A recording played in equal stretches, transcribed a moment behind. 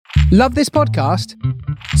Love this podcast?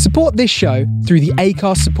 Support this show through the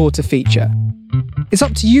Acast supporter feature. It's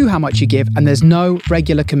up to you how much you give, and there's no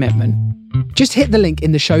regular commitment. Just hit the link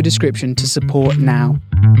in the show description to support now.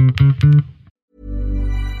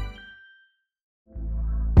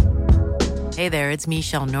 Hey there, it's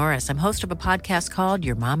Michelle Norris. I'm host of a podcast called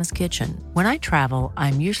Your Mama's Kitchen. When I travel,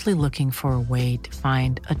 I'm usually looking for a way to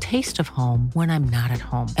find a taste of home when I'm not at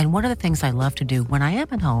home. And one of the things I love to do when I am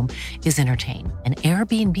at home is entertain. And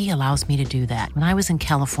Airbnb allows me to do that. When I was in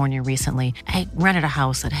California recently, I rented a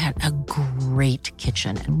house that had a great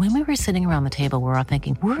kitchen. And when we were sitting around the table, we were all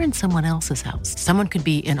thinking, we're in someone else's house. Someone could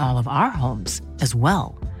be in all of our homes as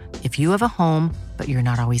well. If you have a home, but you're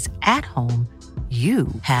not always at home, you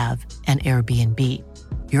have an Airbnb.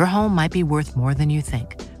 Your home might be worth more than you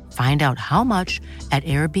think. Find out how much at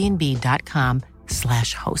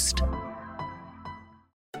airbnb.com/host.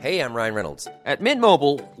 Hey, I'm Ryan Reynolds. At Mint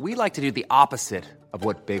Mobile, we like to do the opposite of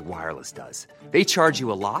what Big Wireless does. They charge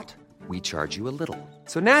you a lot, we charge you a little.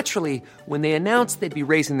 So naturally, when they announced they'd be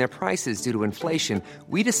raising their prices due to inflation,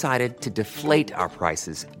 we decided to deflate our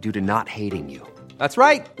prices due to not hating you. That's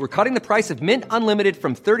right. We're cutting the price of Mint Unlimited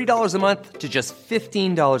from $30 a month to just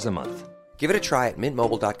 $15 a month. Give it a try at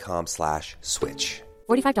mintmobile.com/switch.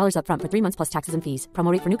 $45 up front for 3 months plus taxes and fees.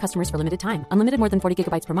 Promo rate for new customers for limited time. Unlimited more than 40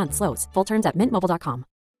 gigabytes per month. Slows full terms at mintmobile.com.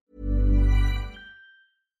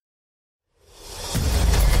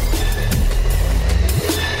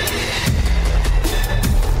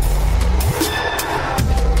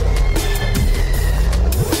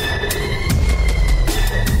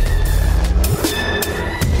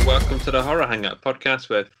 Welcome to the Horror Hangout podcast,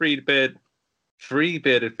 where three bearded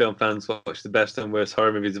film fans watch the best and worst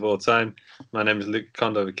horror movies of all time. My name is Luke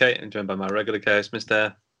Condo with Kate, and joined by my regular co-host,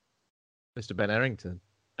 Mr. Ben Errington.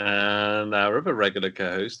 And our other regular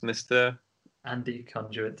co-host, Mr. Andy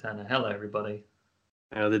Conduit Tanner. Hello, everybody.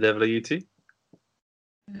 How the devil are you two?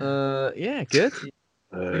 Yeah, good.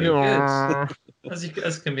 Good.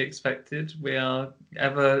 As can be expected, we are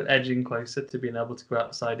ever edging closer to being able to go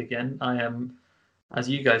outside again. I am, as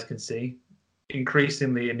you guys can see,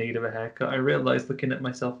 increasingly in need of a haircut. I realised looking at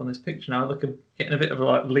myself on this picture now, getting a bit of a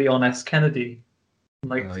like Leon S. Kennedy.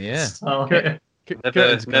 Oh yeah. Style.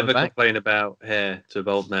 Never complain about hair to a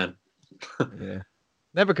bald man. Yeah.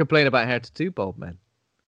 Never complain about hair to two bald men.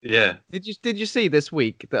 Yeah. Did you see this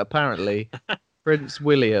week that apparently Prince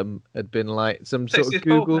William had been like some sort of Sexiest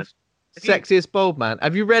Google bald sexiest bald man?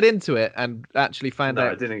 Have you read into it and actually found No,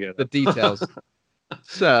 I out didn't get the that. details?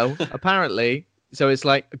 So apparently. So it's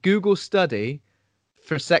like a Google study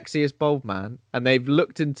for sexiest bald man, and they've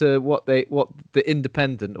looked into what the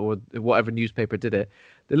Independent or whatever newspaper did it.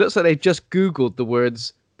 It looks like they've just Googled the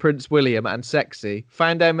words Prince William and sexy,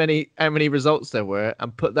 found how many results there were,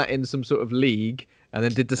 and put that in some sort of league, and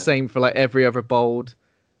then did the same for like every other bald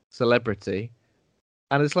celebrity.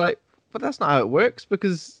 And it's like, but that's not how it works,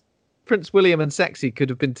 because Prince William and sexy could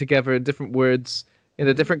have been together in different words in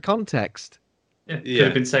a different context. Yeah, could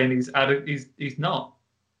have been saying he's not. He's at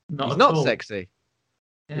not all. sexy.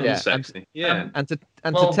 Yeah. Sexy. Yeah. And to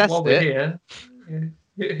While test we're it, here,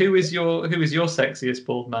 who is your sexiest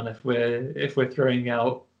bald man if we're throwing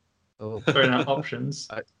out options?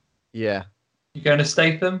 Yeah. You going to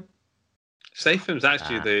Statham? Statham's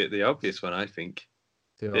actually the obvious one, I think.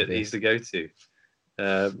 He's the go-to.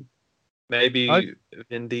 Maybe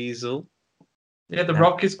Vin Diesel. Yeah, The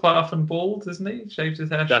Rock is quite often bald, isn't he? Shaves his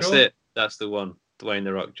hair That's short. it. That's the one. Dwayne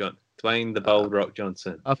the Bold Rock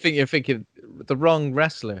Johnson. I think you're thinking the wrong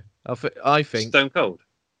wrestler. I think Stone Cold.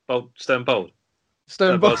 Stone Bold.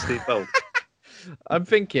 Stone Bold. Steve Bold. I'm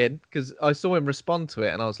thinking because I saw him respond to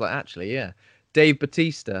it, and I was like, actually, yeah, Dave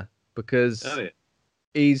Bautista, because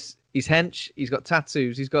he's hench, he's got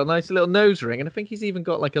tattoos, he's got a nice little nose ring, and I think he's even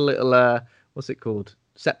got like a little what's it called?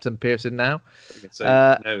 Septum piercing now.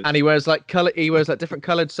 And he wears like different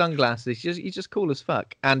coloured sunglasses. He's just cool as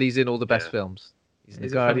fuck, and he's in all the best films. He's in The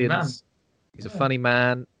Guardians. He's a funny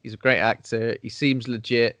man. He's a great actor. He seems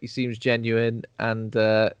legit. He seems genuine, and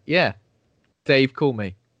Dave, call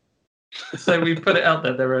me. So we put it out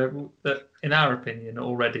there. That in our opinion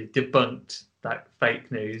already debunked that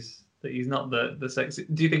fake news that he's not the sexy.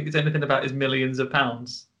 Do you think it's anything about his millions of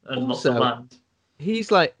pounds and lots of land?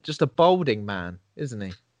 He's like just a balding man, isn't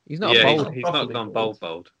he? He's not bald. He's not gone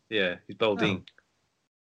bald. Yeah, he's balding. No.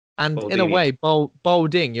 And in a way,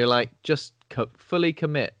 balding, you're like just fully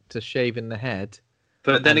commit to shaving the head.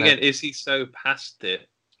 But then again, is he so past it?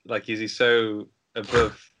 Like, is he so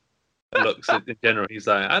above looks in general? He's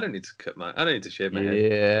like, I don't need to shave my head.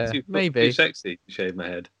 Yeah, maybe. Too sexy to shave my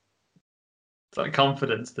head. It's like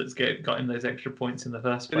confidence that's got him those extra points in the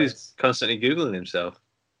first place. He's constantly Googling himself.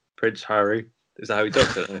 Prince Harry. Is that how he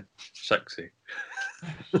talks? Sexy.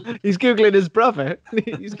 He's googling his brother.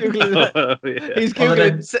 He's googling. He's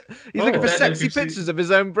googling. He's looking for sexy pictures of his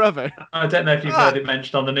own brother. I don't know if you've heard it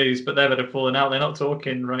mentioned on the news, but they've had a falling out. They're not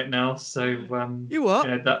talking right now. So you what?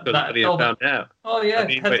 You know, that found out. Oh yeah,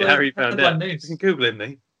 Harry found out. News. You can Google him,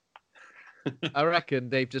 mate. I reckon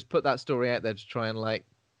they've just put that story out there to try and like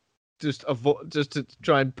just to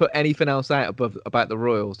try and put anything else out about the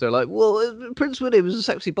royals. They're like, well, Prince William was a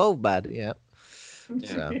sexy bald man. Yeah.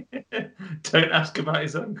 So. Don't ask about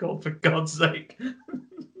his uncle, for God's sake.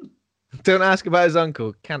 Don't ask about his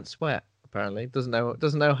uncle. Can't sweat. Apparently, doesn't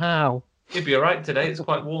know how. He'd be all right today. It's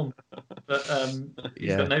quite warm, but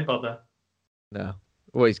he's got no bother. No,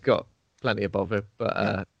 well, he's got plenty of bother,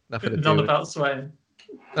 but nothing to do. None about sweating.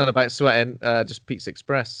 None about sweating. Just Pizza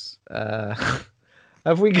Express.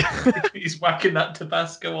 Have we? He's whacking that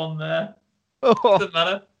Tabasco on there. Oh. Doesn't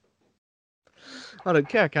matter. I don't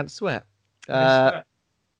care. I can't sweat.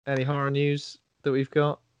 Any horror news that we've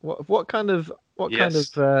got? What kind of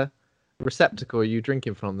receptacle are you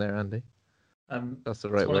drinking from there, Andy? That's the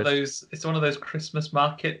right word. It's one of those Christmas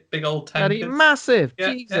market big old tankards. Massive.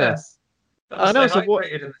 Yeah, Jesus. Yeah. I know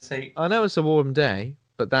it's a warm day,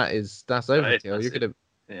 but that's overkill. You're gonna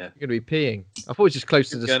be peeing. I thought it was just close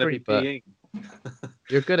to the street, but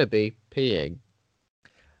you're gonna be peeing.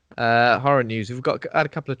 Horror news. We've had a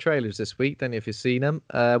couple of trailers this week. Don't know if you've seen them.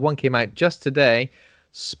 One came out just today.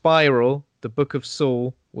 Spiral, the Book of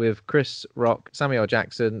Saul, with Chris Rock, Samuel L.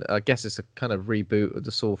 Jackson. I guess it's a kind of reboot of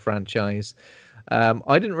the Saul franchise.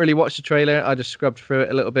 I didn't really watch the trailer. I just scrubbed through it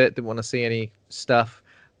a little bit. Didn't want to see any stuff.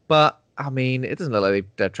 But, I mean, it doesn't look like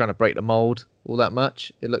they're trying to break the mold all that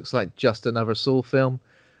much. It looks like just another Saul film.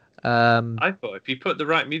 I thought if you put the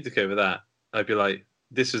right music over that, I'd be like,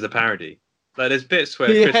 this is a parody. Like, there's bits where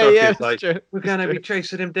Chris Rock is like, true. We're going to be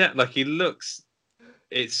chasing him down. Like, he looks...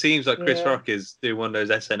 It seems like Chris Rock is doing one of those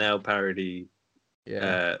SNL parody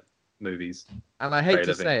movies. And I hate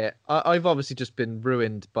to say it, I've obviously just been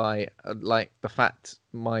ruined by, like, the fact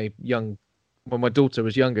when my daughter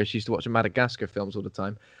was younger, she used to watch the Madagascar films all the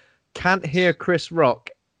time. Can't hear Chris Rock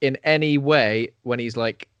in any way when he's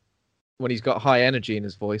got high energy in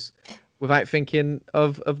his voice without thinking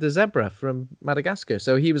of the zebra from Madagascar.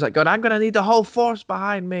 So he was like, God, I'm going to need the whole force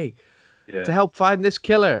behind me to help find this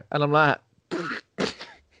killer. And I'm like,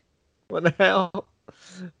 what the hell?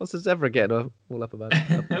 What's the zebra getting all up about?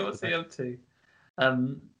 What's he up to?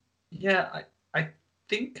 I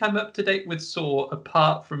think I'm up to date with Saw,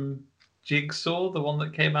 apart from Jigsaw, the one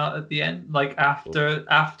that came out at the end, like after it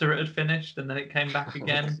had finished, and then it came back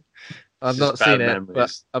again. I've not seen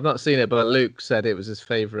it, but Luke said it was his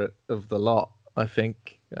favourite of the lot. I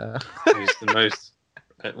think it's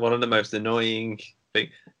one of the most annoying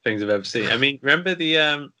things I've ever seen. I mean, remember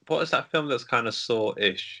the what was that film that's kind of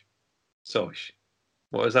Saw-ish? Saw-ish.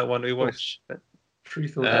 What was that one we watched?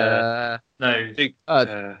 Truth or Dare? No.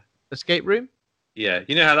 Escape Room. Yeah,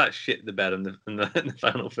 you know how that shit the bed in the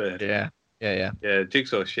final third. Yeah.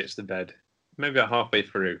 Jigsaw shits the bed. Maybe about halfway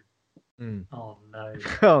through. Oh no!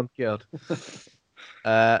 Oh God.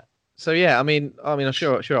 So yeah, I mean, I'm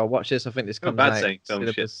sure I'll watch this. I think this comes out. Bad saying film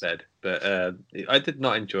shits the bed, but I did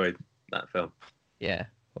not enjoy that film. Yeah,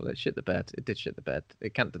 well, it shit the bed. It did shit the bed.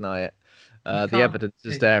 It can't deny it. The evidence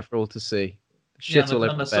is there for all to see. Shit all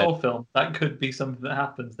over the bed. On a Saw film, that could be something that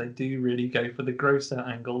happens. They do really go for the gross out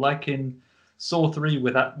angle, like in Saw 3,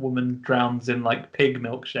 where that woman drowns in like pig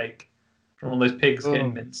milkshake from all those pigs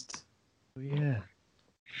getting minced. Yeah.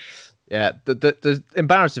 Yeah, the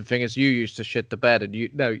embarrassing thing is you used to shit the bed, and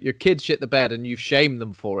your kids shit the bed, and you've shamed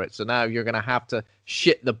them for it. So now you're gonna have to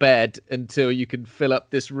shit the bed until you can fill up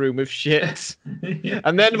this room with shit,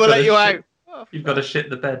 and then we'll let you out. You've got to shit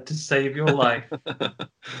the bed to save your life.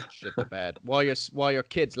 Shit the bed while your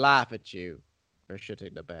kids laugh at you for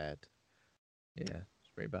shitting the bed. Yeah, it's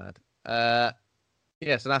pretty bad.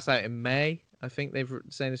 So that's out in May. I think they've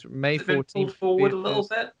saying this May 14th. Pulled forward a little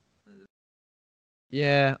bit.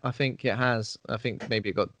 Yeah, I think it has. I think maybe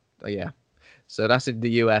it got. So that's in the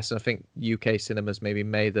US. And I think UK cinemas maybe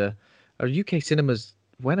UK cinemas.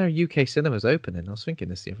 When are UK cinemas opening? I was thinking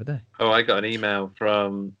this the other day. Oh, I got an email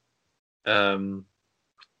from the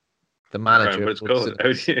manager. What it's called?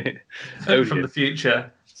 Odeon. From the future,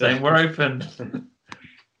 saying we're open.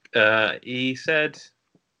 He said,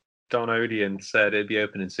 Don Odeon said it'd be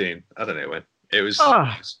opening soon. I don't know when. It was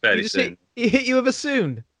fairly soon. He hit you with a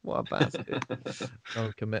soon. What a bastard.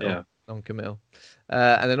 Non-committal. Yeah. Non-committal.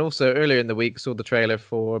 And then also earlier in the week saw the trailer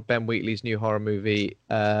for Ben Wheatley's new horror movie,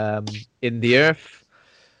 In the Earth.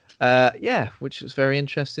 Which was very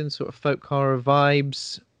interesting, sort of folk horror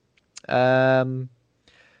vibes.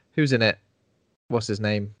 Who's in it? What's his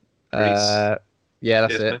name? Yeah,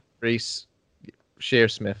 that's it. Reese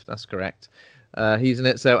Shearsmith, that's correct. He's in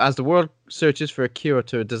it. So, as the world searches for a cure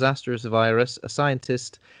to a disastrous virus, a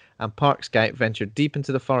scientist and park scout venture deep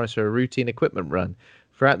into the forest for a routine equipment run.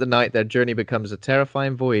 Throughout the night, their journey becomes a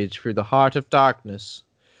terrifying voyage through the heart of darkness,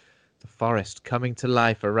 the forest coming to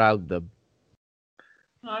life around them.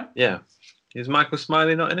 Yeah. Is Michael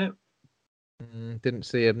Smiley not in it? Didn't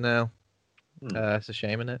see him now. It's a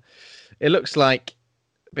shame, isn't it? It looks like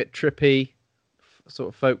a bit trippy, sort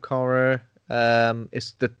of folk horror.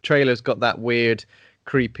 It's the trailer's got that weird,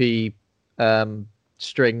 creepy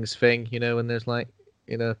strings thing, you know, when there's like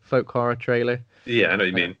in a folk horror trailer. Yeah, I know what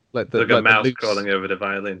you mean. Like a mouse crawling over the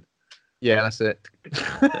violin. Yeah, that's it.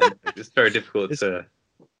 It's very difficult to.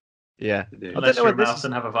 Yeah. Unless you're a mouse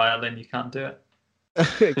and have a violin, you can't do it.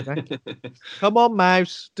 Exactly. Come on,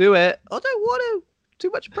 mouse, do it. I don't want to. Too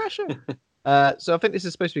much pressure. So I think this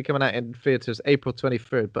is supposed to be coming out in theaters April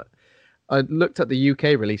 23rd, but I looked at the UK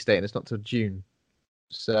release date and it's not till June.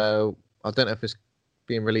 So I don't know if it's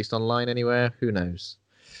being released online anywhere. Who knows?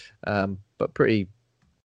 But pretty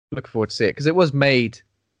looking forward to see it because it was made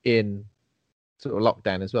in sort of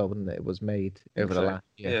lockdown as well, wasn't it? It was made over the last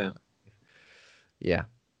year. Yeah.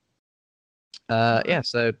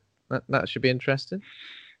 So that should be interesting.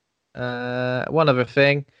 One other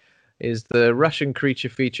thing is the Russian creature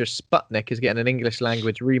feature Sputnik is getting an English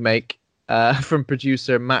language remake from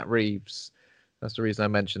producer Matt Reeves. That's the reason I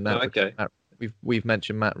mentioned that. Okay. We've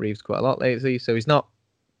mentioned Matt Reeves quite a lot lately, so he's not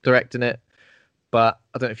directing it. But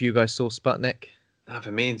I don't know if you guys saw Sputnik. I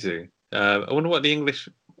haven't mean to. I wonder what the English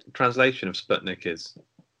translation of Sputnik is.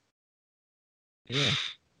 Yeah.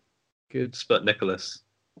 Good. Sputnicholas.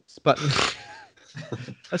 Sputnik.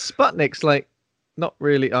 A Sputnik's like not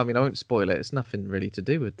really. I mean, I won't spoil it. It's nothing really to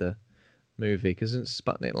do with the movie because it's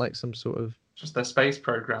Sputnik like some sort of just their space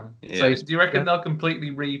program. Yeah. So do you reckon they'll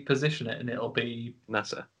completely reposition it and it'll be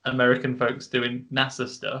NASA, American folks doing NASA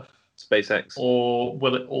stuff, SpaceX, or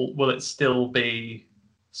will it still be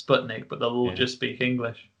Sputnik but they'll all just speak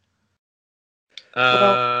English?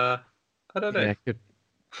 I don't know. Yeah,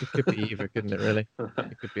 it could be either, couldn't it? Really?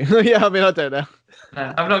 It could be. Yeah, I mean, I don't know.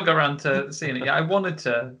 I've not got around to seeing it yet. I wanted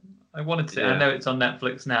to. Yeah. I know it's on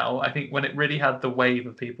Netflix now. I think when it really had the wave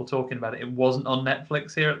of people talking about it, it wasn't on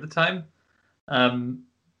Netflix here at the time. I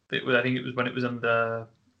think it was when it was on the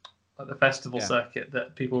festival circuit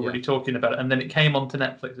that people were really talking about it, and then it came onto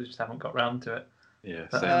Netflix. I just haven't got round to it. Yeah.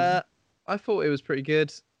 But, I thought it was pretty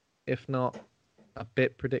good, if not a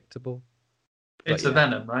bit predictable. It's a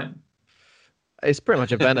Venom, right? It's pretty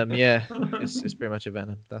much a Venom, yeah. It's pretty much a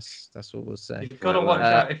Venom. That's what we'll say. You've got to watch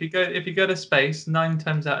out. If you go to space, 9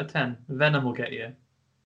 times out of 10, Venom will get you.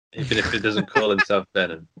 Even if it doesn't call himself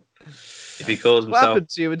Venom, if he calls himself what happened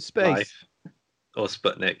to you in space? Life or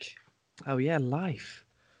Sputnik. Oh yeah, Life.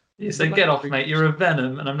 You say, get off, mate. You're a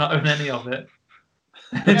Venom, and I'm not owning any of it.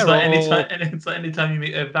 It's like anytime you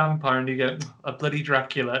meet a vampire and you go, a bloody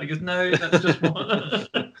Dracula. And he goes, no, that's just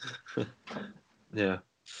one. Yeah.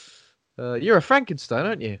 You're a Frankenstein,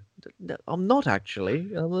 aren't you? No, I'm not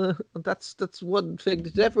actually. That's one thing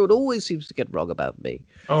that everyone always seems to get wrong about me.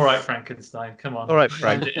 All right, Frankenstein, come on. All right,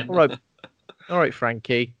 Frank. All right,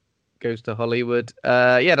 Frankie goes to Hollywood.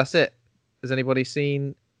 Yeah, that's it. Has anybody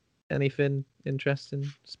seen anything interesting,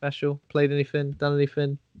 special? Played anything? Done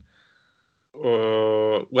anything?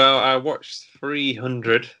 Well, I watched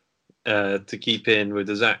 300 to keep in with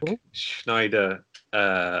the Zack Schneider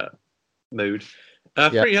mood.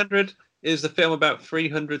 300 is the film about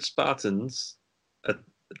 300 Spartans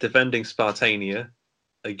defending Spartania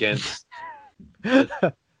against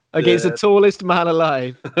the tallest man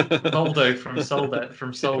alive. Voldo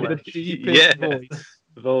from Soldat. Yeah,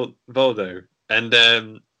 Voldo.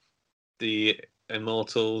 And the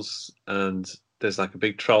Immortals, and there's like a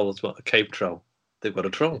big troll as well, a cave troll. They've got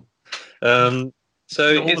a troll. So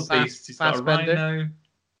it's the beasts. He's got a rhino.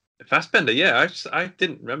 Fassbender, yeah, I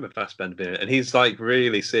didn't remember Fassbender being it, and he's like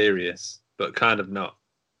really serious, but kind of not.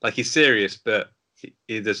 Like he's serious, but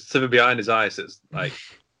there's something behind his eyes that's like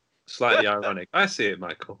slightly ironic. I see it,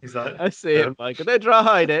 Michael. I see it, Michael. Don't try to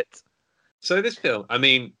hide it. So this film, I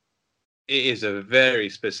mean, it is a very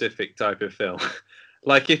specific type of film.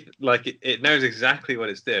 It knows exactly what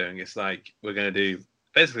it's doing. It's like we're going to do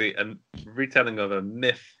basically a retelling of a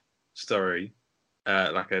myth story,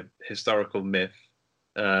 like a historical myth.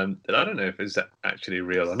 That I don't know if it's actually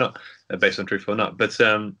real or not, based on truth or not. But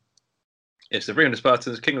it's the 300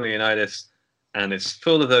 Spartans, King Leonidas, and it's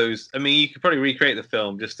full of those. I mean, you could probably recreate the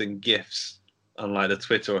film just in GIFs on like the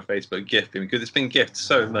Twitter or Facebook GIF, because it's been GIFed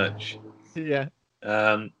so much. Yeah.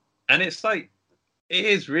 And it's like, it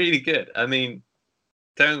is really good. I mean,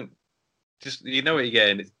 don't just, you know what you're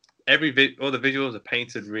getting. all the visuals are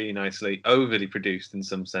painted really nicely, overly produced in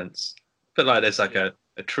some sense. But like there's like a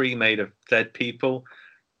tree made of dead people.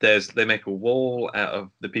 They make a wall out of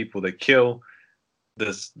the people they kill.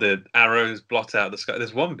 The arrows blot out the sky.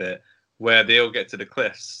 There's one bit where they all get to the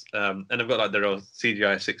cliffs, and they've got like their old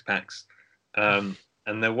CGI 6-packs, and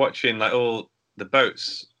they're watching like all the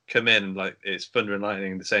boats come in, like it's thunder and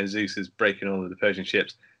lightning. The same Zeus is breaking all of the Persian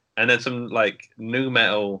ships, and then some like nu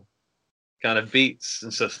metal kind of beats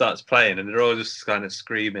and stuff starts playing, and they're all just kind of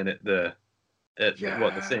screaming at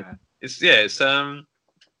what they're seeing.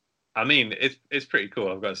 I mean, it's pretty cool.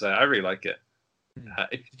 I've got to say, I really like it.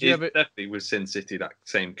 It's definitely with Sin City, that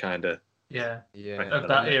same kind of of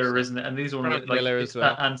that era, isn't it? And these all like it's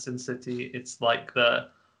that and Sin City. It's like the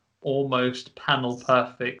almost panel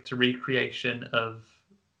perfect recreation of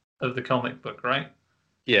the comic book, right?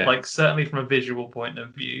 Yeah. Like certainly from a visual point of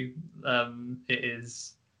view, it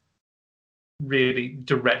is really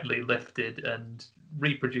directly lifted and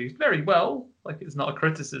reproduced very well. Like it's not a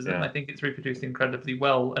criticism. I think it's reproduced incredibly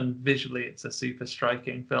well, and visually it's a super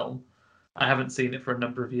striking film. I haven't seen it for a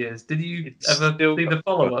number of years. Did you ever see the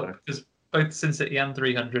follow-up? Because both Sin City and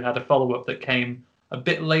 300 had a follow-up that came a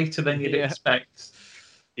bit later than you'd expect.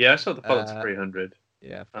 Yeah, I saw the follow-up to 300.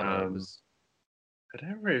 Yeah, I was. I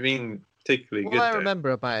don't really mean particularly good. All I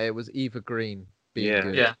remember about it was Eva Green being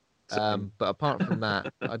good. Yeah. But apart from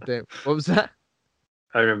that, I don't. What was that?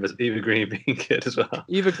 I remember Eva Green being good as well.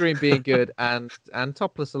 Eva Green being good and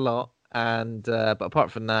topless a lot, and but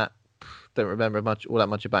apart from that, don't remember all that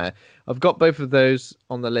much about it. I've got both of those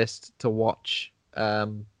on the list to watch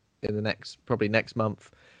in the probably next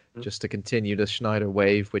month, just to continue the Schneider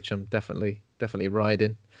wave, which I'm definitely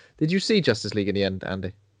riding. Did you see Justice League in the end,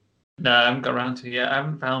 Andy? No, I haven't got around to it yet. I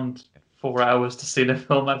haven't found 4 hours to see the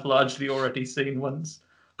film I've largely already seen once.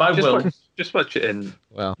 But I will. Just watch it in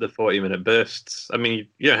the 40-minute bursts. I mean,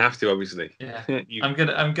 you don't have to, obviously. Yeah, I'm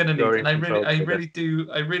gonna need. And I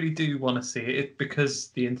really do want to see it because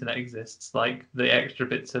the internet exists. Like the extra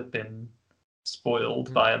bits have been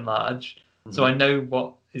spoiled by and large, so I know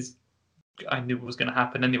I knew what was going to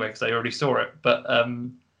happen anyway because I already saw it. But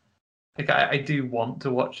I do want to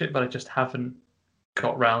watch it, but I just haven't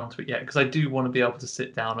got round to it yet because I do want to be able to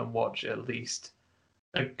sit down and watch at least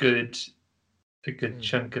a good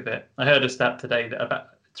chunk of it. I heard a stat today that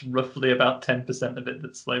it's roughly about 10% of it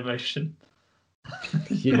that's slow motion.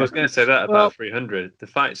 I was going to say that about 300. The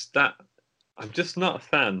fights that I'm just not a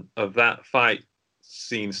fan of that fight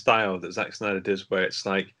scene style that Zack Snyder does, where it's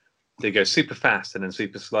like they go super fast and then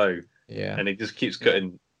super slow, and it just keeps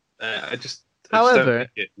cutting. I just don't think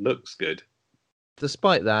it looks good.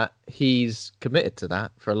 Despite that, he's committed to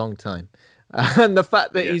that for a long time, and the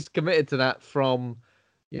fact that he's committed to that from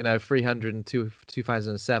 300 in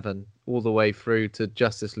 2007 all the way through to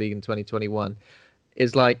Justice League in 2021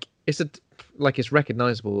 is like it's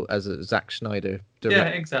recognizable as a Zack Snyder director. Yeah,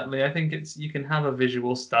 exactly. I think you can have a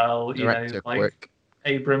visual style, work.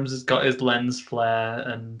 Abrams has got his lens flare,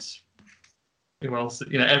 and who else?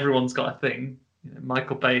 Everyone's got a thing.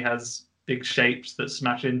 Michael Bay has big shapes that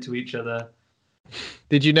smash into each other.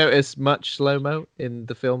 Did you notice much slow-mo in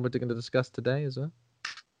the film we're going to discuss today as well?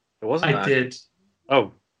 There wasn't. I did.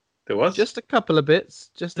 Oh, there was? Just a couple of bits.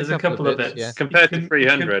 There's a couple of bits. Yeah. Compared to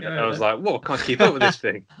 300, I was like, whoa, I can't keep up with this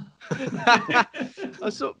thing. But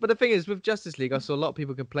the thing is, with Justice League, I saw a lot of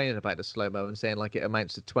people complaining about the slow-mo and saying like it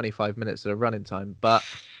amounts to 25 minutes of running time. But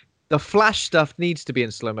the Flash stuff needs to be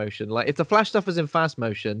in slow motion. Like if the Flash stuff was in fast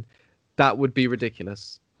motion, that would be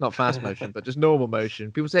ridiculous. Not fast motion, but just normal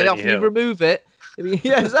motion. People say, if you remove it,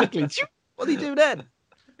 yeah, exactly. What do you do then?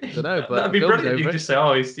 I don't know, but that'd be brilliant. You just say,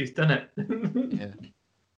 "Oh, he's done it." Yeah,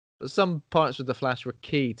 but some parts with the Flash were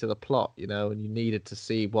key to the plot, and you needed to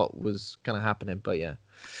see what was kind of happening. But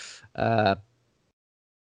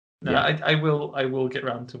I will get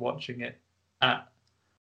around to watching it at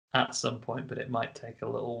some point, but it might take a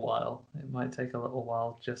little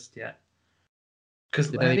while. Just yet.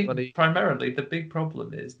 Because I think primarily the big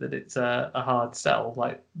problem is that it's a hard sell.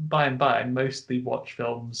 Like by and by, I mostly watch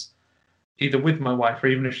films either with my wife or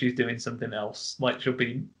even if she's doing something else. Like she'll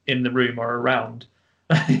be in the room or around.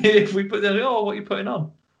 If we put there, what are you putting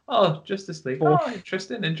on? Oh, Justice League. Oh,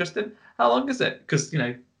 interesting. How long is it? Because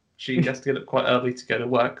she has to get up quite early to go to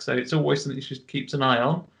work, so it's always something she keeps an eye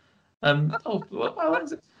on. How long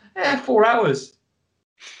is it? 4 hours.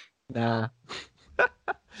 Nah.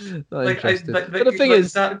 But the thing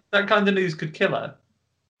is that kind of news could kill her.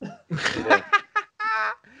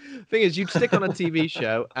 Thing is, you'd stick on a TV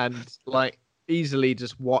show and like easily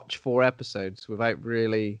just watch 4 episodes without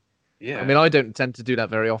really. Yeah. I mean, I don't tend to do that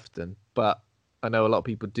very often, but I know a lot of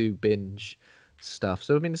people do binge stuff.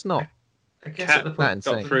 So I mean, it's not I guess at the point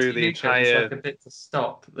got through the entire. It's like a bit to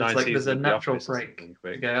stop. It's like there's a natural break.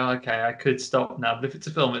 You go, oh, okay, I could stop now. But if it's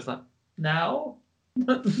a film, it's like now.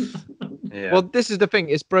 Yeah. Well, this is the thing.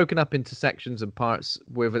 It's broken up into sections and parts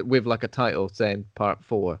with like a title saying Part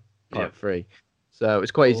 4, Part 3. So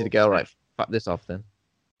it's quite easy to go, all right, fuck this off then.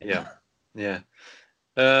 Yeah.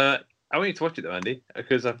 I want you to watch it though, Andy,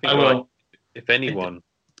 because I think if anyone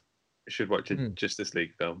should watch a Justice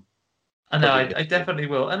League film. I know, I definitely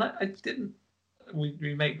will. And I didn't.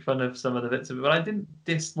 We make fun of some of the bits of it, but I didn't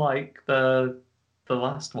dislike the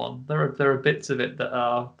last one. There are bits of it that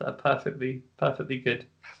are perfectly good.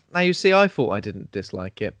 Now you see, I thought I didn't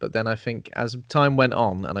dislike it, but then I think as time went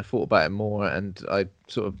on and I thought about it more, and I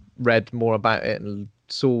sort of read more about it and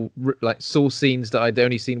saw scenes that I'd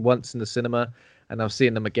only seen once in the cinema, and I've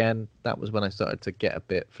seen them again. That was when I started to get a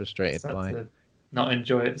bit frustrated by it. Not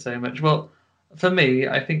enjoy it so much. Well, for me,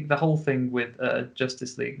 I think the whole thing with a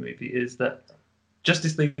Justice League movie is that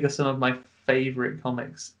Justice League are some of my favorite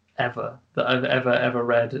comics ever that I've ever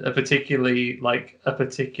read. A particular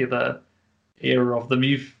era of them.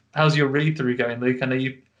 How's your read through going, Luke? I know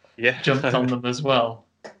you jumped on them as well.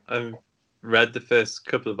 I've read the first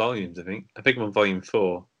couple of volumes. I think I'm on volume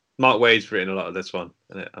 4. Mark Waid's written a lot of this one,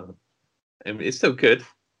 and it's still good.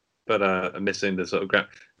 But I'm missing the sort of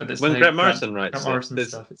when Grant Morrison writes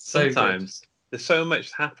it. Sometimes there's so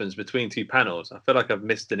much happens between two panels. I feel like I've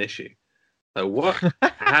missed an issue. Like what?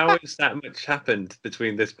 How is that much happened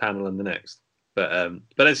between this panel and the next? But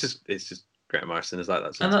it's just Grant Morrison is like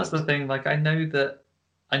that sometimes. And that's the thing. Like I know that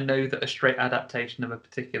a straight adaptation of a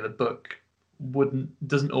particular book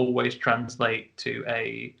doesn't always translate to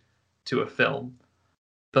a film.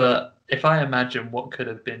 But if I imagine what could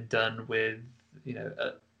have been done with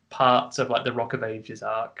parts of like the Rock of Ages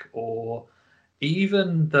arc, or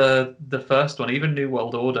even the first one, even New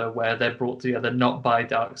World Order, where they're brought together not by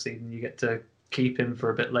Darkseid and you get to keep him for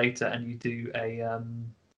a bit later, and you do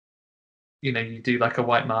you do like a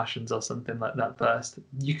White Martians or something like that first.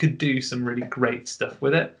 You could do some really great stuff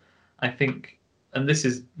with it, I think. And this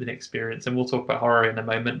is an experience, and we'll talk about horror in a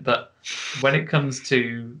moment. But when it comes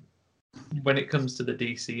to the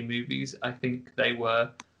DC movies, I think they were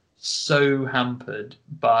so hampered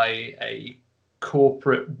by a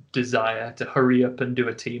corporate desire to hurry up and do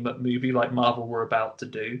a team up movie like Marvel were about to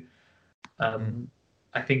do.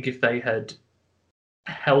 I think if they had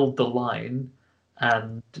held the line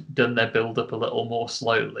and done their build up a little more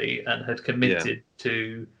slowly and had committed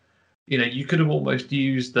to, you could have almost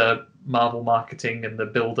used the Marvel marketing and the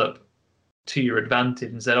build up to your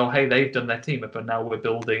advantage and said, oh, hey, they've done their team up and now we're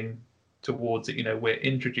building towards it. We're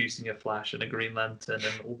introducing a Flash and a Green Lantern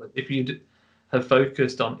and all that. If you'd have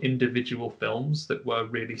focused on individual films that were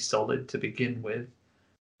really solid to begin with,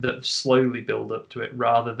 that slowly build up to it,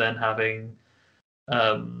 rather than having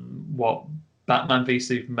Batman v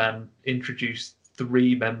Superman introduced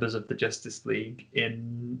 3 members of the Justice League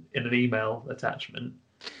in an email attachment.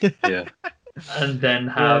 Yeah. And then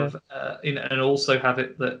have and also have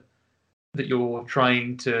it that you're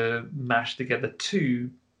trying to mash together 2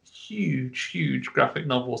 huge graphic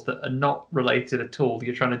novels that are not related at all.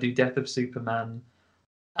 You're trying to do Death of Superman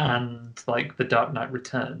and like The Dark Knight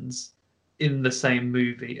Returns in the same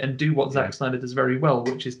movie, and do what Zack Snyder does very well,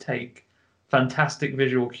 which is take fantastic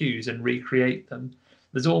visual cues and recreate them.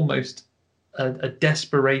 There's almost a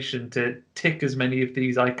desperation to tick as many of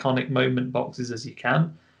these iconic moment boxes as you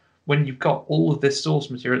can. When you've got all of this source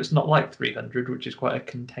material, it's not like 300, which is quite a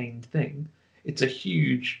contained thing. It's a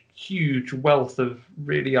huge wealth of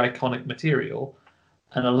really iconic material,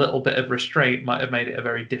 and a little bit of restraint might have made it a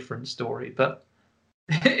very different story. But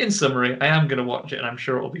in summary, I am going to watch it, and I'm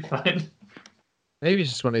sure it'll be fine. Maybe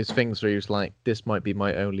it's just one of those things where he was like, this might be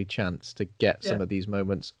my only chance to get some of these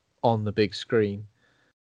moments on the big screen.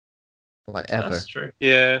 Like ever. That's true.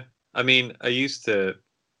 Yeah. I mean, I used to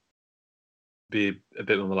be a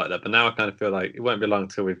bit more like that, but now I kind of feel like it won't be long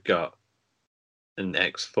till we've got an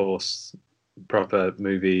X-Force proper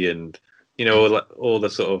movie and, all the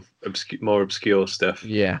sort of more obscure stuff.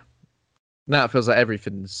 Yeah. Now it feels like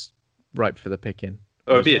everything's ripe for the picking.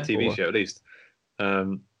 Or it'd be a TV show at least.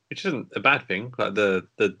 Which isn't a bad thing. Like the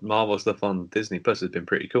Marvel stuff on Disney Plus has been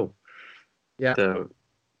pretty cool. Yeah. The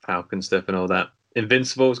Falcon stuff and all that.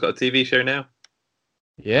 Invincible's got a TV show now.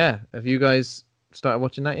 Yeah. Have you guys started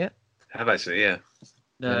watching that yet? I have actually, yeah.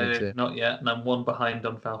 No, not yet. And I'm one behind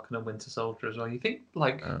on Falcon and Winter Soldier as well. You think,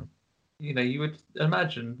 you would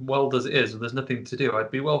imagine, world as it is, there's nothing to do.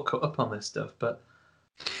 I'd be well caught up on this stuff, but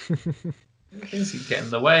things get in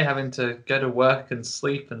the way, having to go to work and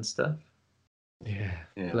sleep and stuff. Yeah.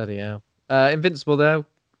 Bloody hell. Invincible, though.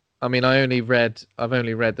 I mean, I've only read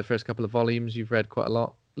the first couple of volumes. You've read quite a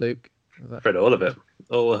lot, Luke. Read all of it.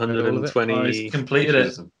 All 120. Oh, he's completed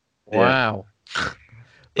it. Wow.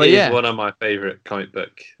 But it is one of my favorite comic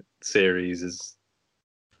book series.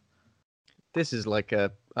 This is like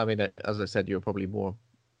as I said, you're probably more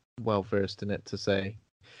well versed in it to say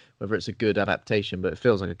whether it's a good adaptation, but it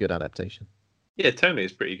feels like a good adaptation. Yeah, totally,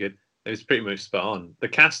 it's pretty good. It was pretty much spot on. The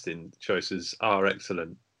casting choices are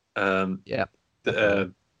excellent. Yeah.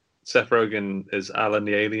 Seth Rogen as Alan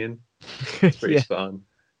the Alien. It's pretty spot on.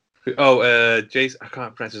 Oh, Jason, I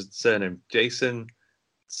can't pronounce his surname. Jason,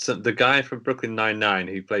 the guy from Brooklyn Nine-Nine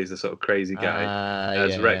who plays the sort of crazy guy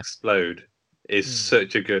as Rex Splode is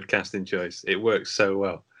such a good casting choice. It works so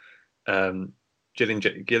well. Gillian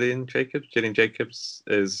Jacobs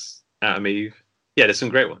is Atom Eve. Yeah, there's some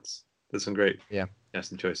great ones. There's some great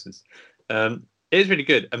casting choices. It is really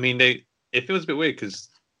good. I mean, it feels a bit weird because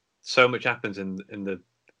so much happens in the.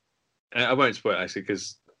 I won't spoil it actually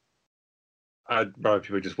because I'd rather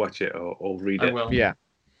people just watch it or read it. I will. Yeah.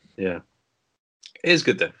 It is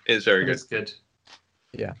good though. It's very good. It's good.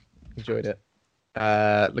 Yeah, enjoyed it.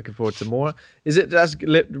 Looking forward to more. Is it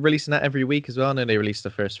releasing that every week as well? I know they released the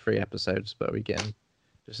first 3 episodes, but are we getting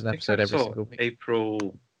just an episode every single week?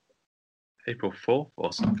 April 4th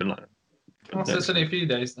or something like that. Oh, so it's only a few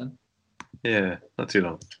days then. Yeah, not too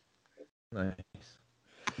long. Nice.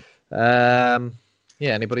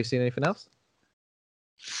 Anybody seen anything else?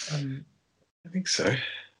 I think so.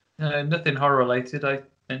 Nothing horror related. I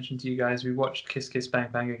mentioned to you guys we watched Kiss Kiss Bang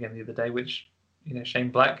Bang again the other day, which Shane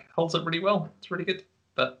Black holds up really well. It's really good,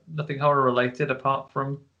 but nothing horror related apart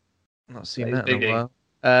from not seen that in a while.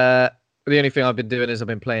 The only thing I've been doing is I've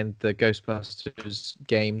been playing the Ghostbusters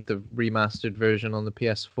game, the remastered version on the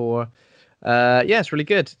PS4. It's really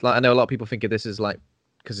good. Like I know a lot of people think of this as like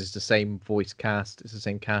because it's the same voice cast, it's the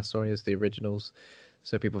same cast as the originals,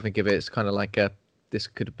 so people think of it as kind of like this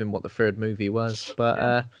could have been what the third movie was.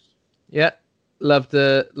 But love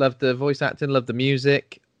the voice acting, love the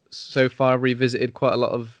music. So far, revisited quite a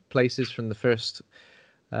lot of places from the first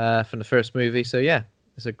movie. So yeah,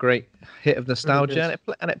 it's a great hit of nostalgia,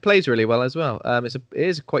 and it plays really well as well. It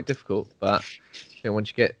is quite difficult, but once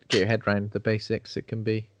you get your head around the basics, it can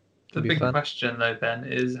be. The big question though, Ben,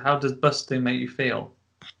 is how does busting make you feel?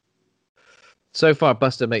 So far,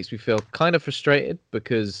 Buster makes me feel kind of frustrated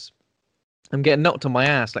because I'm getting knocked on my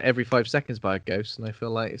ass like every 5 seconds by a ghost, and I feel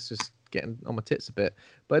like it's just getting on my tits a bit.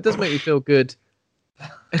 But it does make me feel good.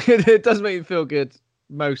 It does make me feel good,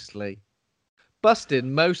 mostly.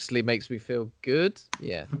 Busting mostly makes me feel good,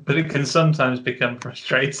 yeah. But it can sometimes become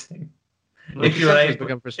frustrating. If you're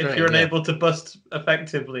unable to bust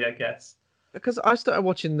effectively, I guess. Because I started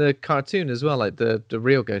watching the cartoon as well, like the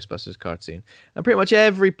real Ghostbusters cartoon, and pretty much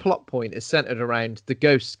every plot point is centered around the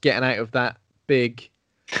ghosts getting out of that big.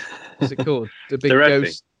 What's it called? The big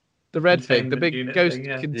ghost. The red thing, the big ghost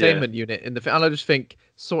containment unit in the film. And I just think,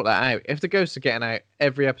 sort that out. If the ghosts are getting out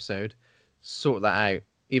every episode, sort that out.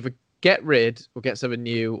 Either get rid or get something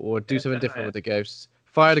new or do something different with the ghosts.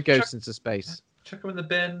 Fire the ghosts into space. Chuck them in the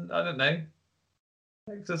bin. I don't know.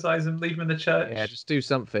 Exercise them, leave them in the church. Yeah, just do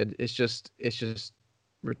something. It's just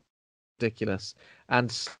ridiculous. And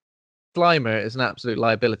Slimer is an absolute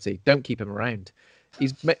liability. Don't keep him around.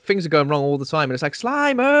 Things are going wrong all the time, and it's like,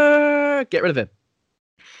 Slimer, get rid of him.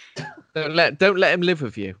 Don't let him live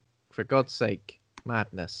with you, for God's sake.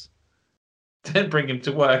 Madness. Don't bring him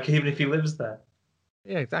to work, even if he lives there.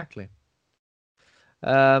 Yeah, exactly.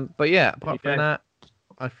 But yeah, apart from that,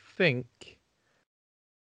 I think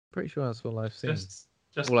pretty sure that's all I've seen. Just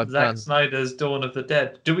Zack Snyder's Dawn of the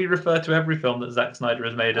Dead. Do we refer to every film that Zack Snyder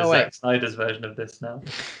has made as Zack Snyder's version of this now?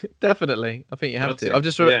 Definitely. I think you have to.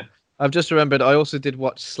 I've just remembered I also did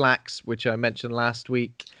watch Slacks, which I mentioned last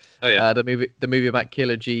week. Oh yeah. The movie about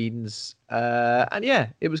killer genes. And yeah,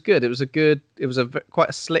 it was good. It was quite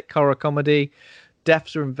a slick horror comedy.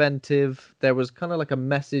 Deaths are inventive. There was kind of like a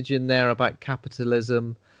message in there about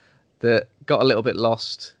capitalism that got a little bit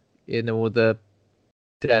lost in all the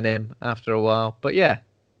denim after a while, but yeah,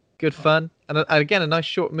 good fun, and again a nice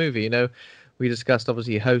short movie. We discussed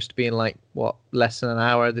obviously Host being like less than an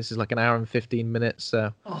hour. This is like an hour and 15 minutes.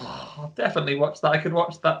 So I'll definitely watch that. I could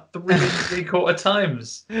watch that 3 3/4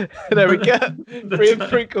 times. There we go. 3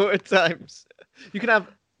 3/4 times. You can have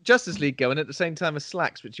Justice League going at the same time as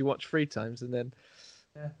Slacks, which you watch 3 times, and then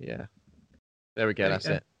yeah. There we go. That's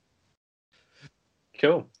it.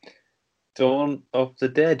 Cool. Dawn of the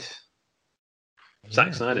Dead.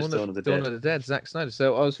 Zack Snyder's Dawn of the Dead. Zack Snyder.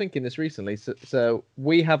 So I was thinking this recently. So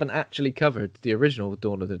we haven't actually covered the original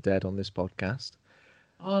Dawn of the Dead on this podcast.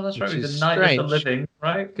 Oh, that's right. We did Night of the Living,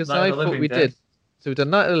 right? Because I thought we did. So we've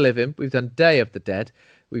done Night of the Living. We've done Day of the Dead.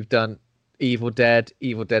 We've done Evil Dead,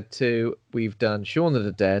 Evil Dead 2. We've done Shaun of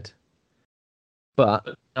the Dead.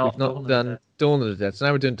 But we've not done Dawn of the Dead. So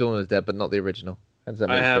now we're doing Dawn of the Dead, but not the original. How does that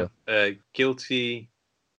make you feel? I have a guilty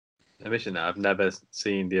admission that I've never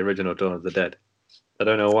seen the original Dawn of the Dead. I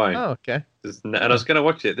don't know why. Oh, okay. And I was going to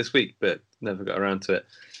watch it this week, but never got around to it.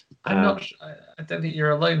 I'm not. I don't think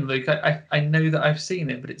you're alone, Luke. I know that I've seen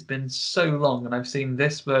it, but it's been so long, and I've seen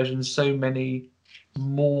this version so many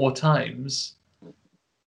more times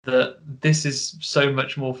that this is so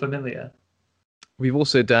much more familiar. We've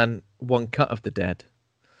also done One Cut of the Dead.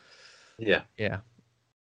 Yeah.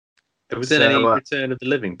 Was there any Return of the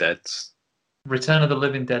Living Deads? Return of the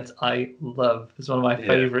Living Dead, I love. It's one of my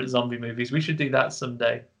favourite zombie movies. We should do that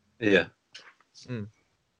someday. Yeah.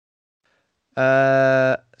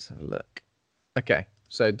 Let's have a look. Okay,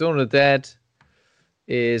 so Dawn of the Dead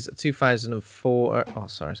is 2004. Oh,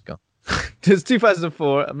 sorry, it's gone. It's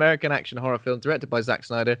 2004 American action horror film directed by Zack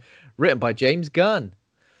Snyder, written by James Gunn.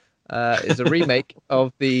 It's a remake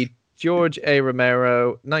of the George A.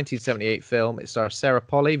 Romero 1978 film. It stars Sarah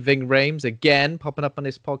Polley, Ving Rhames, again popping up on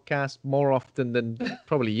this podcast more often than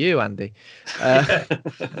probably you, Andy.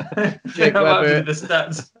 Jake Weber, the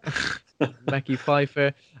stats. Mackie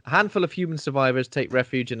Pfeiffer. A handful of human survivors take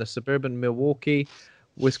refuge in a suburban Milwaukee,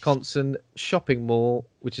 Wisconsin shopping mall,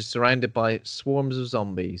 which is surrounded by swarms of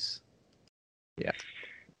zombies. Yeah.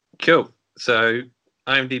 Cool. So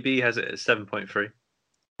IMDb has it at 7.3.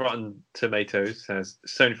 Rotten Tomatoes has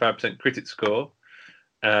 75% critic score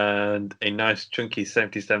and a nice chunky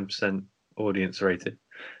 77% audience rating.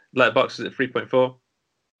 Letterboxd is at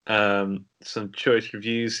 3.4. Some choice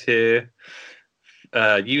reviews here.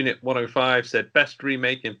 Unit 105 said best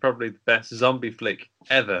remake and probably the best zombie flick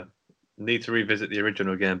ever. Need to revisit the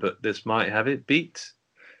original again, but this might have it beat.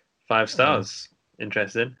 5 stars.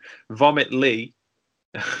 Interesting. Vomit Lee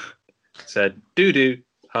said doo-doo,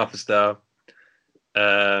 half a star.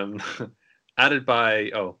 Added by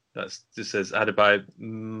added by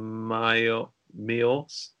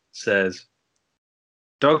Meals says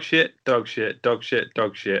dog shit.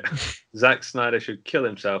 Zack Snyder should kill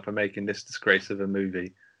himself for making this disgrace of a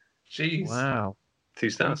movie. Jeez. Wow. 2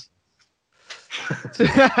 stars.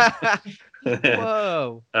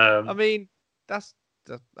 Whoa. I mean,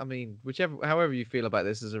 however you feel about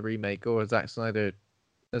this as a remake or Zack Snyder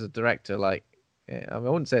as a director, I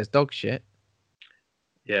wouldn't say it's dog shit.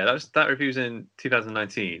 Yeah, that review's in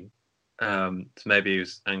 2019. So maybe he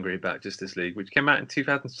was angry about Justice League, which came out in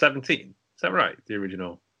 2017. Is that right? The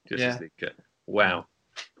original Justice League. Wow,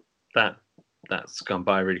 that's gone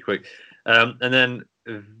by really quick. And then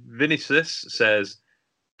Vinicius says,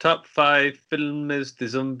 top 5 films de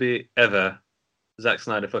zombie ever. Zack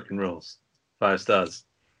Snyder fucking rules. 5 stars.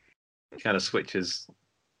 Kind of switches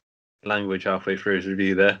language halfway through his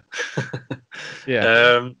review there.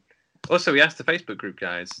 Yeah. Also, we asked the Facebook group,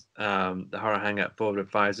 guys, the Horror Hangout Board of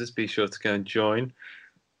Advisors. Be sure to go and join.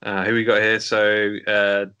 Who we got here? So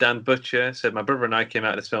Dan Butcher said, my brother and I came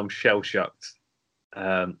out of this film shell-shocked.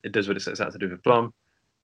 It does what it sets out to do with Blom.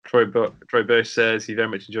 Troy Bush says he very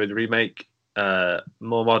much enjoyed the remake.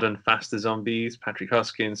 More modern, faster zombies. Patrick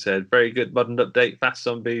Hoskins said, very good modern update, fast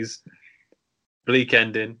zombies, bleak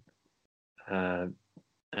ending. And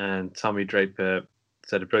Tommy Draper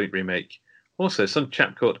said a brilliant remake. Also, some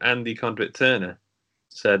chap called Andy Conduit Turner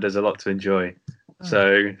said there's a lot to enjoy.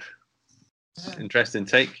 So, interesting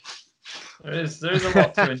take. There is a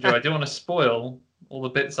lot to enjoy. I don't want to spoil all the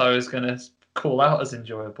bits I was going to call out as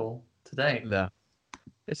enjoyable today. No.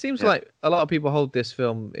 It seems like a lot of people hold this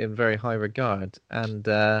film in very high regard. And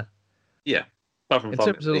apart from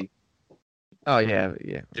oh, yeah.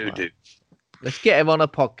 Do. Let's get him on a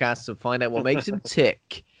podcast and find out what makes him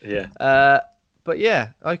tick. Yeah. But yeah,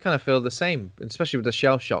 I kind of feel the same, especially with the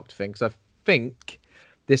shell-shocked thing, because I think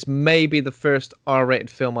this may be the first R-rated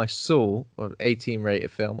film I saw, or 18-rated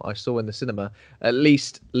film I saw in the cinema, at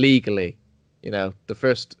least legally. You know, the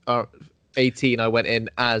first 18 I went in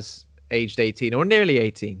as aged 18, or nearly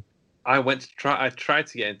 18. I tried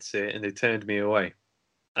to get into it, and they turned me away.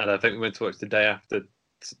 And I think we went to watch the day after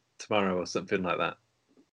tomorrow or something like that.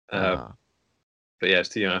 But yeah, it's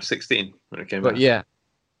too young. I was 16 when it came out. But yeah.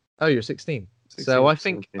 Oh, you're 16. So I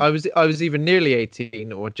think 17. I was either nearly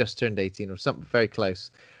 18 or just turned 18 or something very close.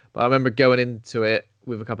 But I remember going into it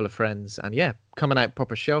with a couple of friends and coming out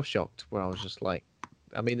proper shell-shocked where I was just like,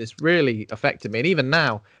 I mean, this really affected me. And even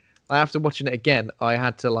now, after watching it again, I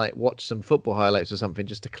had to watch some football highlights or something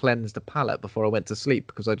just to cleanse the palate before I went to sleep,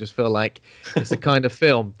 because I just feel like it's the kind of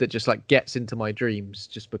film that just gets into my dreams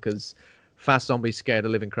just because fast zombies scared the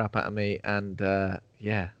living crap out of me. And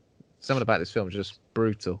something about this film is just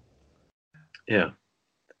brutal. Yeah.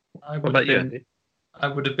 I would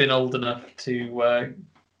have been old enough to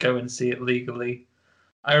go and see it legally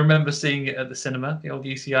I remember seeing it at the cinema, the old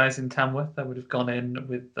UCI's in Tamworth. I would have gone in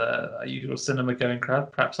with a usual cinema-going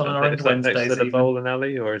crowd, perhaps on an Orange Wednesdays. Next to the bowling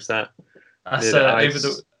alley, or is that over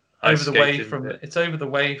the way from it's over the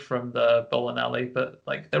way from the bowling alley, but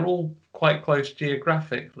like they're all quite close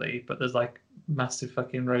geographically, but there's like massive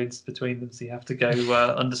fucking roads between them, so you have to go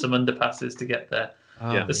under some underpasses to get there.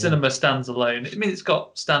 The cinema stands alone. I mean, it's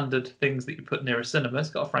got standard things that you put near a cinema.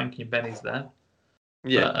 It's got a Frankie and Benny's there.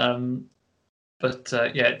 Yeah. But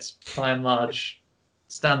it's by and large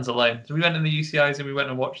stands alone. So we went in the UCI's and we went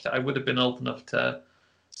and watched it. I would have been old enough to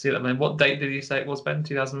see that. I mean, what date did you say it was, Ben?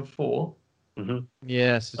 2004? Mm-hmm.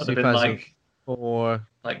 Yes, I'd have been like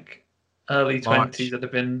early 20s. I'd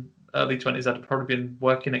have been early 20s. I'd have probably been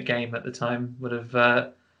working at Game at the time. Would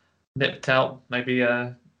have nipped out, maybe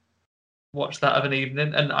watched that of an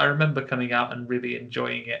evening. And I remember coming out and really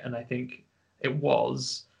enjoying it. And I think it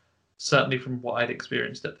was, certainly from what I'd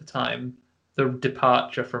experienced at the time, the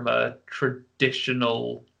departure from a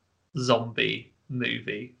traditional zombie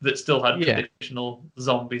movie that still had traditional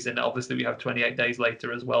zombies in it. Obviously, we have 28 Days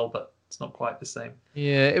Later as well, but it's not quite the same.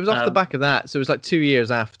 Yeah, it was off the back of that. So it was like 2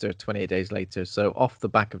 years after 28 Days Later. So off the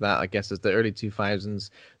back of that, I guess, is the early 2000s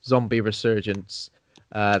zombie resurgence.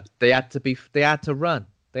 They had to run.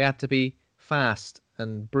 They had to be fast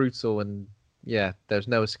and brutal, and there's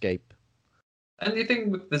no escape. And the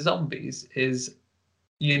thing with the zombies is,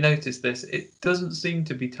 you notice this, it doesn't seem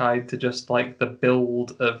to be tied to just like the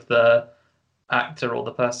build of the actor or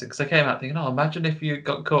the person. Because I came out thinking, imagine if you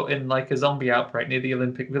got caught in like a zombie outbreak near the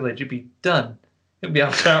Olympic Village, you'd be done. You'd be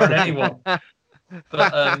able to outrun anyone.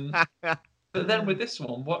 But then with this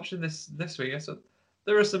one, watching this week, I thought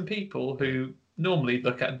there are some people who normally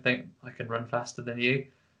look at and think, I can run faster than you.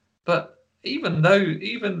 But even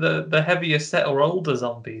the heavier set or older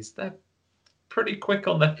zombies, they're pretty quick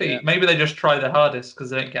on their feet. Maybe they just try their hardest because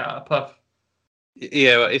they don't get out of puff.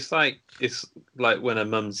 Yeah, well, it's like when a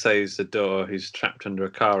mum saves a daughter who's trapped under a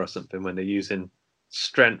car or something, when they're using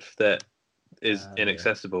strength that is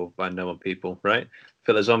inaccessible by normal people, right?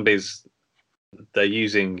 For the zombies, they're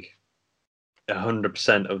using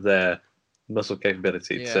 100% of their muscle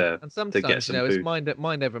capability to get some food. It's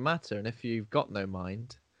mind over matter, and if you've got no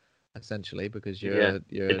mind, essentially, because you're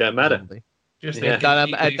it don't matter. Zombie. It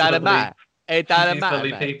doesn't matter. It doesn't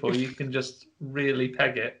matter. People, you can just really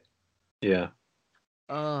peg it. Yeah.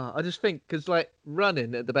 I just think because like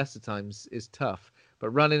running at the best of times is tough, but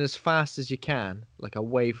running as fast as you can, like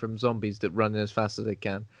away from zombies that run as fast as they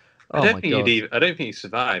can. I don't think you'd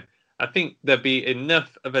survive. I think there'd be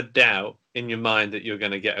enough of a doubt in your mind that you're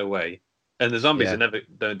going to get away, and the zombies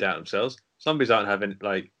don't doubt themselves. Zombies aren't having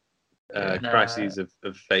crises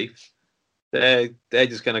of faith. They're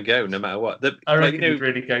just going to go no matter what. I reckon you'd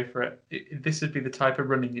really go for it. This would be the type of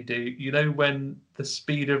running you do. You know, when the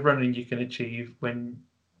speed of running you can achieve when,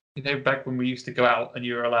 back when we used to go out and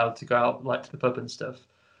you were allowed to go out like to the pub and stuff.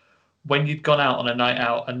 When you'd gone out on a night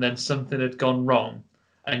out and then something had gone wrong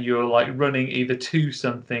and you were like running either to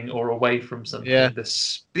something or away from something, the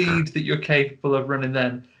speed that you're capable of running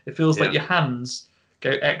then, it feels like your hands go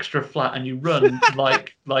extra flat and you run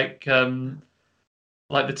like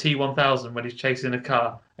the T-1000 when he's chasing a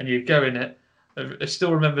car and you go in it. I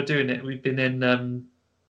still remember doing it. We've been in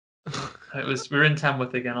we were in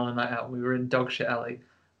Tamworth again on a night out. We were in Dogshit Alley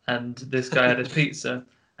and this guy had his pizza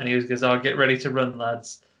and he goes, get ready to run,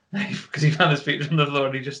 lads. Because he found his pizza on the floor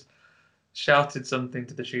and he just shouted something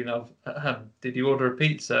to the tune of, did you order a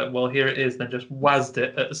pizza? Well, here it is. Then just wazzed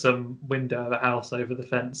it at some window of a house over the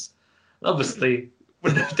fence. And obviously,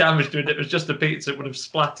 wouldn't have damaged it. It was just a pizza. It would have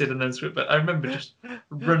splattered and then script. But I remember just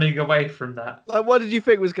running away from that. Like, what did you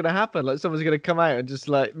think was going to happen? Like, someone's going to come out and just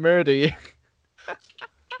like murder you.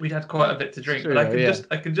 We'd had quite a bit to drink, but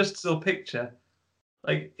I can just still picture,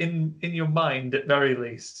 like in your mind at very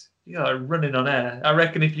least, running on air. I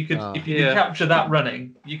reckon if you could capture that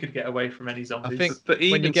running, you could get away from any zombies. I think, but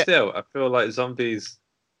even still, I feel like zombies.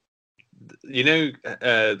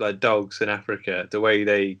 Like dogs in Africa, the way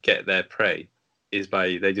they get their prey is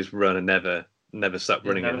by they just run and never stop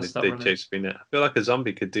running, and they chase me. I feel like a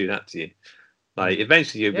zombie could do that to you. Like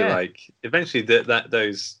eventually you'll be like,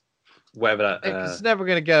 those whatever that. It's never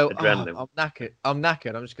gonna go. Adrenaline. I'm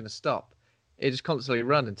knackered. I'm just gonna stop. It just constantly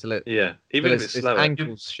run until it. Yeah, even if it's slower.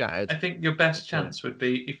 Ankles shattered. I think your best chance would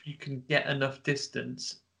be if you can get enough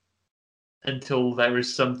distance until there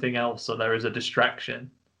is something else or there is a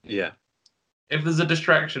distraction. Yeah. If there's a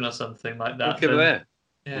distraction or something like that. Look at there.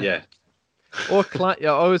 Yeah. Or I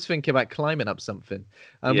always think about climbing up something.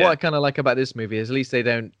 And what I kind of like about this movie is at least they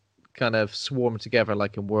don't kind of swarm together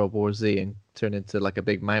like in World War Z and turn into like a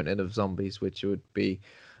big mountain of zombies, which would be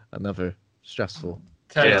another stressful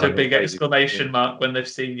turn to a big exclamation mark when they've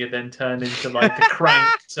seen you, then turn into like a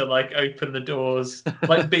crank to like open the doors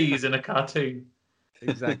like bees in a cartoon.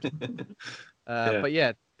 Exactly. But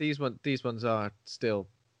yeah, these ones are still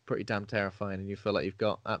pretty damn terrifying, and you feel like you've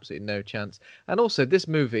got absolutely no chance. And also, this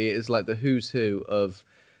movie is like the who's who of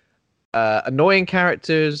annoying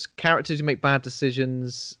characters who make bad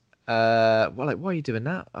decisions. Well, like, why are you doing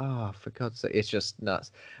that? Oh, for God's sake, it's just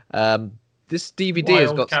nuts. This DVD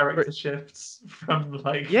has got character shifts from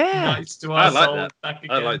like nice to arsehole back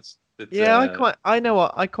again.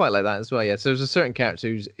 I quite like that as well. Yeah, so there's a certain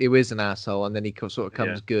character who is an asshole, and then he sort of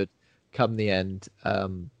comes good come the end.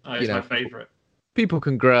 It's my favorite. People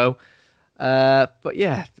can grow, but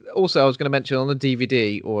yeah. Also, I was going to mention on the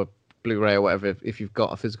DVD or Blu-ray or whatever, if you've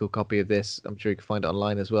got a physical copy of this, I'm sure you can find it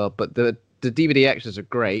online as well. But the DVD extras are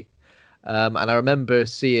great. And I remember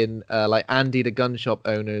seeing like Andy the gun shop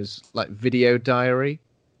owner's like video diary.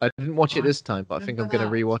 I didn't watch it this time, but I think I'm going to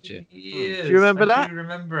rewatch it. Yes, do you remember that? I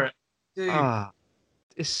remember it. Dude.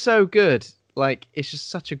 It's so good. Like, it's just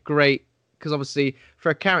such a great, because obviously for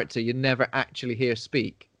a character you never actually hear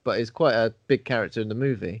speak, but it's quite a big character in the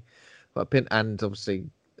movie. And obviously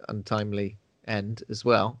untimely end as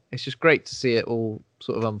well. It's just great to see it all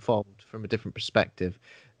sort of unfold from a different perspective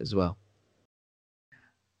as well.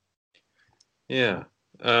 Yeah.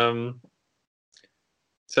 So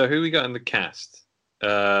who we got in the cast?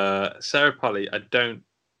 Sarah Polley. I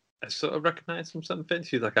sort of recognize from something.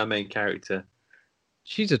 She's like our main character.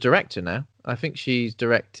 She's a director now. I think she's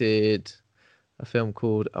directed a film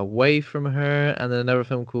called Away From Her, and then another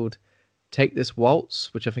film called Take This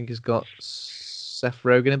Waltz, which I think has got Seth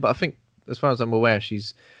Rogen in. But I think, as far as I'm aware,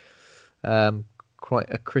 she's quite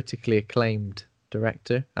a critically acclaimed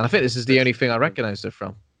director. And I think this is the only thing I recognised her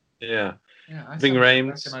from. Yeah. Yeah, I Ving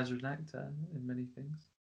Rhames. recognise her as an actor in many things.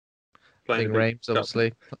 Ving Rhames,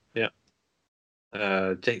 obviously. Yeah.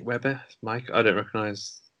 Jake Weber, Mike. I don't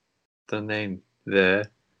recognise the name there.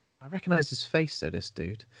 I recognise his face, though, this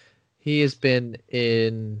dude. He has been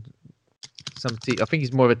in some... I think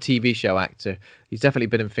he's more of a TV show actor. He's definitely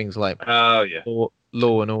been in things like Law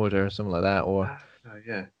and Order or something like that. Or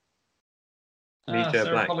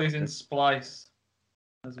Sarah Polley's in Splice.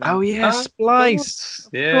 As well. Oh, yeah, Splice.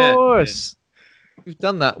 Of course. We've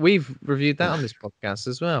done that. We've reviewed that on this podcast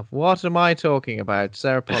as well. What am I talking about?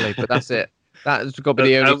 Sarah Polley, but that's it. That's got to be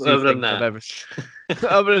the only two things I've ever seen.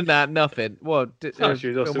 Other than that, nothing. What? She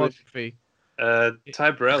was also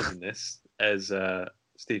Ty Burrell's in this as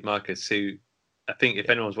Steve Marcus, who I think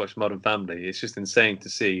if anyone's watched Modern Family, it's just insane to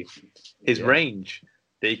see his range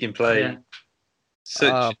that he can play.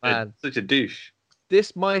 Such a douche.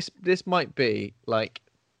 This might be like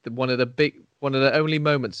one of the only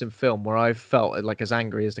moments in film where I've felt like as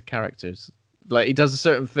angry as the characters. Like, he does a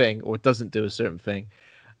certain thing or doesn't do a certain thing,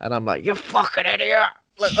 and I'm like, you fucking idiot!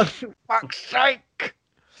 Like, for fuck's sake!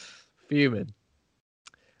 Fuming.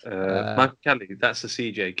 Michael Kelly, that's the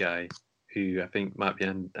CJ guy, who I think might be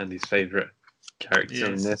Andy's favourite character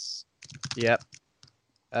in this. Yep.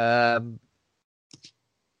 Yeah,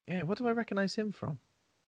 what do I recognise him from?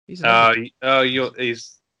 He's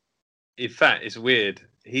in fact, it's weird.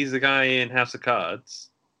 He's the guy in House of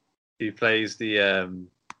Cards who plays the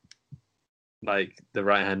like the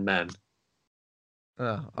right hand man.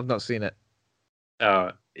 Oh, I've not seen it.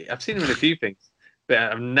 Oh, I've seen him in a few things, but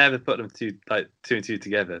I've never put them two and two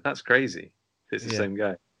together. That's crazy. It's the same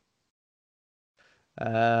guy.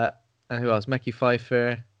 And who else? Mekhi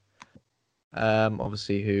Phifer,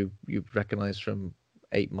 obviously, who you recognise from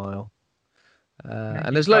 8 Mile.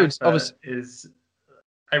 And there's loads. Obviously,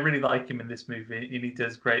 I really like him in this movie, and he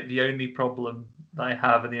does great. The only problem that I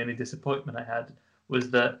have, and the only disappointment I had, was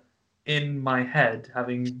that in my head,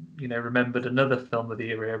 having remembered another film of the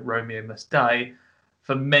era, Romeo Must Die,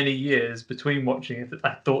 for many years between watching it,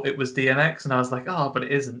 I thought it was DMX, and I was like, but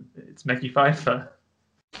it isn't. It's Mekhi Phifer.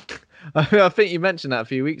 I think you mentioned that a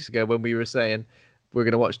few weeks ago when we were saying we're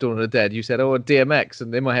going to watch Dawn of the Dead. You said, DMX,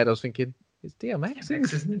 and in my head I was thinking, it's DMX,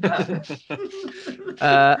 isn't it?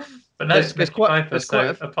 But no, it's quite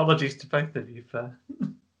apologies to both of you for.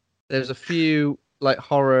 There's a few like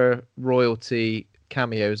horror royalty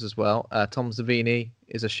cameos as well. Tom Savini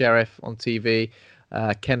is a sheriff on TV.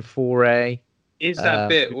 Ken Foree. Is that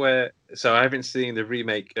bit where? So I haven't seen the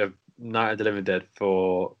remake of Night of the Living Dead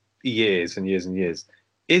for years and years and years.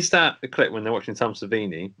 Is that the clip when they're watching Tom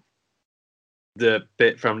Savini? The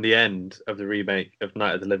bit from the end of the remake of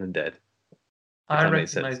Night of the Living Dead. I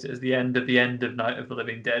recognised it as the end of Night of the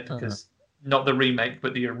Living Dead because not the remake,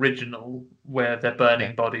 but the original where they're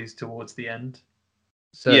burning bodies towards the end.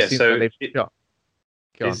 So is that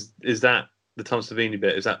the Tom Savini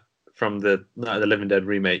bit? Is that from the Night of the Living Dead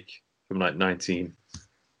remake from like 19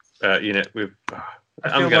 with.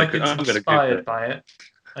 I feel like it's inspired by it.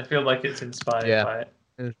 I feel like it's inspired by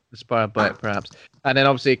it. Inspired by it, perhaps. And then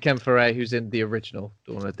obviously Ken Foray, who's in the original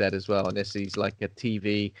Dawn of the Dead as well. And this, he's like a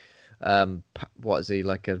TV, what is he,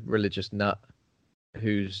 like a religious nut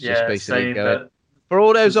who's just basically going, for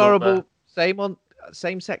all those horrible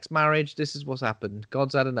same-sex marriage, this is what's happened.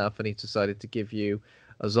 God's had enough, and he decided to give you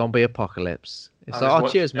a zombie apocalypse. It's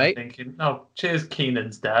like, cheers, mate. Thinking, cheers,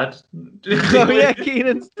 Keenan's dad. Oh, yeah,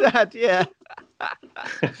 Keenan's dad, yeah.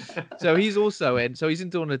 So he's also in. So he's in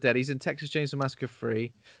Dawn of the Dead. He's in Texas Chainsaw Massacre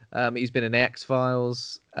 3. He's been in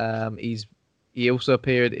X-Files. He also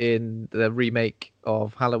appeared in the remake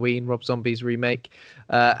of Halloween, Rob Zombie's remake.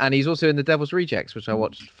 And he's also in The Devil's Rejects, which I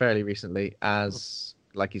watched fairly recently, as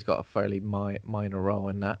like he's got a fairly minor role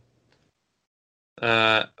in that.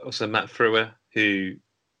 Also Matt Frewer, who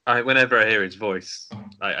whenever I hear his voice,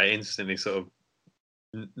 I instantly sort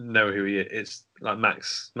of know who he is. It's like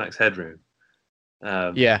Max Headroom.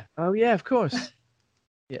 Yeah. Oh yeah, of course.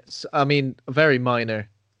 Yes. I mean, a very minor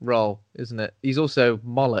role, isn't it? He's also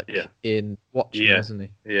Moloch in Watchmen, isn't he?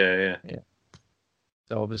 Yeah.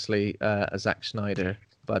 So obviously a Zack Snyder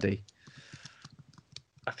buddy.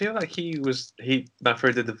 I feel like Matt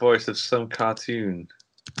Frewer did the voice of some cartoon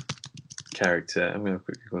character. I'm going to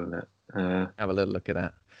quickly go on that. Have a little look at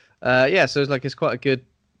that. So it's quite a good,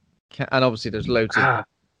 and obviously there's loads of.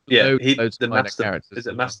 Loads of minor characters. Is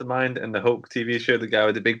it Mastermind and the Hulk TV show? The guy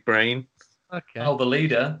with the big brain. Okay. Oh, the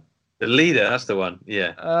leader. The leader. That's the one.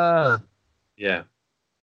 Yeah. Yeah.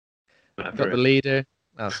 Got the leader.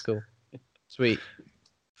 That's cool. Sweet.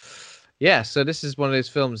 Yeah. So this is one of those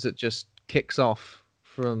films that just kicks off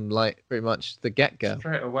from like pretty much the get-go.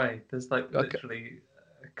 Straight away. There's like literally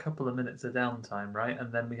a couple of minutes of downtime, right?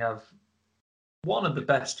 And then we have one of the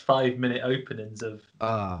best 5-minute openings of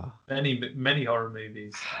many horror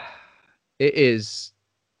movies. It is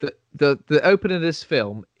the opening of this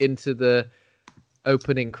film into the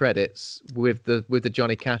opening credits with the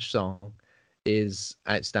Johnny Cash song is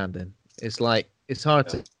outstanding. It's like it's hard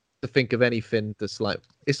to think of anything that's like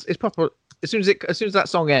it's proper. As soon as that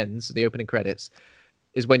song ends, the opening credits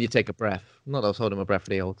is when you take a breath. Not that I was holding my breath for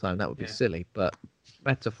the whole time. That would be silly, but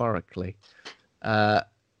metaphorically.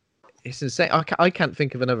 It's insane. I can't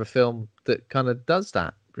think of another film that kind of does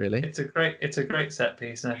that. Really, it's a great set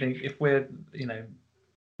piece, and I think if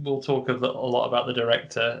we'll talk a lot about the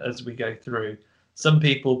director as we go through. Some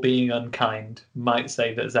people, being unkind, might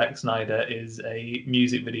say that Zack Snyder is a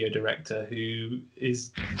music video director who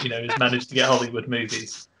has managed to get Hollywood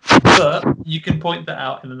movies, but you can point that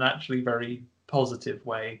out in an actually very positive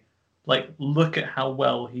way. Like, look at how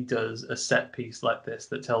well he does a set piece like this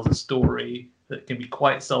that tells a story that can be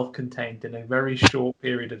quite self-contained in a very short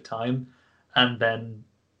period of time, and then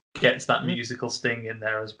gets that musical sting in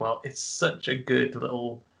there as well. It's such a good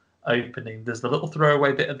little opening. There's the little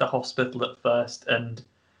throwaway bit at the hospital at first, and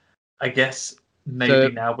I guess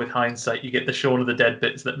maybe now with hindsight you get the Shaun of the Dead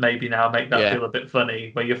bits that maybe now make that feel a bit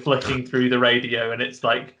funny, where you're flicking through the radio and it's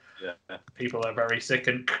like people are very sick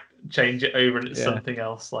and change it over and it's something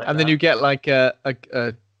else like and that. Then you get like a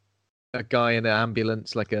guy in an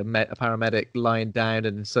ambulance, like a paramedic lying down,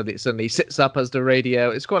 and suddenly sits up as the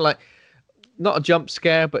radio. It's quite like not a jump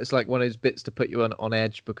scare, but it's like one of those bits to put you on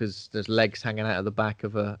edge because there's legs hanging out of the back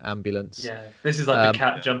of an ambulance. Yeah, this is like the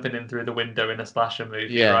cat jumping in through the window in a slasher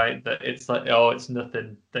movie, right? That it's like, it's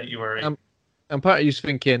nothing, don't you worry. And part of you's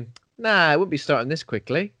thinking, nah, I wouldn't be starting this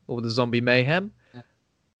quickly, or the zombie mayhem,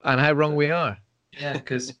 and how wrong we are. Yeah,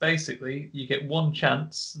 because basically you get one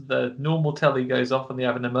chance. The normal telly goes off and they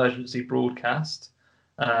have an emergency broadcast.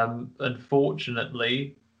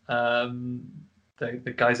 Unfortunately,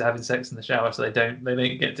 the guys are having sex in the shower, so they don't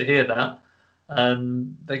get to hear that.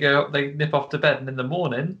 And they nip off to bed, and in the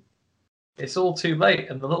morning, it's all too late.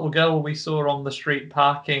 And the little girl we saw on the street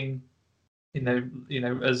parking,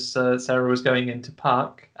 as Sarah was going into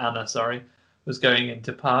park, Anna, was going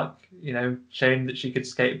into park, shame that she could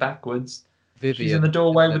skate backwards. Vivian, she's in the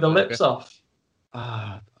doorway with her lips off.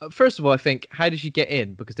 First of all, I think, how did she get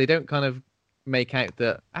in? Because they don't kind of make out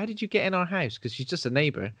that, how did you get in our house? Because she's just a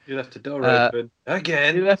neighbour. You left the door open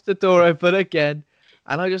again. You left the door open again.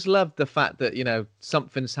 And I just love the fact that,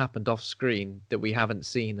 something's happened off screen that we haven't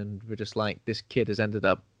seen. And we're just like, this kid has ended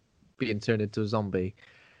up being turned into a zombie.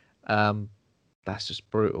 That's just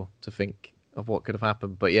brutal to think of what could have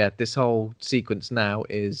happened. But yeah, this whole sequence now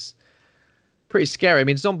is pretty scary. I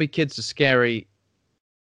mean, zombie kids are scary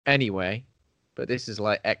anyway, but this is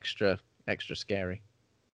like extra scary.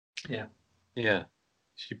 Yeah. Yeah.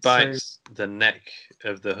 She bites the neck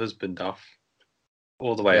of the husband off,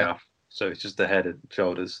 all the way off. So it's just the head and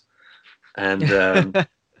shoulders. And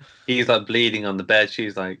He's like bleeding on the bed.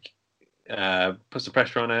 She's like, puts the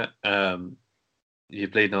pressure on it. You're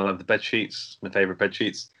bleeding all over the bed sheets. My favorite bed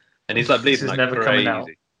sheets. And he's like bleeding like never crazy. Coming out.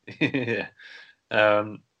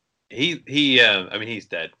 Yeah. I mean, he's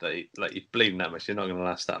dead. Like you're bleeding that much, you're not going to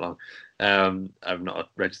last that long. I'm not a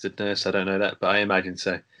registered nurse, I don't know that, but I imagine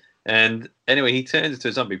so. And anyway, he turns into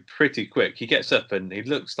a zombie pretty quick. He gets up and he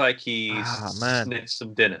looks like he's sniffed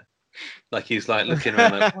some dinner. Like he's like looking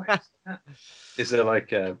around like, what is that? Is there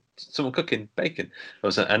like someone cooking bacon?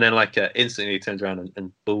 And then like instantly he turns around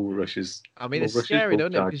and bull rushes. I mean, it's scary,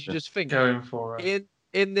 don't it? Because you just think going for it.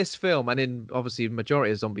 In this film, and in obviously the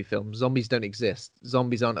majority of zombie films, zombies don't exist.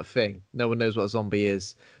 Zombies aren't a thing. No one knows what a zombie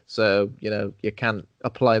is. So, you can't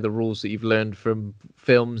apply the rules that you've learned from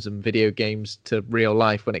films and video games to real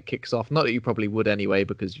life when it kicks off. Not that you probably would anyway,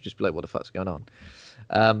 because you just be like, what the fuck's going on?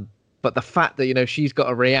 But the fact that, she's got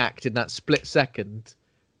to react in that split second.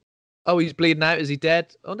 Oh, he's bleeding out. Is he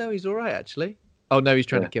dead? Oh, no, he's all right, actually. Oh, no, he's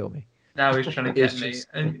trying to kill me. Now he's trying to get me.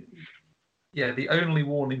 And yeah, the only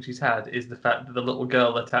warning she's had is the fact that the little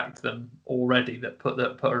girl attacked them already that put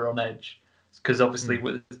her on edge. Because obviously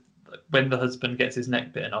when the husband gets his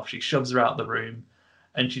neck bitten off, she shoves her out the room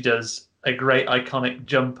and she does a great iconic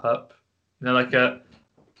jump up. Like a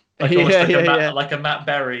Matt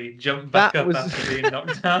Berry jump back up after being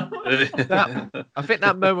knocked down. I think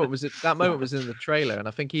that moment was in the trailer, and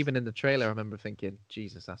I think even in the trailer I remember thinking,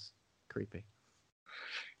 Jesus, that's creepy.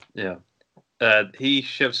 Yeah. He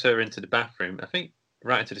shoves her into the bathroom. I think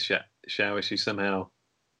right into the shower. She somehow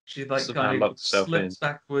kind of slips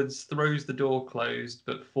backwards, throws the door closed,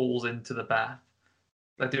 but falls into the bath.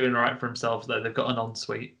 They're doing all right for themselves though. They've got an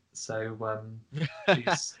ensuite, so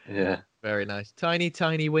she's very nice.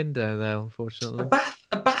 Tiny window though, unfortunately.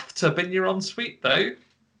 A bathtub in your ensuite though.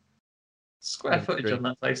 Square footage on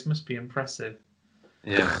that place must be impressive.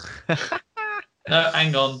 Yeah. No,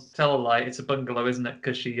 hang on. Tell a lie. It's a bungalow, isn't it?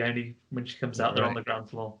 Because when she comes out, they're on the ground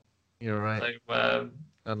floor. You're right. So,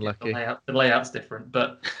 unlucky. The layout's different,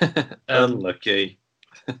 but unlucky.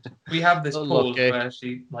 We have this pause where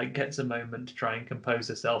she gets a moment to try and compose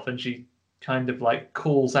herself, and she kind of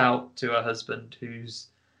calls out to her husband, who's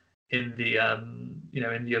in the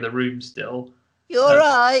in the other room still. You're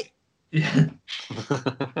right. Yeah.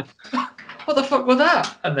 What the fuck was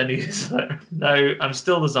that? And then he's like, "No, I'm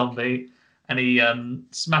still the zombie." And he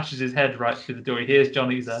smashes his head right through the door. He hears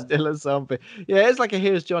Johnny's there. Still a zombie. Yeah, it's like a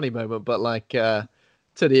Here's Johnny moment, but to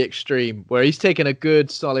the extreme, where he's taking a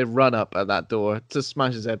good solid run up at that door to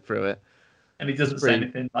smash his head through it. And he doesn't say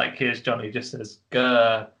anything like Here's Johnny. He just says,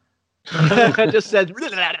 "Grr." Just says,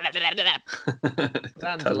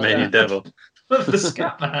 Tasmanian devil. The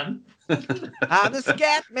Scat Man. I'm the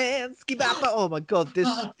Scat Man. Oh my god, this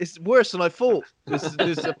is worse than I thought.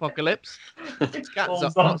 This apocalypse. Scat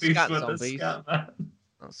zombies. Not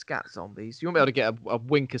scat zombies. You won't be able to get a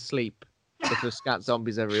wink of sleep if there's scat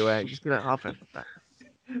zombies everywhere. Just be like,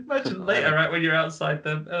 imagine later, right, when you're outside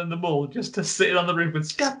the mall, just to sit on the roof with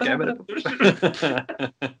scat.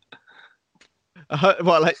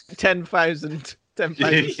 What, like 10,000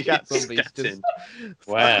 scat zombies? Just,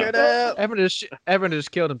 wow. Everyone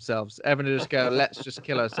just killed themselves. Everyone just go, let's just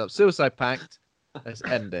kill ourselves. Suicide pact. Let's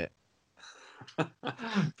end it.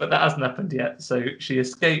 But that hasn't happened yet. So she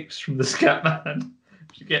escapes from the Scat Man.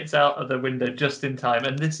 She gets out of the window just in time.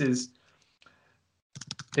 And this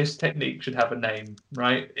technique should have a name,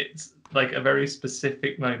 right? It's like a very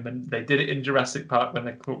specific moment. They did it in Jurassic Park when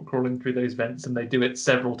they're crawling through those vents, and they do it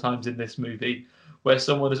several times in this movie, where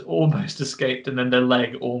someone has almost escaped and then their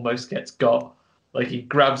leg almost gets got. Like he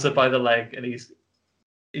grabs her by the leg and he's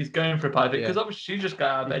going for a bite because obviously she just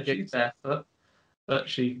got out of bed. She's barefoot, but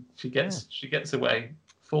she gets away,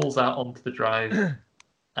 falls out onto the drive,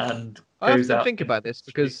 and goes out. I think about this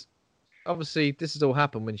because obviously this has all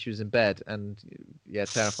happened when she was in bed, and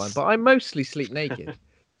terrifying. But I mostly sleep naked,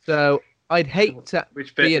 so I'd hate to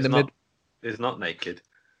be in the middle. Is not naked.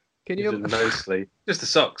 Can you mostly just the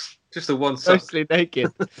socks, just the one sock? Mostly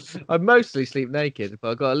naked. I mostly sleep naked,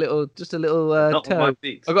 but I got a little not toe. My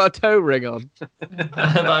feet. I got a toe ring on.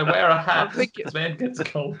 And I wear a hat because man gets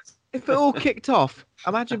cold. If it all kicked off,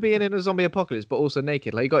 imagine being in a zombie apocalypse, but also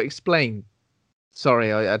naked. Like you got to explain.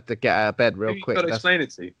 Sorry, I had to get out of bed real quick. You got to explain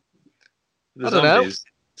it to you. I don't know.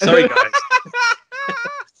 Sorry, guys.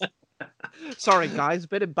 Sorry, guys. A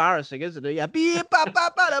bit embarrassing, isn't it? Yeah.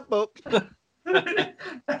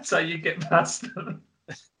 That's how you get past them.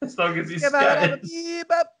 As long as he's scared.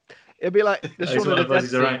 It'd be like the Shaun of the Dead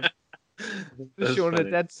scene. Right. The Shaun of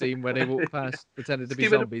the Dead scene when they walk past pretending to be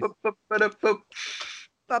zombies.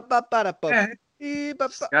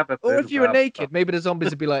 Or if you were naked, maybe the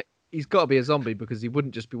zombies would be like, he's got to be a zombie because he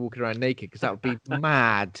wouldn't just be walking around naked because that would be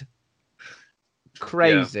mad,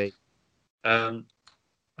 crazy. Yeah.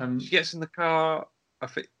 She gets in the car. I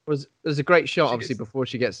think there's a great shot obviously before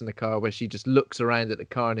she gets in the car where she just looks around at the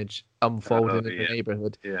carnage unfolding in the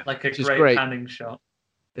neighborhood. Yeah, like a great panning shot.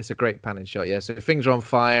 It's a great panning shot, yeah. So things are on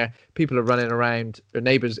fire. People are running around. Her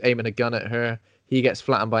neighbor's aiming a gun at her. He gets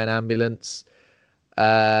flattened by an ambulance.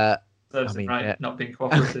 Not being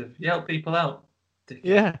cooperative. Yell people out.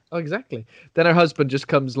 Yeah, exactly. Then her husband just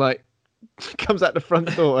comes out the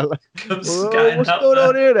front door. Like, what's going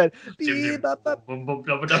on here then? And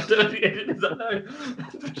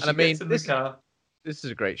I mean, this is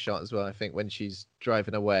a great shot as well, I think, when she's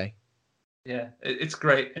driving away. Yeah, it's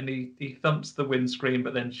great. And he thumps the windscreen,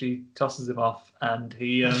 but then she tosses him off and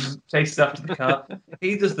he chases after the car.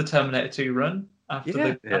 He does the Terminator 2 run. After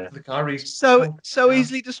the car, he's so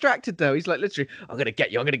easily distracted though. He's like literally, I'm gonna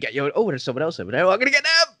get you. Oh, there's someone else over there. I'm gonna get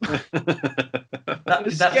them.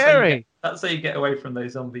 That's scary. That's how you get away from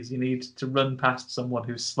those zombies. You need to run past someone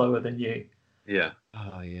who's slower than you. Yeah.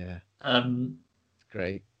 Oh yeah.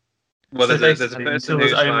 Great. Well, so there's a person until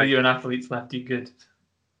there's only you and athletes left, you're good.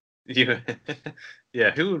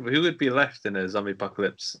 Yeah. Who would be left in a zombie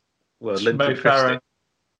apocalypse? Well, Mo Farah.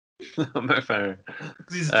 Mo Farah.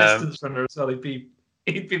 Because he's a distance runner as well. He'd be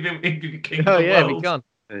the king of the world. He'd be gone.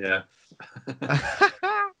 Yeah.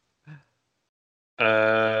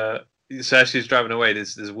 So as she's driving away,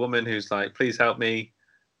 there's a woman who's like, "Please help me,"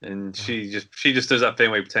 and she just does that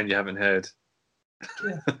thing where you pretend you haven't heard.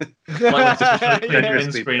 Yeah. Like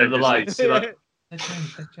the screen of the lights. You're like, they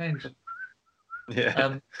changed.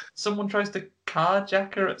 Yeah. Someone tries to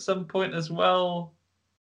carjack her at some point as well.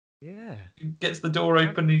 Yeah. He gets the door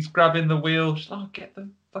open, he's grabbing the wheel. She's like, get the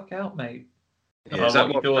fuck out, mate. Yeah, is that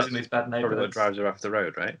what doors in these bad neighborhoods? What drives her off the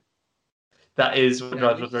road, right? That is what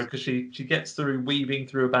drives her off the road, because she gets through weaving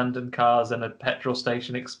through abandoned cars and a petrol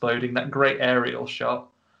station exploding. That great aerial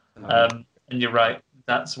shot. And you're right.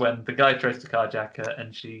 That's when the guy tries to carjack her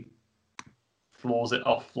and she floors it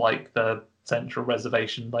off like the Central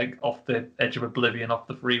Reservation, like off the edge of oblivion, off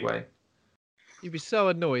the freeway. You'd be so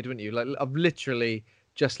annoyed, wouldn't you? Like, I've literally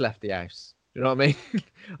just left the house. You know what I mean?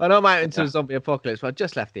 I know I'm out into a zombie apocalypse, but I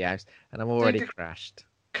just left the house and I'm already crashed.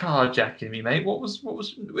 Carjacking me, mate. Who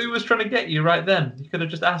was trying to get you right then? You could have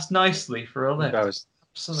just asked nicely for a lift. I was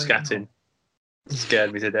scatting.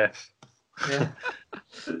 Scared me to death.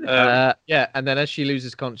 Yeah. Yeah, and then as she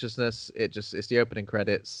loses consciousness, it's the opening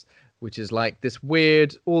credits, which is like this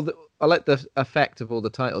weird. I like the effect of all the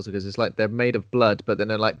titles because it's like they're made of blood, but then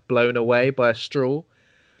they're like blown away by a straw.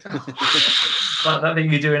 Like that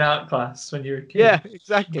thing you do in art class when you're a kid. Yeah,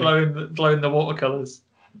 exactly. Blowing the watercolors.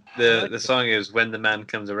 The song is "When the Man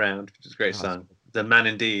Comes Around," which is a great song. The man,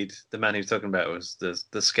 indeed, the man he was talking about was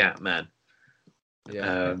the scat man.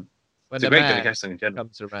 Yeah, it's a great Johnny Cash song in general.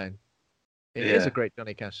 Comes around. It is a great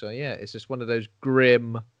Johnny Cash song. Yeah, it's just one of those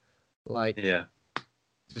grim,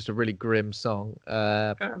 just a really grim song.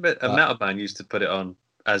 I remember a metal band used to put it on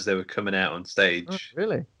as they were coming out on stage. Oh,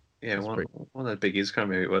 really? Yeah, one of the biggies. Can't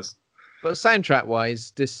remember who it was. But soundtrack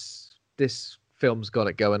wise, this film's got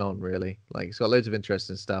it going on really. Like it's got loads of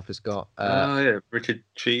interesting stuff. It's got Richard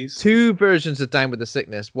Cheese. 2 versions of Down with the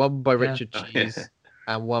Sickness. One by Richard Cheese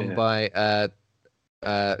and one by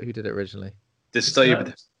who did it originally?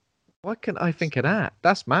 Disturbed. Why can't I think of that?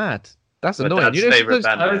 That's mad. That's My annoying. dad's favourite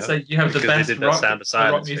band. I would say you have the best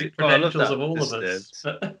rock music credentials of all of us.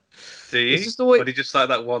 Do you? Or do you just like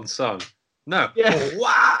that one song? No. Yeah.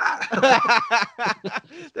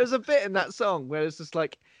 There's a bit in that song where it's just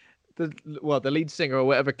like the lead singer or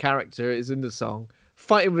whatever character is in the song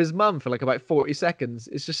fighting with his mum for like about 40 seconds.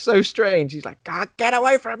 It's just so strange. He's like, God, get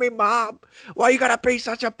away from me, Mom. Why are you gonna be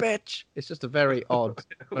such a bitch? It's just a very odd.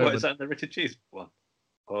 What is that in the Richard Cheese one?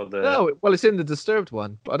 Or the... No, well, it's in the Disturbed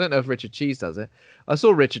one, but I don't know if Richard Cheese does it. I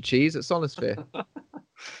saw Richard Cheese at Sonosphere.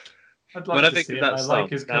 When I think of that song,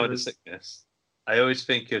 Now with the Sickness, I always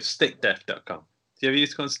think of stickdeaf.com. Do you ever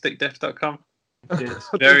use to call it stickdeaf.com?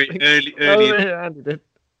 Very early. In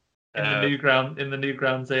the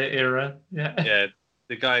Newgrounds era. Yeah. Yeah.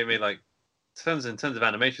 The guy made like tons and tons of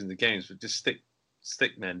animations in the games with just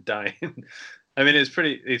stick men dying. I mean, it's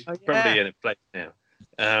probably in a place now.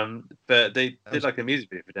 But they did like a music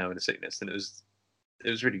video for Down with the Sickness, and it was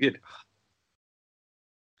really good.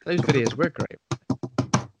 Those videos were great.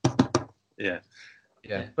 Yeah.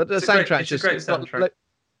 But the soundtrack just great soundtrack.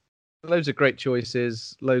 Loads of great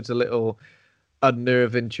choices, loads of little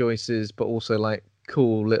unnerving choices, but also like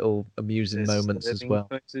cool little amusing moments as well.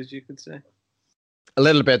 Choices, you could say. A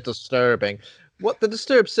little bit disturbing. What the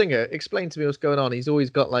Disturbed singer? Explain to me what's going on. He's always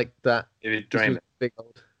got like that. Big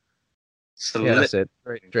old. Yeah, that's it.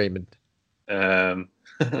 Draymond.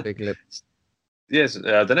 Big lips. Yes,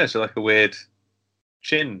 I don't know. So like a weird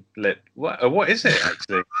chin lip. What is it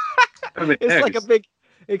actually? It's like a big,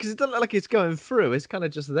 because it doesn't look like it's going through. It's kind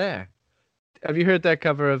of just there. Have you heard their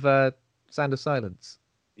cover of Sound of Silence?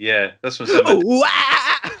 Yeah, that's what.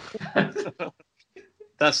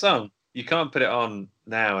 That song, you can't put it on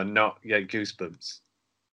now and not get goosebumps.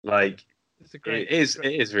 Like, it's a great. It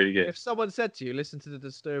is really good. If someone said to you, "Listen to the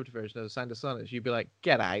Disturbed version of Sound of Silence," you'd be like,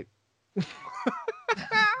 "Get out."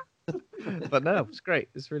 But no, it's great.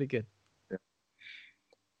 It's really good.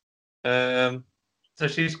 So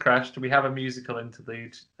she's crashed. We have a musical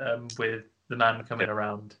interlude with the man coming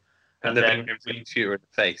around, and then we shoot her in the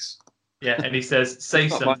face. Yeah, and he says, "Say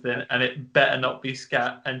something," and it better not be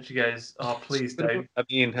scat. And she goes, "Oh, please don't." I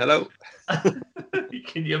mean, hello.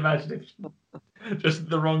 Can you imagine if just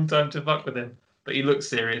the wrong time to fuck with him? But he looks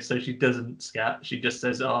serious, so she doesn't scat. She just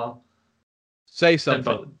says, "Oh, say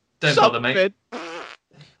something. Don't bother, mate.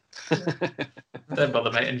 Don't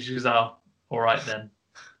bother, mate." And she goes, "Oh, all right then."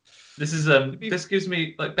 This is this gives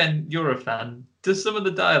me, like, Ben, you're a fan. Does some of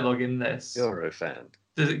the dialogue in this? You're a fan.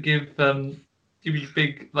 Does it give you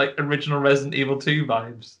big, like, original Resident Evil 2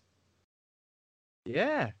 vibes?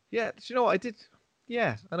 Yeah. Do you know what I did?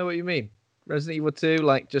 Yeah, I know what you mean. Resident Evil 2,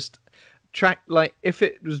 like, just track, like, if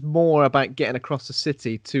it was more about getting across the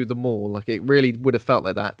city to the mall, like, it really would have felt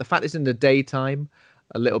like that. The fact it's in the daytime,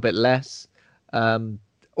 a little bit less.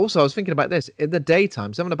 Also, I was thinking about this. In the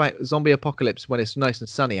daytime, something about zombie apocalypse when it's nice and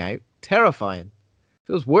sunny out, terrifying.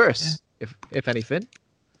 Feels worse, if anything.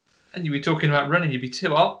 And you'd be talking about running, you'd be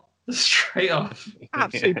too hot. Straight off.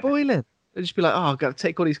 Absolutely boiling. It'd just be like, oh, I've got to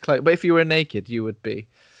take all these clothes. But if you were naked, you would be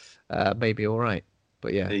maybe all right.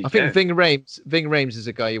 But yeah, I think Ving Rhames is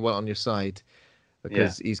a guy you want on your side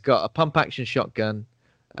because he's got a pump action shotgun.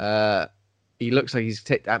 He looks like he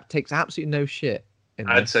takes absolutely no shit.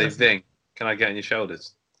 I'd say, Ving, can I get on your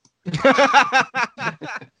shoulders?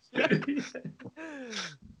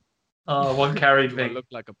 Oh, one carried Ving. Look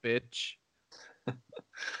like a bitch.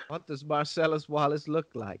 What does Marcellus Wallace look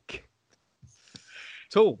like?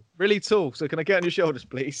 Tall, really tall. So can I get on your shoulders,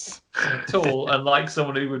 please? Tall, and like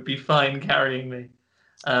someone who would be fine carrying me.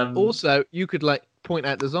 Also, you could like point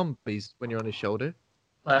out the zombies when you're on his shoulder.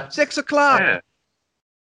 6 o'clock. Yeah.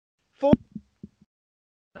 4.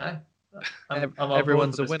 I'm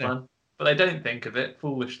everyone's a winner. Plan. But they don't think of it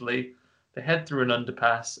foolishly. They head through an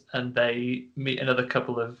underpass and they meet another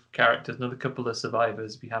couple of characters, another couple of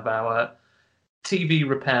survivors. We have our TV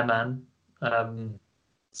repairman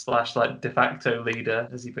slash like de facto leader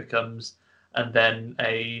as he becomes, and then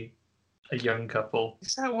a young couple.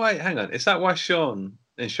 Is that why? Hang on. Is that why Shaun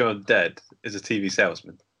in Shaun Dead is a TV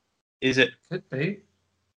salesman? Is it? Could be.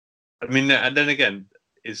 I mean, and then again,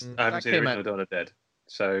 I haven't seen the original Dawn of Dead.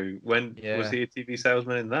 So was he a TV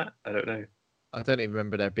salesman in that? I don't know. I don't even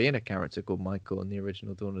remember there being a character called Michael in the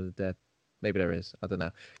original Dawn of the Dead. Maybe there is. I don't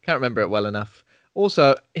know. Can't remember it well enough.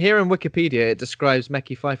 Also, here in Wikipedia, it describes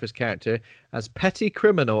Mekhi Phifer's character as petty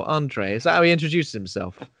criminal Andre. Is that how he introduces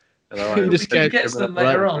himself? He just gets them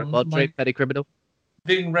later on. Andre, petty criminal.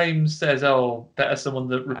 Ving Rhames says, "Oh, better someone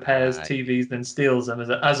that repairs TVs than steals them."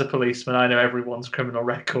 As a policeman, I know everyone's criminal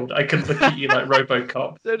record. I can look at you like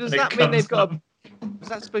RoboCop. So does that mean they've got? Is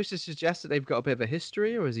that supposed to suggest that they've got a bit of a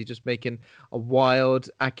history, or is he just making a wild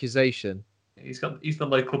accusation? He's the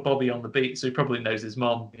local Bobby on the beat, so he probably knows his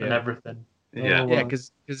mom and everything. Yeah,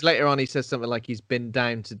 because later on he says something like he's been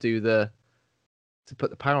down to put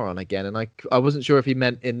the power on again, and I wasn't sure if he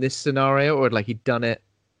meant in this scenario or like he'd done it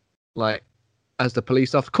like as the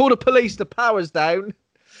police officer. Call the police, the power's down.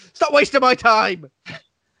 Stop wasting my time.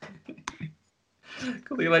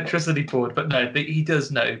 Call the electricity board, but no, he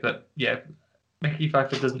does know. But yeah, Mekhi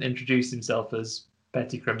Phifer doesn't introduce himself as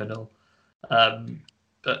petty criminal,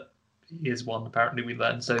 but he is one, apparently, we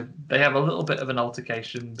learn. So they have a little bit of an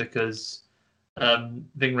altercation because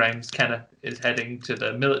Ving Rhames, Kenneth, is heading to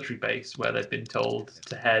the military base where they've been told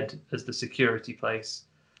to head as the security place.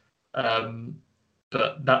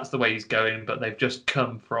 But that's the way he's going, but they've just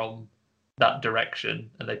come from that direction,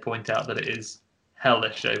 and they point out that it is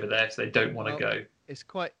hellish over there, so they don't want to go. It's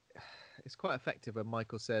quite effective when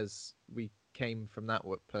Michael says we came from that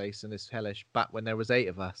workplace and it's hellish back when there was 8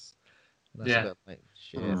 of us. And that's like,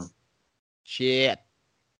 shit.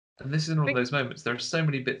 And this is one of those moments. There are so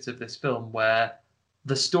many bits of this film where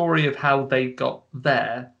the story of how they got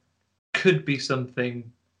there could be something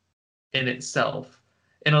in itself.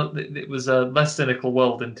 It was a less cynical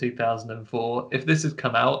world in 2004. If this had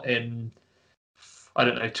come out in, I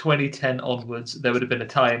don't know, 2010 onwards, there would have been a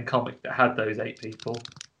tie-in comic that had those 8 people.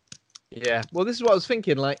 Yeah. Well, this is what I was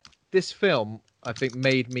thinking. Like, this film I think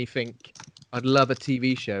made me think I'd love a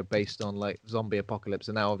TV show based on like zombie apocalypse.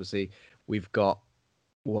 And now obviously we've got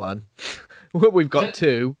one, we've got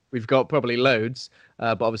two, we've got probably loads,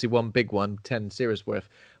 but obviously one big one, 10 series worth.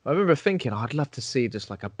 I remember thinking, I'd love to see just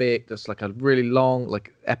like a really long,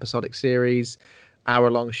 like episodic series,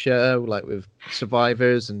 hour-long show, like with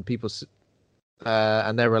survivors and people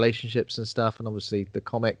and their relationships and stuff, and obviously the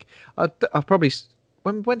comic. I've probably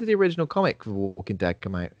when did the original comic for Walking Dead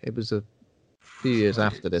come out? It was a few years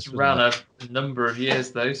after this. It's around a number of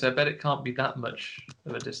years though, so I bet it can't be that much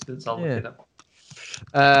of a distance. I'll look it up.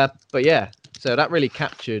 But yeah, so that really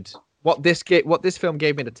captured what this film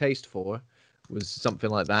gave me the taste for was something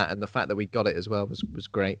like that, and the fact that we got it as well was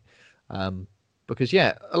great. Because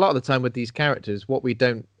yeah, a lot of the time with these characters, what we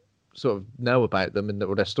don't sort of know about them and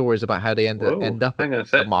their stories about how they end up. Hang on a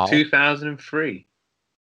sec. 2003.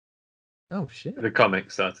 Oh shit! The comic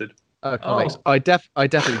started. Comics. I definitely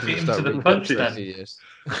didn't start reading punch for a few years.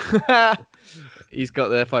 He's got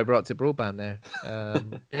the fiber optic broadband there.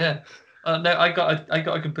 Yeah. No, I got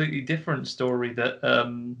a completely different story that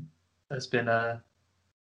has been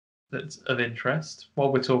that's of interest.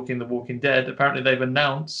 While we're talking The Walking Dead, apparently they've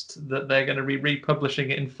announced that they're going to be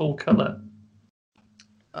republishing it in full color.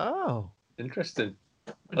 Oh, interesting.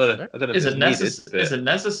 I don't know if isn't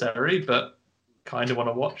necessary, but kind of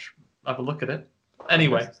want to have a look at it.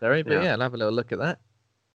 Anyway, necessary, but yeah, I'll have a little look at that.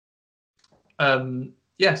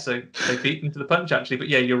 Yeah, so they beat them to the punch actually, but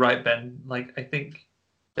yeah, you're right, Ben. Like, I think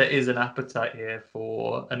there is an appetite here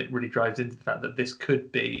for, and it really drives into the fact that this could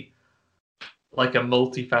be like a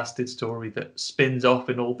multifaceted story that spins off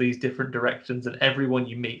in all these different directions, and everyone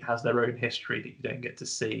you meet has their own history that you don't get to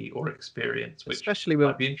see or experience, which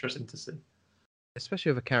might be interesting to see.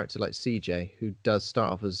 Especially with a character like CJ, who does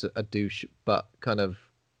start off as a douche, but kind of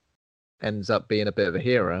ends up being a bit of a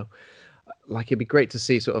hero. Like, it'd be great to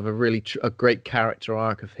see sort of a great character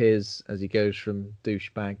arc of his as he goes from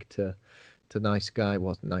douchebag to nice guy.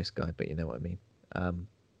 Wasn't nice guy, but you know what I mean.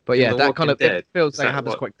 But yeah, that kind of it feels like it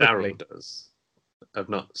happens quite quickly. Daryl does. I've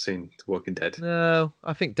not seen The Walking Dead. No,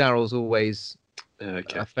 I think Daryl's always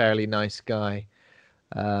a fairly nice guy.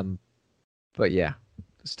 But yeah,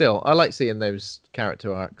 still, I like seeing those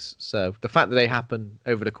character arcs. So the fact that they happen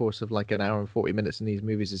over the course of like an hour and 40 minutes in these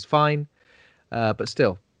movies is fine. But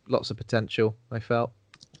still, lots of potential, I felt.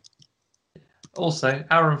 Also,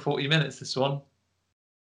 hour and 40 minutes, this one.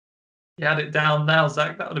 You had it down now,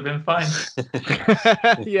 Zach. That would have been fine.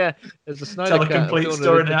 Yeah, there's a Snyder Tell a complete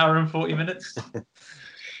story in an hour and 40 minutes.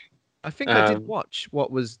 I think I did watch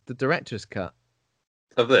what was the director's cut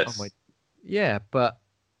of this. Yeah, but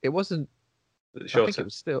it wasn't. Shorter. I think it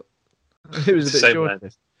was still. It was a bit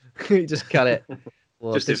shorter. He just cut it.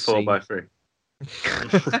 Well, just did 4x3.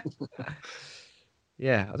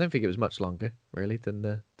 Yeah, I don't think it was much longer, really, than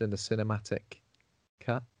the cinematic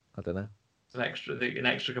cut. I don't know. An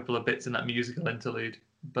extra couple of bits in that musical interlude.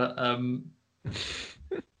 But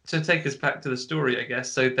to take us back to the story, I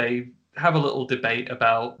guess. So they have a little debate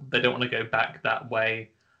about they don't want to go back that way.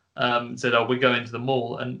 Said, "Oh, we're going to the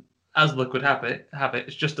mall," and as luck would have it,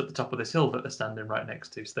 it's just at the top of this hill that they're standing right next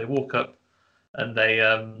to. So they walk up, and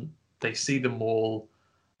they see the mall.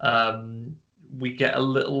 We get a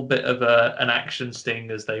little bit of an action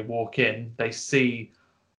sting as they walk in. They see.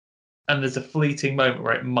 And there's a fleeting moment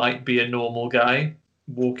where it might be a normal guy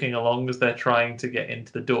walking along as they're trying to get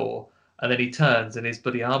into the door. And then he turns and his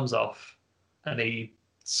bloody arm's off. And he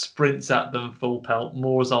sprints at them full pelt.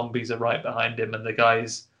 More zombies are right behind him. And the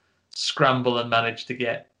guys scramble and manage to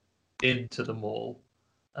get into the mall.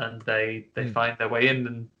 And they find their way in.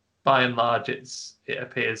 And by and large, it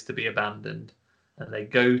appears to be abandoned. And they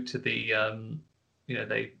go to the,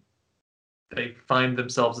 they find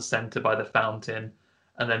themselves a center by the fountain.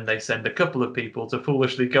 And then they send a couple of people to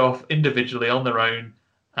foolishly go off individually on their own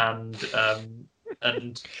and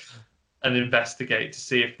investigate to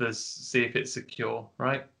see if it's secure,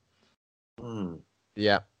 right?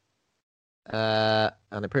 Yeah.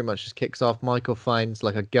 And it pretty much just kicks off. Michael finds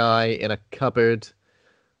like a guy in a cupboard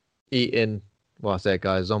eating. Well, I say a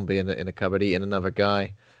guy, a zombie in a cupboard eating another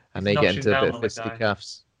guy, and they get into a bit of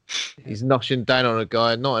fisticuffs. He's noshing down on a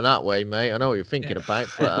guy, not in that way, mate. I know what you're thinking about,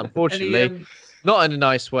 but unfortunately. Not in a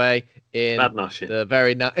nice way. In bad noshing. In a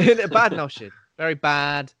bad noshing. Very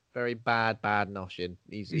bad noshing.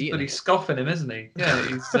 He's scoffing him, isn't he? Yeah,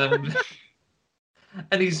 he's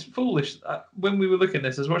and he's foolish. When we were looking at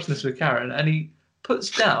this, I was watching this with Karen, and he puts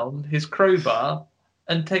down his crowbar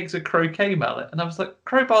and takes a croquet mallet, and I was like,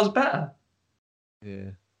 crowbar's better. Yeah.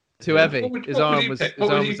 Too heavy. His arm was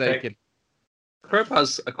aching.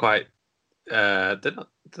 Crowbars are quite. They're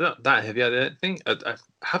not that heavy, I don't think.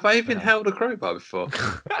 Have I even held a crowbar before?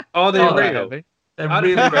 Are they real? They're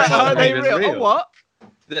really Are they real? real. Oh, what?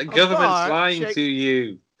 The government's bar lying shaped- to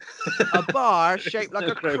you. A bar shaped like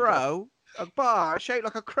a Crowbar. crow. A bar shaped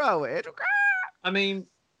like a crow. I mean,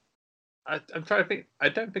 I'm trying to think. I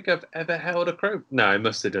don't think I've ever held a crow. No, I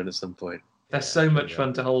must have done at some point. They're so much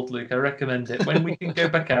fun to hold, Luke. I recommend it. When we can go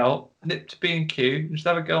back out, nip to B&Q, just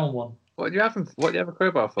have a go on one. What do you have? What do you have a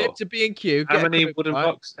crowbar for? Nip to B&Q. How many wooden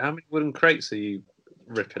box? How many wooden crates are you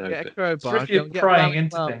ripping Get a open? crowbar. It's if you're prying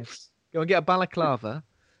into things. Go and get a balaclava.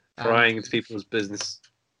 Prying into people's business.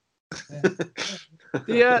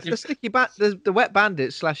 The sticky the wet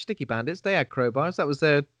bandits / sticky bandits. They had crowbars. That was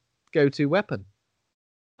their go-to weapon.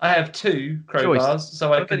 I have 2 crowbars,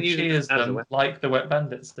 so I can use it cheers as a them weapon. like the wet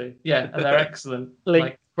bandits do. Yeah, and they're excellent.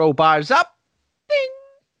 Link crowbars up. Ding.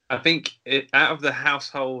 I think out of the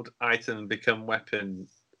household item become weapon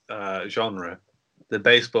genre, the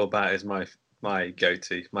baseball bat is my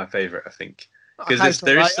go-to, my favorite. I think because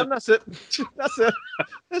there is some...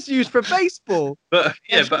 that's used for baseball. But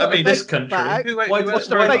yeah, but I mean, in this country, why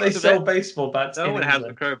do they sell baseball bats? No one has a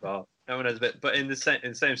England? crowbar. No one has a bit. But in the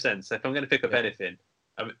same sense, if I'm going to pick up anything,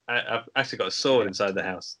 I've actually got a sword inside the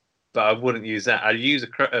house, but I wouldn't use that. I'd use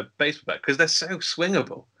a baseball bat because they're so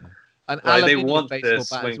swingable. An Like, they aluminium want baseball to bat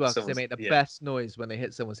swing as well, 'cause they someone's- make the yeah. best noise when they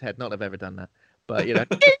hit someone's head. Not that I've ever done that, but you know.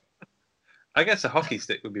 I guess a hockey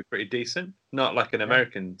stick would be pretty decent. Not like an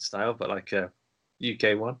American style, but like a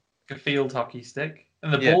UK one. Like a field hockey stick,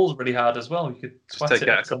 and the Yeah. ball's really hard as well. You could swat take it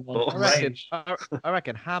out at a couple someone. balls. Range. I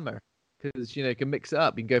reckon hammer, because you can mix it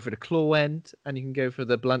up. You can go for the claw end and you can go for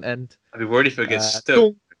the blunt end. I'd be worried if it gets stuck.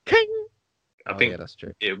 Dong, king. I think yeah, that's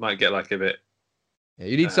true. it might get like a bit. Yeah,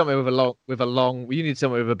 you need something with a long. You need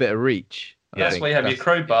something with a bit of reach. I That's think. why you have your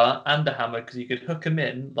crowbar and a hammer, because you could hook them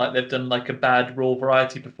in like they've done like a bad Raw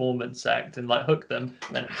Variety performance act and like hook them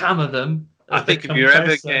and then hammer them. I as they think if come you're ever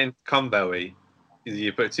closer. getting combo-y,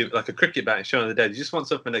 you put it like a cricket bat in Shaun of the Dead. You just want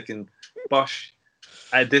something that can bosh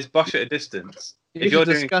at a distance. You If you're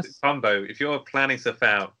should doing discuss- combo, if you're planning stuff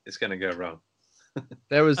out, it's going to go wrong.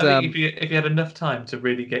 There was I think if you had enough time to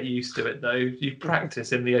really get used to it, though, you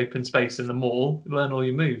practice in the open space in the mall, learn all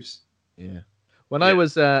your moves. yeah. When I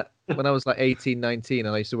was like 18, 19,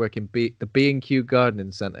 and I used to work in the B&Q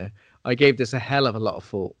Gardening Centre, I gave this a hell of a lot of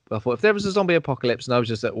thought. I thought, if there was a zombie apocalypse and I was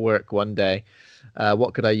just at work one day,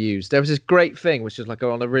 what could I use? There was this great thing, which was like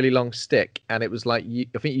on a really long stick, and it was like,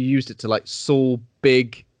 I think you used it to like saw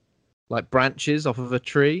big like branches off of a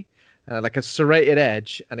tree, like a serrated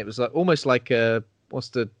edge, and it was like almost like what's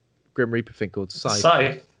the Grim Reaper thing called?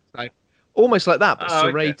 Scythe. Almost like that, but Oh,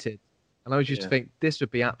 okay. serrated. And I was used to think this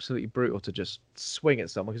would be absolutely brutal to just swing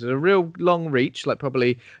at someone because it's a real long reach, like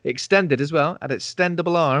probably extended as well, an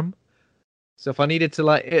extendable arm. So if I needed to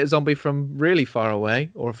like hit a zombie from really far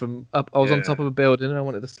away or from up, I was on top of a building and I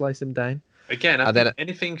wanted to slice him down. Again, I And think then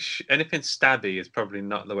anything stabby is probably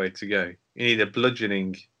not the way to go. You need a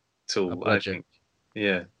bludgeoning tool, bludgeon. I think.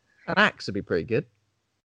 Yeah. An axe would be pretty good.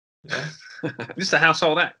 Just a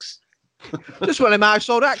household axe. Just one of my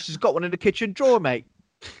household axes. Got one in the kitchen drawer, mate.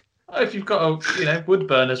 If you've got wood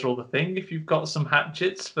burners are all the thing. If you've got some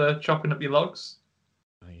hatchets for chopping up your logs.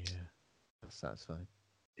 Oh yeah, that's satisfying.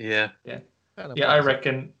 Yeah. Yeah, I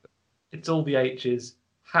reckon it's all the H's: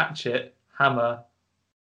 hatchet, hammer,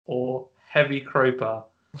 or heavy crowbar.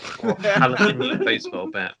 Or Halloween baseball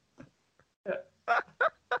bat.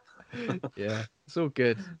 Yeah, it's all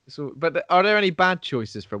good. But are there any bad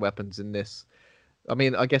choices for weapons in this? I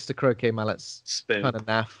mean, I guess the croquet mallet's Spoon. kind of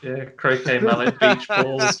naff. Yeah, croquet mallet, beach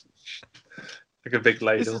balls. Like a big This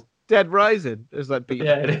ladle. is Dead Rising. It's like beat.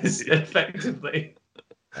 Yeah, it is effectively.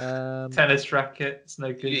 Tennis racket, it's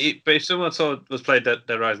no good. But if someone was playing Dead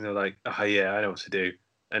Rising, they're like, oh yeah, I know what to do.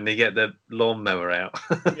 And they get the lawnmower out.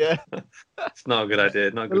 Yeah. It's not a good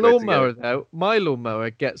idea. Not a The good way to lawnmower, go. though, my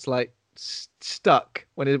lawnmower gets like stuck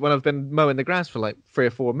when I've been mowing the grass for like 3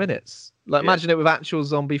 or 4 minutes. Like, Yeah. imagine it with actual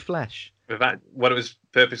zombie flesh. What it was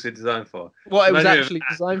purposely designed for. What it was Imagine actually if-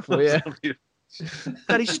 designed for, yeah.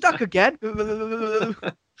 And he's stuck again.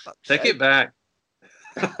 Take it back.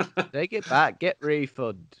 Take it back. Get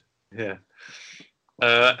refund. Yeah.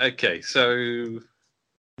 Okay, so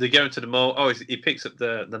they go into the mall. Oh, he picks up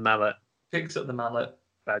the mallet. Picks up the mallet.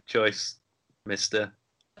 Bad choice, mister.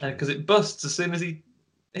 Because it busts as soon as he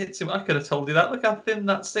hits him. I could have told you that. Look how thin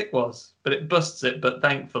that stick was. But it busts it. But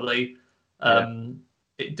thankfully,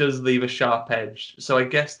 it does leave a sharp edge. So I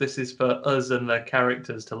guess this is for us and the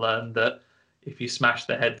characters to learn that if you smash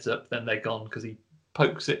their heads up, then they're gone, because he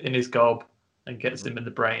pokes it in his gob and gets them in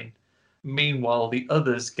the brain. Meanwhile, the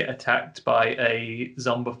others get attacked by a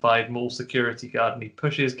zombified mall security guard, and he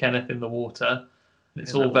pushes Kenneth in the water.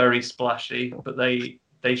 It's all very splashy, but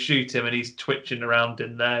they shoot him, and he's twitching around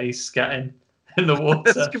in there. He's scatting in the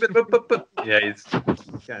water. Yeah, he's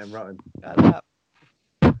getting rotten.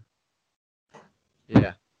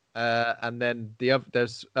 Yeah. And then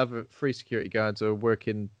there's other 3 security guards who are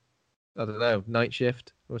working, I don't know, night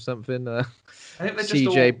shift or something. I think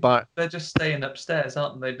they're just staying upstairs,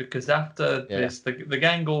 aren't they? Because after this, the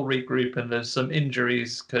gang all regroup and there's some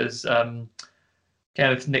injuries because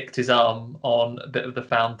Kenneth nicked his arm on a bit of the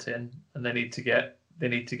fountain, and they need to get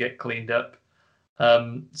cleaned up.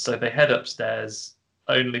 So they head upstairs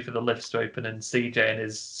only for the lifts to open, and CJ and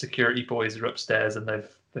his security boys are upstairs, and they're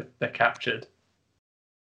captured.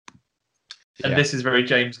 And this is very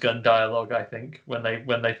James Gunn dialogue, I think, when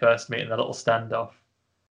they first meet in the little standoff.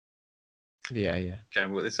 Yeah. Can't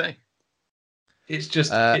remember what they say. It's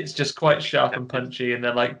just quite sharp and punchy, and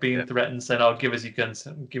they're like being threatened, saying, "Oh, give us your guns.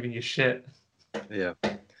 I'm giving you shit." Yeah.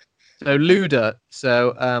 So Luda,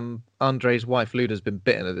 Andre's wife Luda's been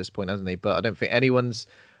bitten at this point, hasn't he? But I don't think anyone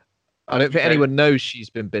knows she's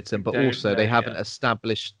been bitten. But also they haven't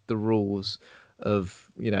established the rules of,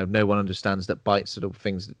 no one understands that bites are the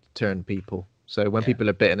things that turn people. So when people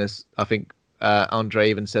are bitten, I think Andre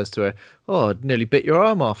even says to her, "Oh, I nearly bit your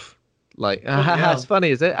arm off." Like, it's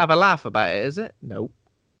funny, is it? Have a laugh about it, is it? Nope.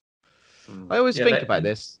 I always think about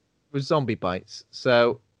this with zombie bites.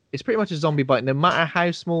 So it's pretty much a zombie bite. No matter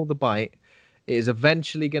how small the bite, it is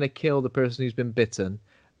eventually going to kill the person who's been bitten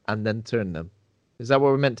and then turn them. Is that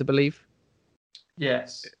what we're meant to believe?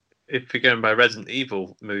 Yes. If you're going by Resident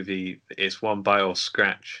Evil movie, it's one bite or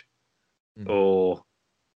scratch, or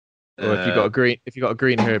if you got a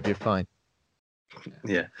green herb, you're fine.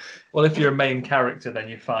 Yeah. Well, if you're a main character, then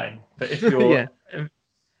you're fine. But if you're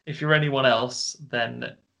if you're anyone else,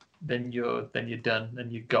 then you're done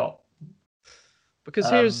and you got.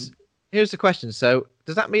 Because here's the question. So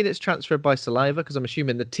does that mean it's transferred by saliva? Because I'm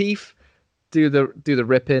assuming the teeth do the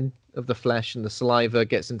ripping of the flesh, and the saliva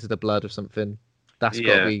gets into the blood or something. That's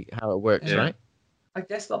got to be how it works, right? I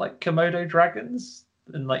guess they're like Komodo dragons,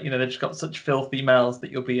 and they've just got such filthy mouths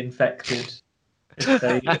that you'll be infected. Is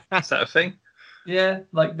that a thing? Yeah,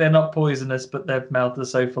 like they're not poisonous, but their mouths are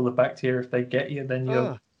so full of bacteria. If they get you, then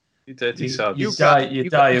you dirty sod. You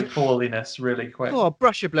die of poorliness really quick. Oh,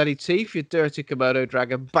 brush your bloody teeth, you dirty Komodo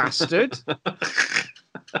dragon bastard!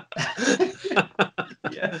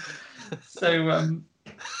 Yeah.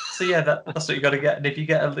 So yeah, that's what you got to get. And if you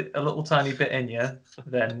get a little tiny bit in you,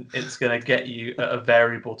 then it's going to get you at a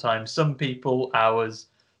variable time. Some people hours.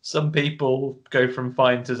 Some people go from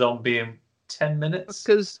fine to zombie in 10 minutes.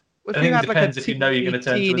 Because I think it depends if you know you're going to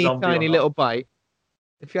turn to a zombie tiny little bite.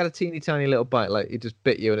 If you had a teeny tiny little bite, like it just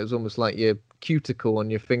bit you, and it was almost like your cuticle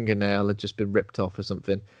on your fingernail had just been ripped off or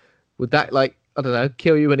something, would that, like, I don't know,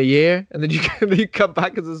 kill you in a year, and then you come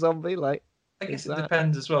back as a zombie? Like, I guess it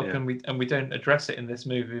depends as well. Yeah. We don't address it in this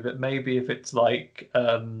movie, but maybe if it's like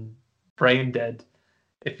brain dead,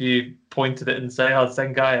 if you pointed it and say, "Oh,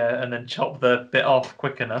 Zengaya," and then chop the bit off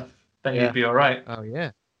quick enough, then you'd be all right. Oh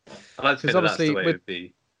yeah. I like to think that's the way it would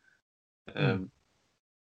be. I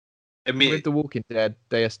mean, with The Walking Dead,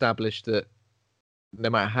 they established that no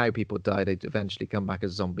matter how people die, they'd eventually come back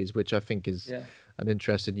as zombies, which I think is an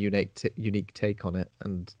interesting, unique take on it.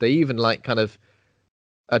 And they even kind of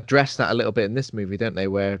address that a little bit in this movie, don't they?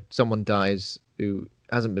 Where someone dies who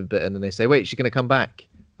hasn't been bitten, and they say, "Wait, she's going to come back."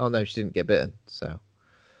 Oh no, she didn't get bitten. So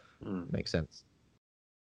makes sense.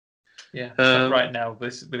 Yeah, right now,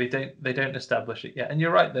 they don't establish it yet, and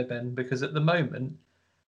you're right there, Ben, because at the moment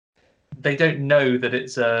they don't know that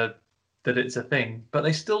it's a thing, but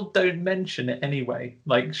they still don't mention it anyway.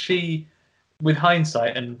 Like, she, with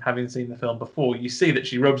hindsight and having seen the film before, you see that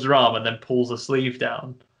she rubs her arm and then pulls her sleeve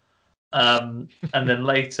down, and then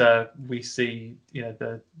later we see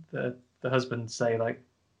the husband say, like,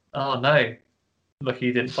 "Oh no, look,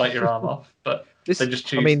 you didn't bite your arm off," but they just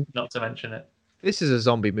choose not to mention it. This is a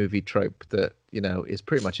zombie movie trope that, is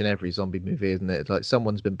pretty much in every zombie movie, isn't it? It's like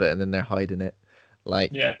someone's been bitten and they're hiding it.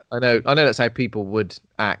 Like, I know that's how people would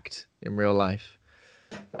act in real life.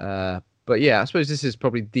 But yeah, I suppose this is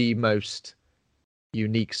probably the most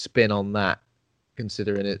unique spin on that,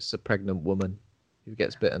 considering it's a pregnant woman who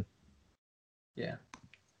gets bitten. Yeah.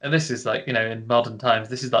 And this is like, in modern times,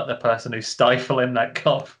 this is like the person who's stifling that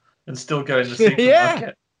cough and still going to the supermarket.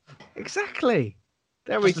 Yeah, exactly.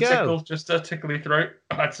 There we go. Just a tickly throat.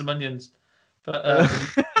 I had some onions. But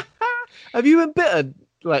have you been bitten?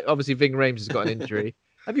 Like, obviously, Ving Rhames has got an injury.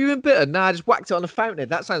 Have you been bitten? Nah, I just whacked it on the fountain.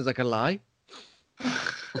 That sounds like a lie. I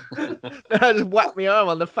just whacked my arm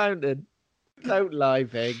on the fountain. Don't lie,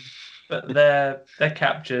 Ving. But they're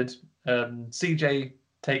captured. CJ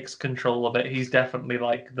takes control of it. He's definitely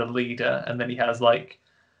like the leader, and then he has like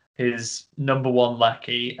his number one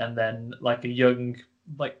lackey, and then like a young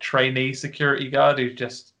like trainee security guard who's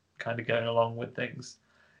just kind of going along with things.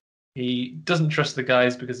 He doesn't trust the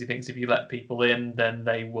guys because he thinks if you let people in, then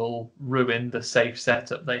they will ruin the safe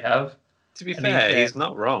setup they have. To be fair, he's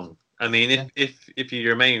not wrong. I mean, if you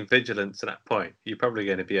remain vigilant to that point, you're probably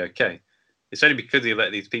going to be okay. It's only because you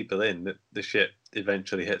let these people in that the shit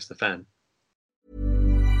eventually hits the fan.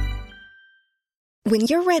 When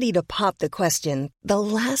you're ready to pop the question, the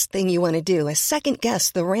last thing you want to do is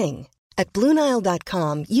second-guess the ring. At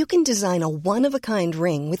BlueNile.com, you can design a one-of-a-kind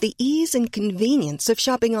ring with the ease and convenience of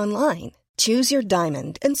shopping online. Choose your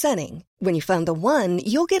diamond and setting. When you find the one,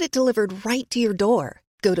 you'll get it delivered right to your door.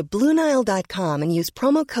 Go to BlueNile.com and use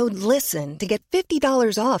promo code LISTEN to get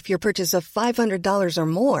 $50 off your purchase of $500 or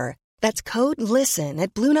more. That's code LISTEN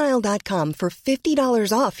at BlueNile.com for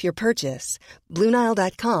 $50 off your purchase.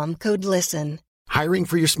 BlueNile.com, code LISTEN. Hiring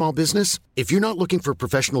for your small business? If you're not looking for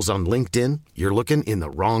professionals on LinkedIn, you're looking in the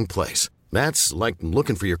wrong place. That's like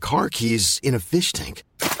looking for your car keys in a fish tank.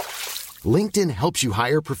 LinkedIn helps you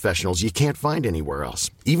hire professionals you can't find anywhere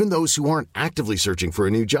else, even those who aren't actively searching for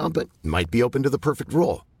a new job but might be open to the perfect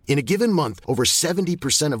role. In a given month, over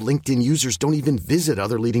 70% of LinkedIn users don't even visit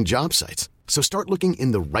other leading job sites. So start looking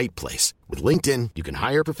in the right place. With LinkedIn, you can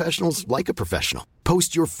hire professionals like a professional.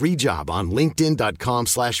 Post your free job on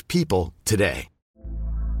linkedin.com/people today.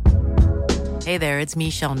 Hey there, it's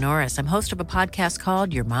Michelle Norris. I'm host of a podcast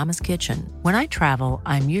called Your Mama's Kitchen. When I travel,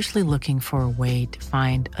 I'm usually looking for a way to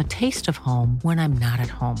find a taste of home when I'm not at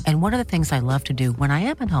home. And one of the things I love to do when I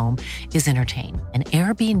am at home is entertain. And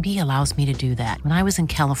Airbnb allows me to do that. When I was in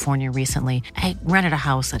California recently, I rented a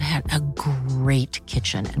house that had a great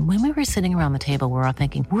kitchen. And when we were sitting around the table, we were all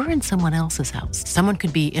thinking, we're in someone else's house. Someone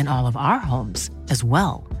could be in all of our homes as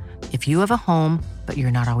well. If you have a home, but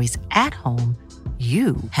you're not always at home,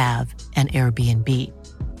 you have an Airbnb.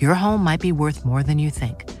 Your home might be worth more than you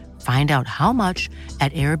think. Find out how much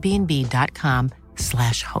at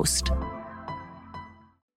airbnb.com/host.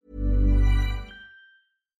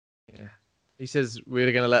 Yeah. He says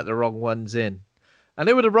we're going to let the wrong ones in. And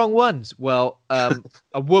who were the wrong ones? Well, a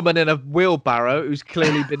woman in a wheelbarrow who's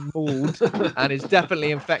clearly been mauled and is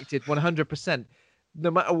definitely infected 100%. No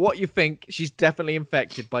matter what you think, she's definitely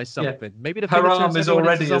infected by something. Yeah. Maybe her arm is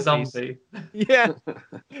already a zombie. Yeah,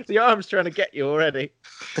 the arm's trying to get you already.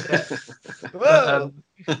 Yeah. But,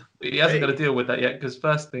 he hasn't got to deal with that yet because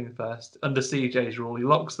first thing first, under CJ's rule, he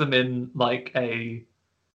locks them in like a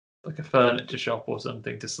furniture shop or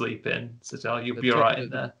something to sleep in. So you'll be all right in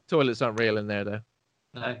there. Toilets aren't real in there though.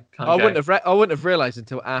 No, I wouldn't have realised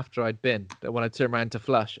until after I'd been that when I turn around to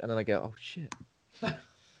flush and then I go, oh shit,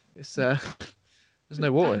 it's there's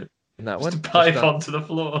no water in that one. Just pipe onto the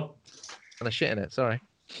floor. And I shit in it. Sorry,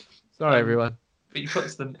 everyone. But he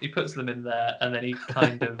puts them in there, and then he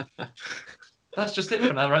kind of. That's just it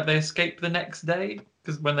for now, right? They escape the next day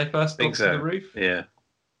because when they first got to the roof. Yeah.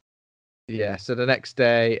 Yeah. So the next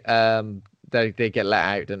day, they get let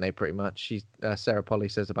out, don't they? Pretty much. Sarah Polly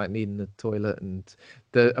says about needing the toilet, and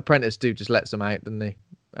the apprentice dude just lets them out, doesn't they?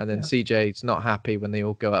 And then CJ's not happy when they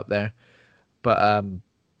all go up there, but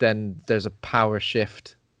then there's a power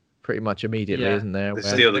shift pretty much immediately, isn't there? They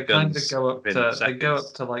steal the guns. They go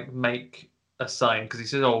up to like make a sign because he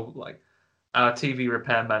says, "Oh, like our TV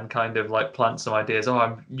repairman kind of like plants some ideas.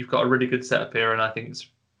 Oh, you've got a really good setup here, and I think it's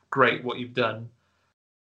great what you've done."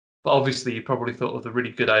 But obviously, you probably thought of the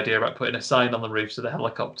really good idea about putting a sign on the roof so the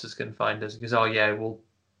helicopters can find us. He goes, "Oh yeah, we'll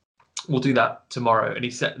do that tomorrow." And he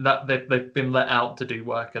said that they've been let out to do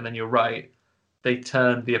work, and then you're right. They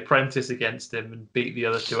turned the apprentice against him and beat the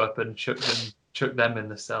other two up and chucked them in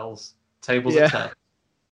the cells. Tables are turned.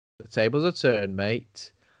 The tables are turned,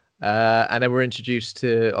 mate. And then we're introduced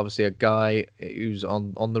to obviously a guy who's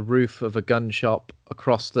on the roof of a gun shop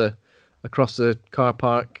across the car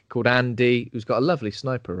park called Andy, who's got a lovely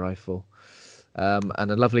sniper rifle,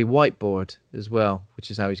 and a lovely whiteboard as well, which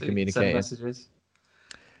is how he's communicating. Messages.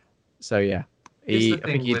 So yeah,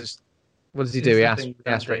 what does he do? He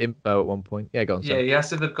asked for info at one point. Yeah, go on. Yeah, he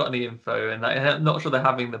asked if they've got any info, and I'm not sure they're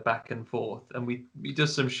having the back and forth. And he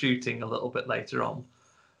does some shooting a little bit later on.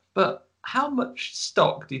 But how much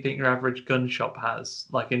stock do you think your average gun shop has?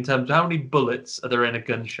 Like in terms of how many bullets are there in a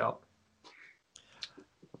gun shop?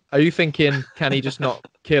 Are you thinking, can he just not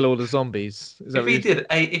kill all the zombies?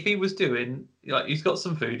 If he was doing, like, he's got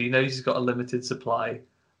some food, he knows he's got a limited supply.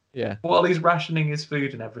 Yeah. While he's rationing his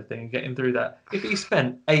food and everything and getting through that, if he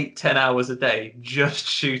spent 8-10 hours a day just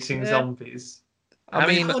shooting zombies, I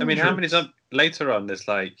mean, how many zombies later on? There's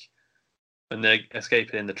like when they're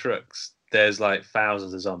escaping in the trucks, there's like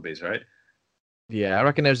thousands of zombies, right? Yeah, I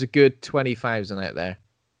reckon there's a good 20,000 out there.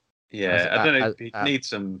 Yeah, I don't know. You need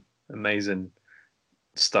some amazing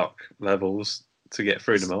stock levels to get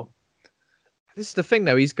through them all. This is the thing,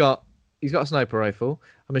 though. He's got a sniper rifle.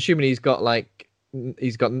 I'm assuming he's got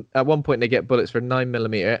at one point they get bullets for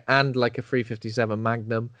 9mm and like a 357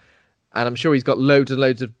 Magnum, and I'm sure he's got loads and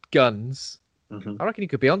loads of guns. Mm-hmm. I reckon he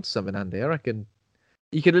could be onto something, Andy. I reckon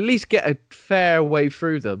you could at least get a fair way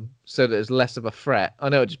through them so that it's less of a threat. I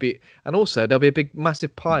know it'd just be, and also there'll be a big,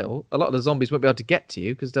 massive pile. A lot of the zombies won't be able to get to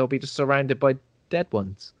you because they'll be just surrounded by dead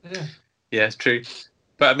ones. Yeah, it's true.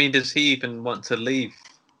 But I mean, does he even want to leave?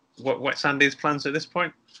 What's Andy's plans at this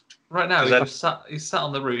point? Right now, he's sat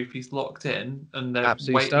on the roof. He's locked in, and they're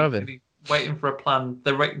waiting for a plan.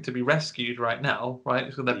 They're waiting to be rescued right now,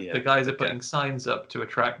 right? So the guys are putting signs up to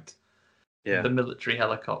attract the military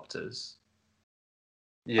helicopters.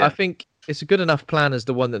 Yeah. I think it's a good enough plan as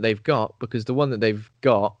the one that they've got, because the one that they've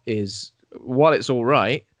got is, while it's all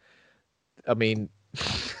right, I mean,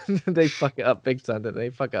 they fuck it up big time, don't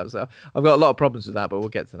they? Fuck up. So I've got a lot of problems with that, but we'll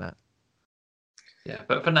get to that. Yeah,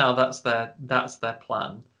 but for now, that's their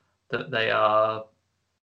plan. That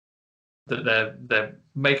they're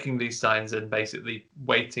making these signs and basically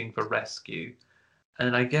waiting for rescue.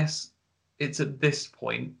 And I guess it's at this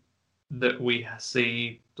point that we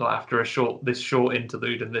see, after this short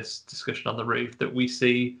interlude and this discussion on the roof, that we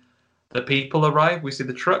see the people arrive. We see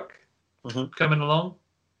the truck coming along.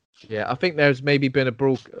 Yeah, I think there's maybe been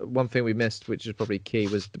one thing we missed, which is probably key,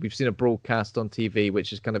 was we've seen a broadcast on TV,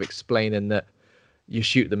 which is kind of explaining that you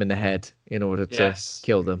shoot them in the head in order to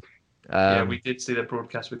kill them. We did see the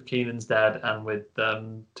broadcast with Keenan's dad and with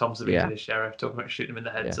Tom Savini, the sheriff, talking about shooting them in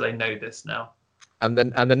the head. So they know this now. And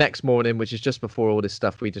the next morning, which is just before all this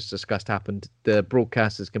stuff we just discussed happened, the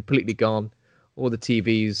broadcast is completely gone. All the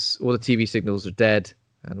TV signals are dead,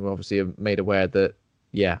 and we're obviously made aware that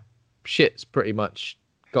shit's pretty much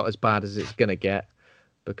got as bad as it's gonna get,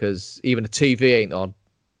 because even the TV ain't on.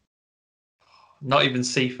 Not even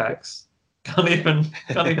CFAX. Can't even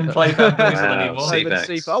play Bamboozle anymore.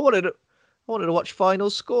 I wanted to watch Final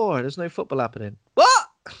Score. There's no football happening. What?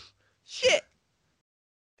 Shit.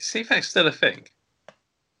 Is CFAX still a thing?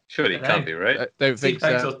 Surely it can't be, right? I don't think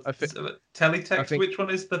so. Teletext. Which one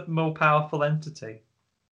is the more powerful entity?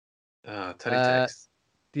 Teletext.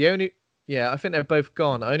 I think they're both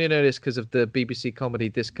gone. I only know this because of the BBC comedy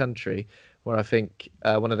This Country, where I think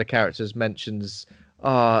one of the characters mentions,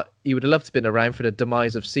 he would have loved to have been around for the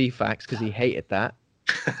demise of CFAX because he hated that.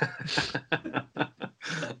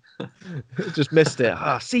 Just missed it.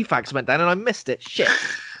 CFAX went down and I missed it. Shit.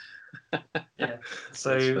 Yeah.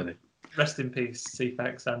 So rest in peace,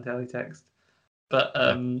 CFAX and Teletext. But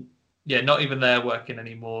not even they're working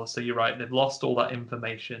anymore. So you're right. They've lost all that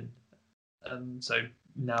information. So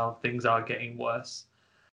now things are getting worse.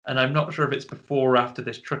 And I'm not sure if it's before or after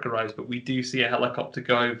this truck arrives, but we do see a helicopter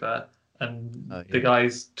go over. And the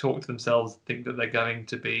guys talk to themselves, think that they're going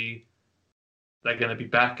to be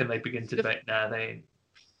back, and they begin to debate. Nah, they ain't.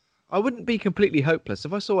 I wouldn't be completely hopeless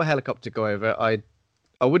if I saw a helicopter go over. I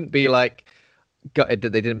wouldn't be like gutted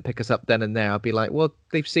that they didn't pick us up then and there. I'd be like, well,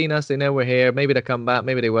 they've seen us, they know we're here. Maybe they'll come back,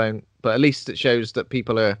 maybe they won't. But at least it shows that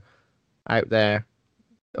people are out there,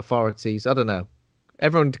 authorities. I don't know.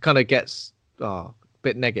 Everyone kind of gets a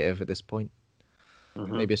bit negative at this point.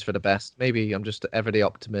 Mm-hmm. Maybe it's for the best. Maybe I'm just ever the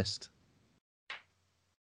optimist.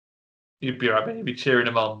 You'd be right, you'd be cheering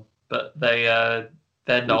them on, but they're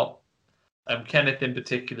not. Kenneth in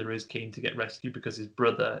particular is keen to get rescued because his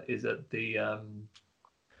brother is at the at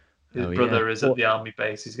the army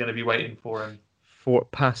base. He's going to be waiting for him.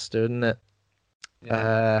 Fort Pastor, isn't it?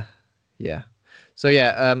 Yeah. So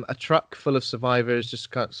a truck full of survivors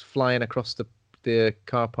just kind of flying across the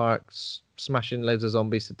car parks, smashing loads of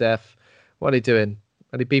zombies to death. What are they doing?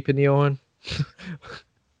 Are they beeping the horn?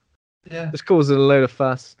 Yeah. It's causing a load of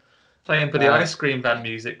fuss. Playing for the ice cream van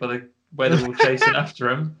music where they're all chasing after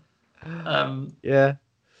him. And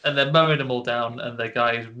they're mowing them all down, and the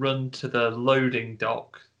guys run to the loading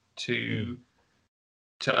dock to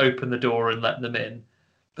open the door and let them in.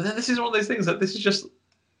 But then this is one of those things that this is just,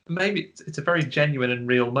 maybe it's a very genuine and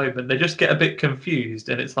real moment. They just get a bit confused,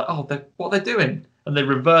 and it's like, what are they doing? And they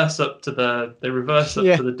reverse up to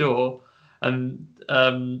the door, and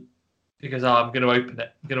he goes, I'm going to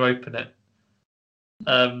open it.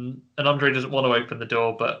 And Andre doesn't want to open the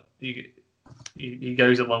door, but he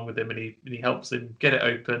goes along with him, and he helps him get it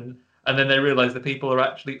open. And then they realise the people are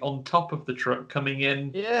actually on top of the truck coming in.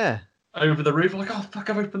 Yeah. Over the roof, like, oh fuck,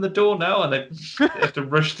 I've opened the door now, and they have to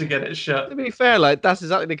rush to get it shut. To be fair, that's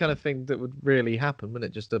exactly the kind of thing that would really happen,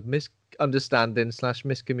 wouldn't it? Just a misunderstanding /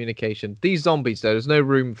 miscommunication. These zombies, though, there's no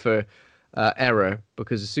room for error,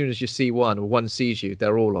 because as soon as you see one, or one sees you,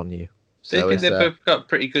 they're all on you. So they've both got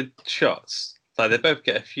pretty good shots. Like they both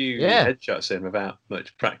get a few headshots in without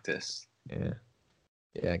much practice. Yeah.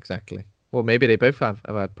 Yeah, exactly. Well, maybe they both have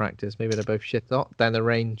had practice. Maybe they're both shit up down the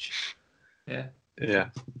range. Yeah. Yeah.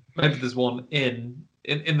 Maybe there's one in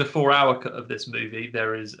the 4-hour cut of this movie.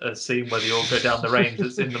 There is a scene where they all go down the range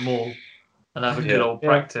that's in the mall and have a good old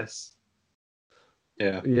practice.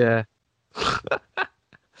 Yeah. Yeah.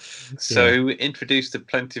 So we introduced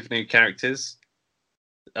plenty of new characters.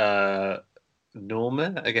 Norma,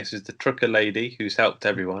 I guess, is the trucker lady who's helped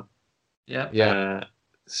everyone. Yeah. Yeah.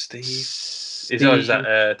 Steve. Is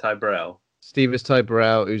that Ty Burrell? Steve is Ty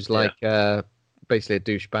Burrell, who's like basically a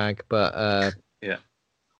douchebag, but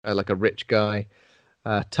like a rich guy.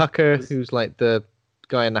 Tucker, who's like the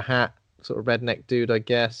guy in the hat, sort of redneck dude, I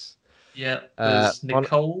guess. Yeah. There's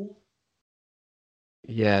Nicole.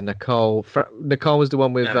 Yeah, Nicole. Nicole was the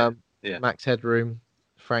one with Max Headroom.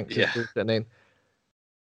 Frank's that name.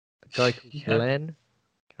 A guy called Glenn. Can't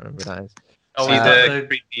remember who that is. Oh, the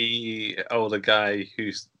creepy older guy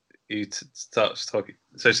who starts talking.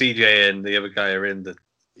 So CJ and the other guy are in the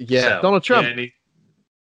cell. Donald Trump. Yeah,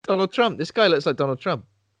 Donald Trump. This guy looks like Donald Trump.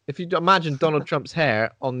 If you imagine Donald Trump's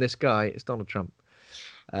hair on this guy, it's Donald Trump.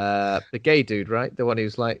 The gay dude, right? The one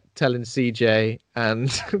who's like telling CJ and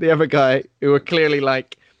the other guy who are clearly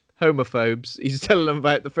like homophobes. He's telling them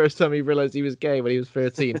about the first time he realized he was gay when he was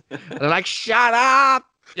 13. And they're like, shut up!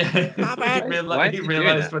 Yeah, he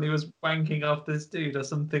realized when he was wanking off this dude or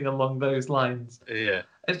something along those lines. Yeah.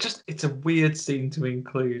 It's a weird scene to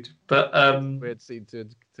include. But weird scene to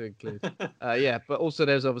include. But also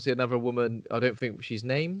there's obviously another woman. I don't think she's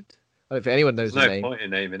named. I don't think anyone knows her name. No point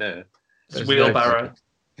in naming her. It's Wheelbarrow.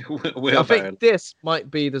 I think this might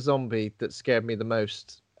be the zombie that scared me the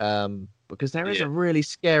most, because there is a really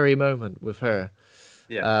scary moment with her.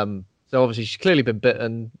 Yeah. So obviously she's clearly been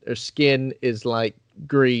bitten. Her skin is like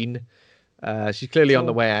green. She's clearly on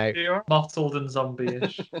the way out. Mottled and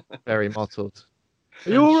zombie-ish. Very mottled.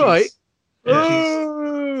 Are you all right?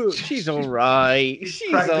 She's all right. She's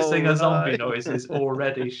practicing her zombie noises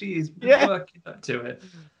already. She's working up to it.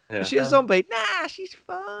 Yeah. Is she a zombie? Nah, she's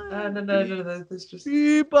fine. No. There's just.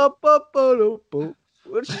 Well,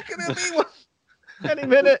 she's gonna be one. Any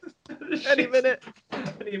minute. Any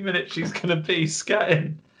minute she's gonna be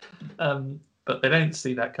scatting. But they don't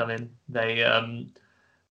see that coming.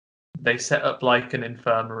 They set up like an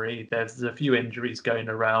infirmary. There's a few injuries going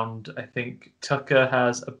around. I think Tucker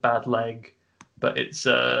has a bad leg, but it's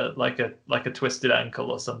like a twisted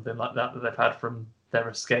ankle or something like that they've had from their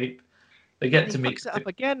escape. They get to meet it up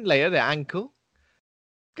again later. The ankle.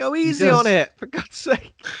 Go easy on it, for God's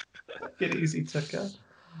sake. Get easy, Tucker.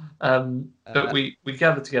 But we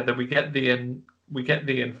gather together. We get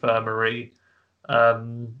the infirmary.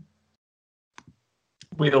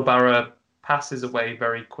 Wheelbarrow passes away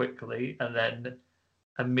very quickly and then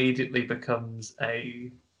immediately becomes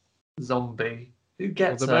a zombie. Who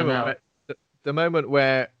gets her now? The moment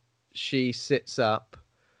where she sits up,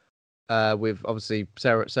 with obviously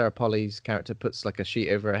Sarah Polly's character puts like a sheet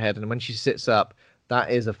over her head, and when she sits up,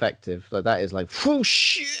 that is effective. Like that is like, oh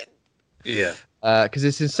shit. Yeah. Because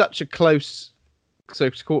it's in such a close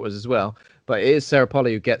quarters as well. But it is Sarah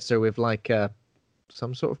Polly who gets her with like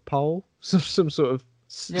some sort of pole, some sort of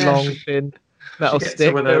long thin metal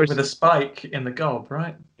stick with a spike in the gob,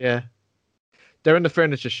 right? Yeah. They're in the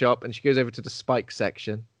furniture shop, and she goes over to the spike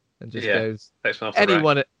section and just goes,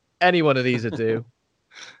 any one of these would do.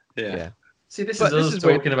 Yeah. See, this is us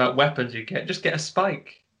talking about weapons. Just get a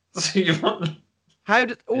spike. So you want them. How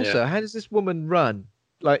does this woman run?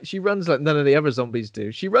 Like she runs like none of the other zombies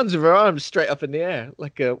do. She runs with her arms straight up in the air,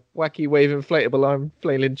 like a wacky wave inflatable arm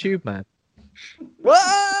flailing tube man.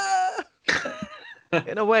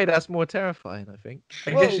 In a way, that's more terrifying, I think.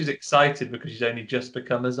 I guess she's excited because she's only just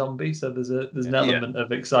become a zombie, so there's an element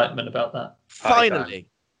of excitement about that. Finally.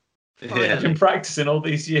 I've been practicing all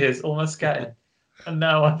these years, almost scatting, and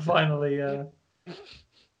now I'm finally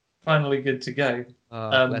good to go.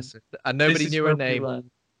 Bless her. And nobody knew her name.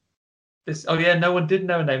 No one did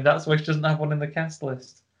know her name. That's why she doesn't have one in the cast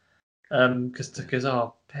list. Because Tucker's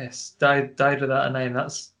pissed. Died without a name.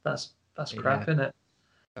 That's crap, isn't it?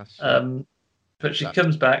 But she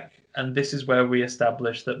comes back, and this is where we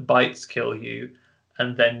establish that bites kill you,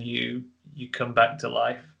 and then you come back to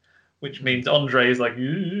life, which means Andre is like,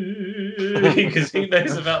 because he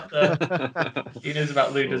knows about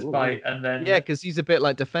Luda's bite, and then because he's a bit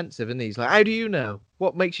like defensive, isn't he? He's like, how do you know?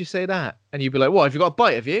 What makes you say that? And you'd be like, what? Have you got a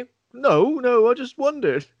bite? Have you? No, I just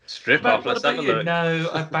wondered. Strip off, let's have a look. No,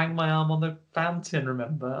 I banged my arm on the fountain,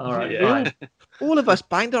 remember? All right, fine. All of us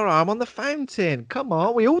banged our arm on the fountain. Come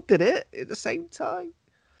on, we all did it at the same time.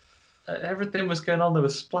 Everything was going on. There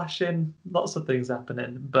was splashing, lots of things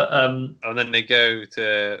happening. But and then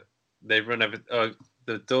they run over.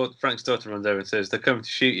 Frank's daughter runs over and says, "They're coming to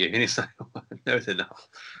shoot you," and he's like, "No, they're not."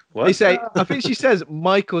 What? They say, I think she says,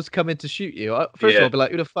 "Michael's coming to shoot you." First of all, I'll be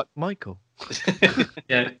like, "Who the fuck, Michael?"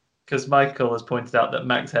 Yeah, because Michael has pointed out that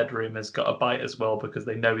Max Headroom has got a bite as well because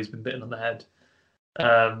they know he's been bitten on the head,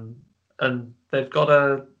 and they've got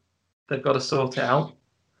to sort it out.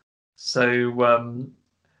 So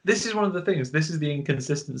this is one of the things. This is the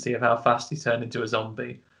inconsistency of how fast he turned into a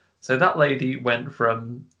zombie. So that lady went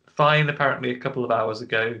from fine apparently a couple of hours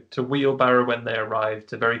ago to wheelbarrow when they arrived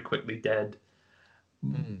to very quickly dead.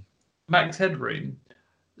 Max Headroom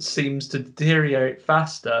seems to deteriorate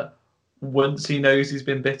faster once he knows he's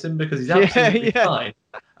been bitten because he's absolutely fine.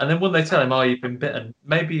 And then when they tell him, "Oh, you've been bitten,"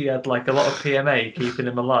 maybe he had like a lot of PMA keeping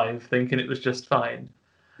him alive, thinking it was just fine.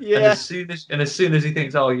 Yeah. And as soon as he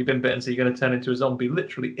thinks, "Oh, you've been bitten, so you're going to turn into a zombie,"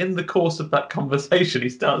 literally in the course of that conversation, he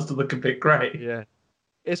starts to look a bit grey. Yeah.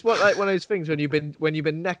 It's like one of those things when you've been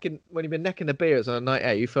necking the beers on a night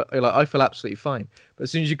out, you're like, I feel absolutely fine. But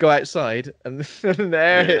as soon as you go outside and the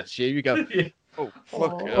air hits you, you go, "Oh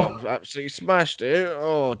fuck, I'm absolutely smashed here.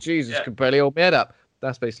 Oh Jesus, can barely hold my head up."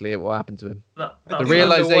 That's basically what happened to him. The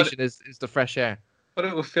realization is the fresh air. What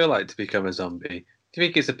it will feel like to become a zombie. Do you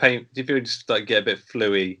think it's a pain? Do you feel just like get a bit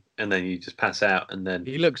fluey and then you just pass out and then?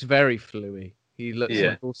 He looks very fluey. He looks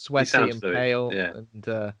like all sweaty and pale. Yeah. And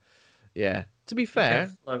to be fair,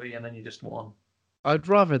 fluey and then you just won. I'd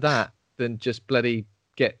rather that than just bloody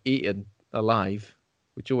get eaten alive,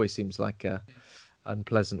 which always seems like a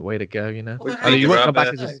unpleasant way to go. You know. Well, you won't come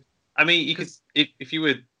back as I mean, you could if you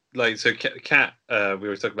would like so. Kat, we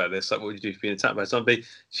were talking about this. Like, what would you do if you're being attacked by a zombie?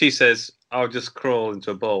 She says, "I'll just crawl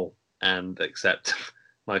into a bowl and accept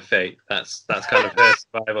my fate." That's kind of her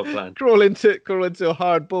survival plan. Crawl into a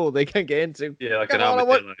hard bowl they can't get into. Yeah, like an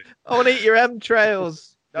armadillo. I want to eat your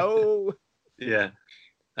entrails. No. Yeah.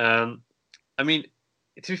 I mean,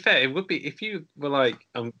 to be fair, it would be if you were like,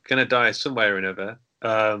 "I'm gonna die somewhere or another."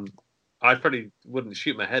 I probably wouldn't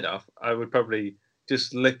shoot my head off. I would probably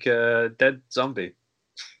just lick a dead zombie.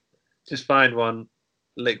 Just find one,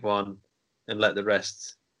 lick one, and let the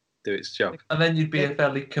rest do its job. And then you'd be a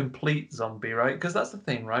fairly complete zombie, right? Because that's the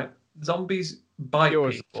thing, right? Zombies bite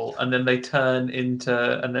people, and then they turn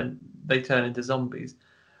into zombies.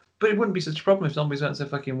 But it wouldn't be such a problem if zombies weren't so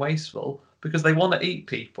fucking wasteful, because they want to eat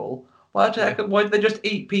people. Why did they just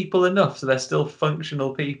eat people enough so they're still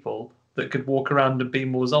functional people that could walk around and be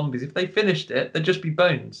more zombies? If they finished it, they'd just be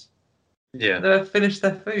bones. Yeah. They'd finish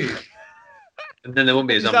their food. And then there won't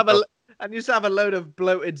be a zombie. And you just have a load of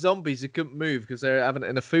bloated zombies who couldn't move because they're having it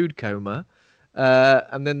in a food coma.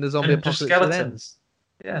 And then the zombie apocalypse skeletons.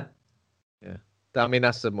 Yeah. Yeah. I mean,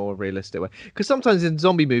 that's a more realistic way. Because sometimes in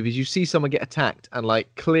zombie movies, you see someone get attacked and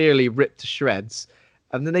like clearly ripped to shreds.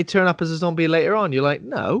 And then they turn up as a zombie later on. You're like,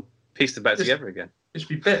 no. Piece them back together again. Just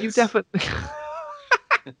be bits. You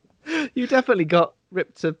definitely got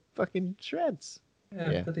ripped to fucking shreds.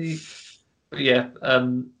 Yeah.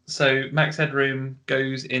 So Max Headroom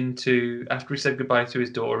goes into, after he said goodbye to his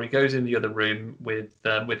daughter, he goes in the other room with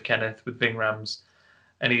Kenneth, with Ving Rhames,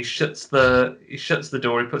 and he shuts the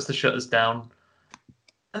door. He puts the shutters down.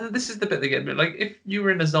 And this is the bit that gets me. Like, if you were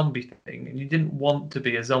in a zombie thing and you didn't want to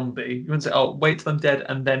be a zombie, you wouldn't say, "Oh, wait till I'm dead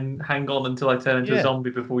and then hang on until I turn into a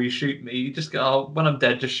zombie before you shoot me." You just go, "Oh, when I'm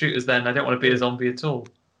dead, just shoot us then. I don't want to be a zombie at all."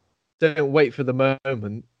 Don't wait for the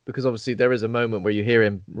moment, because obviously there is a moment where you hear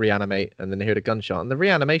him reanimate and then you hear the gunshot, and the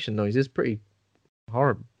reanimation noise is pretty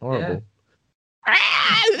horrible. Yeah.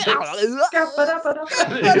 As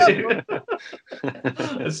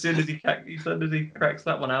soon as he cracks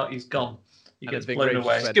that one out, he's gone. He gets blown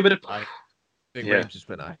away. Big Rhames just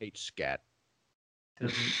went, "I hate scat."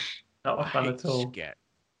 Not a fan at all. Scat.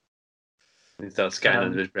 He starts scatting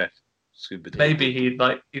under his breath. Maybe he'd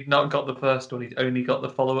not got the first one. He'd only got the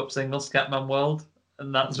follow-up single, Scatman World,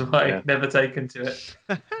 and that's why he'd never taken to it.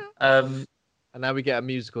 And now we get a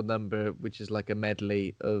musical number, which is like a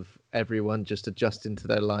medley of everyone just adjusting to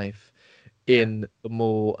their life in the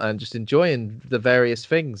mall and just enjoying the various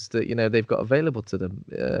things that they've got available to them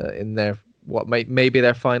in their maybe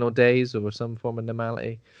their final days or some form of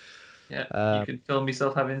normality. Yeah, you can film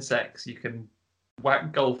yourself having sex. You can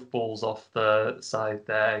whack golf balls off the side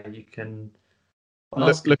there. You can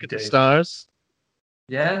look at the stars.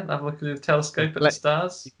 Yeah, have a look at the telescope at the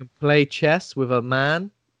stars. You can play chess with a man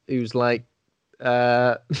who's like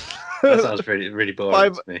that sounds really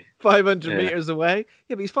boring to me. 500 meters away.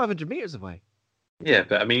 Yeah, but he's 500 meters away. Yeah,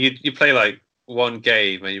 but I mean, you play like one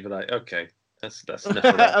game and you'd be like, okay, that's enough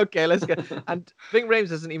of that. Okay, let's go. And Ving Rhames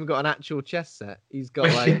hasn't even got an actual chess set. He's got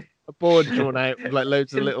like a board drawn out with like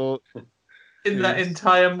loads of little. In that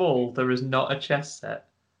entire mall, there is not a chess set.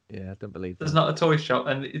 Yeah, I don't believe there's that. not a toy shop,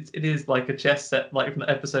 and it is like a chess set, like from the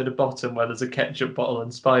episode of Bottom, where there's a ketchup bottle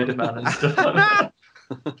and Spider-Man and stuff like that.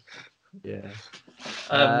 Yeah.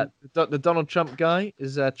 The Donald Trump guy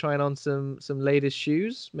is trying on some latest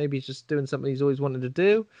shoes. Maybe he's just doing something he's always wanted to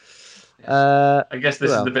do. I guess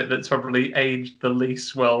this is the bit that's probably aged the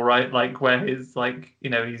least well, right? Like where he's like,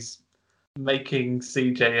 he's making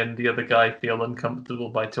CJ and the other guy feel uncomfortable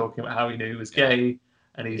by talking about how he knew he was gay,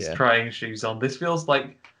 and he's trying shoes on. This feels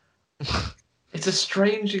like it's a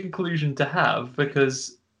strange conclusion to have,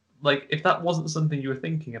 because like if that wasn't something you were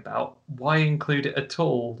thinking about, why include it at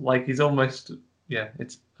all? Like he's almost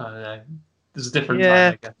it's I don't know. There's a different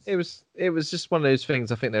time, I guess. It was just one of those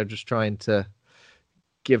things. I think they're just trying to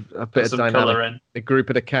give a bit of dynamic, a group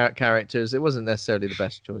of the characters. It wasn't necessarily the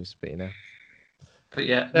best choice, but But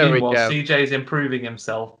meanwhile, CJ's improving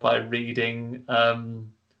himself by reading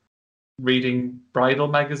bridal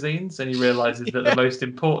magazines, and he realizes that the most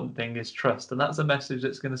important thing is trust, and that's a message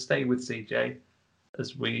that's going to stay with CJ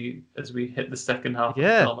as we hit the second half of the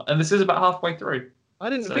film. And this is about halfway through. I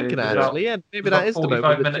didn't think of that actually. Maybe that is the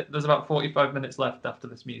moment. There's about 45 minutes left after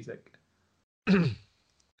this music. You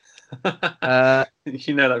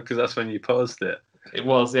know that because that's when you paused it. It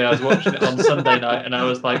was, I was watching it on Sunday night, and I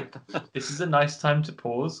was like, "This is a nice time to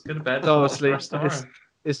pause. Go to bed." Obviously,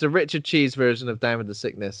 it's the Richard Cheese version of Down with the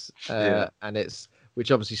Sickness, and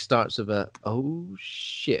which obviously starts with a "oh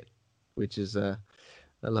shit," which is a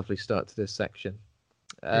lovely start to this section.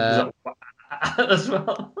 As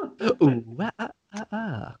well.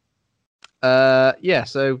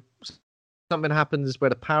 So something happens where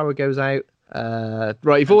the power goes out.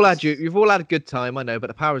 Right, you've all had a good time, I know, but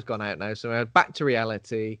the power's gone out now, so we're back to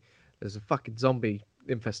reality. There's a fucking zombie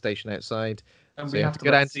infestation outside, and we have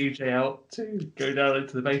to let CJ out to go down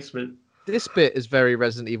into the basement. This bit is very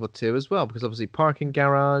Resident Evil 2 as well, because obviously parking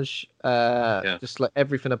garage, just like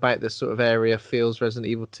everything about this sort of area feels Resident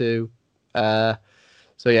Evil 2. A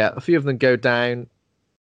few of them go down.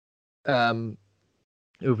 Who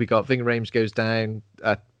have we got? Ving Rhames goes down.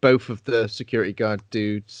 Both of the security guard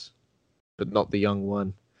dudes, but not the young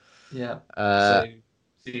one. Yeah. So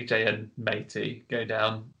CJ and Matey go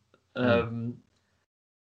down, and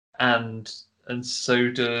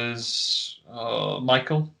so does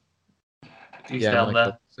Michael. He's down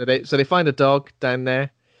Michael. There. So they find a dog down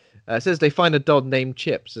there. It says they find a dog named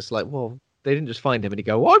Chips. It's like, well, they didn't just find him and he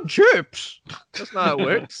go, "I'm Chips." That's not how it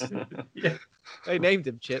works. Yeah. They named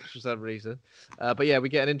him Chips for some reason. But we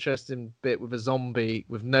get an interesting bit with a zombie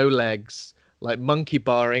with no legs, like monkey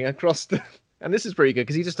barring across the... And this is pretty good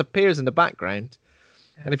because he just appears in the background.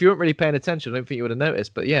 And if you weren't really paying attention, I don't think you would have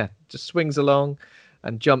noticed. But just swings along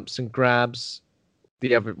and jumps and grabs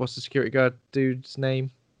the other... What's the security guard dude's name?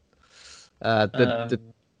 The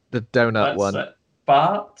donut one.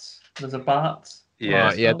 Bart? There's a Bart?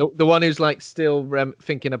 Yeah, the one who's like still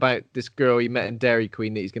thinking about this girl he met in Dairy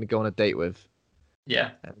Queen that he's going to go on a date with.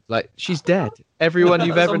 Yeah. Like, she's dead. Everyone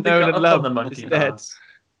you've ever known and loved is dead.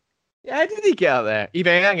 Yeah, how did he get out there? He's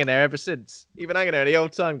been hanging there ever since. Even hanging there the whole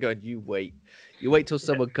time going, you wait till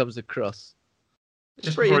someone comes across.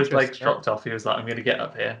 Just before his legs dropped off, he was like, I'm going to get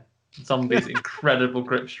up here. Zombie's incredible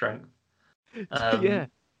grip strength.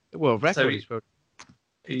 Well, record. So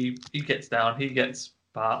he gets down, he gets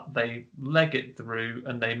Bart, they leg it through,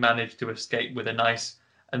 and they manage to escape with a nice...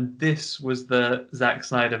 And this was the Zack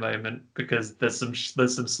Snyder moment, because there's some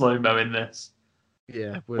slow-mo in this.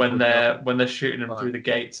 Yeah. When they're shooting them through the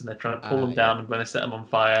gates and they're trying to pull them down, and when they set them on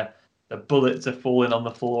fire, the bullets are falling on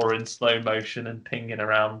the floor in slow motion and pinging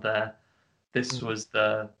around there. This was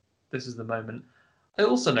the moment. I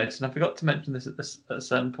also noticed, and I forgot to mention this at a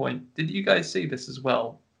certain point. Did you guys see this as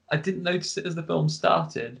well? I didn't notice it as the film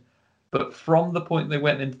started, but from the point they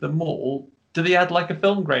went into the mall, do they add like a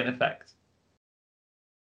film grain effect?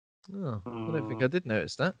 Oh, I don't think I did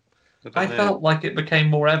notice that. I felt like it became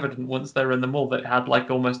more evident once they were in the mall that it had like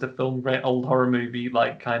almost a film grain, old horror movie,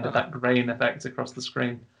 like kind of that grain effect across the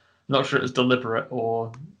screen. I'm not sure it was deliberate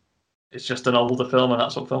or it's just an older film and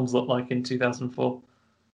that's what films look like in 2004.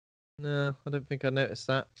 No, I don't think I noticed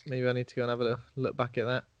that. Maybe I need to go and have a look back at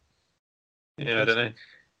that. Yeah, I don't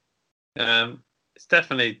know. It's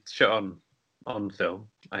definitely shot on film,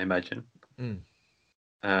 I imagine.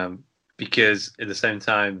 Because at the same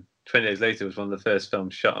time, 20 Days Later was one of the first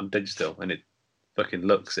films shot on digital, and it fucking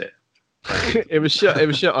looks it. Like... it was shot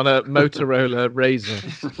on a Motorola Razor.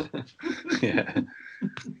 Yeah.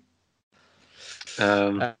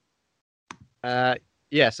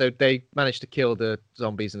 So they managed to kill the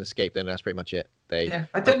zombies and escape. Then that's pretty much it.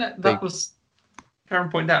 I don't know. That was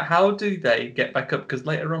Karen pointed out. How do they get back up? Because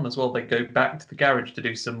later on as well, they go back to the garage to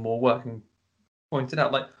do some more work, and pointed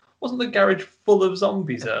out like, wasn't the garage full of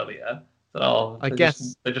zombies earlier? I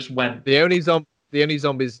guess they just went. The only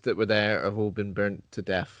zombies that were there have all been burnt to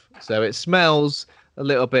death. So it smells a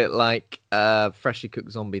little bit like freshly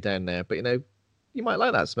cooked zombie down there. But you might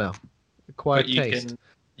like that smell. Acquired taste.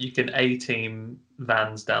 You can A-team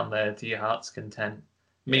vans down there to your heart's content.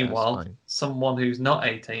 Meanwhile, someone who's not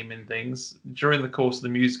A-teaming things, during the course of the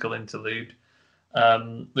musical interlude,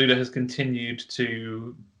 Luda has continued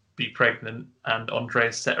to be pregnant, and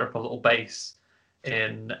Andreas set her up a little base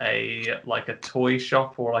in a toy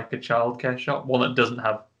shop or like a childcare shop, one that doesn't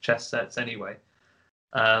have chess sets anyway.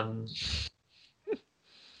 And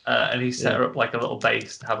he set her up like a little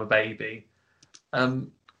base to have a baby.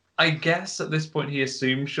 I guess at this point he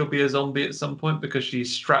assumes she'll be a zombie at some point because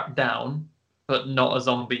she's strapped down, but not a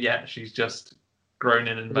zombie yet. She's just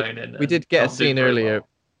groaning and moaning. We did get a scene earlier.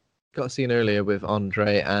 Got a scene earlier with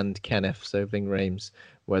Andre and Kenneth, so Ving Rhames,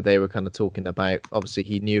 where they were kind of talking about, obviously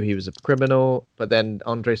he knew he was a criminal, but then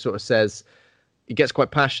Andre sort of says, he gets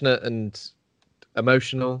quite passionate and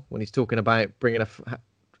emotional when he's talking about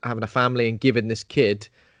having a family and giving this kid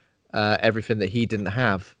everything that he didn't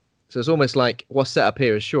have. So it's almost like what's set up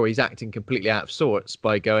here is, sure, he's acting completely out of sorts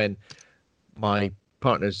by going, my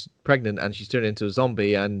partner's pregnant and she's turned into a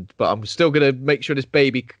zombie, but I'm still going to make sure this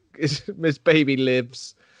baby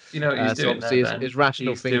lives. You know what he's doing obviously there, his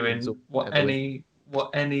rational he's thinking. Doing what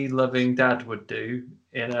any loving dad would do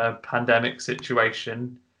in a pandemic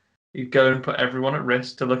situation. He'd go and put everyone at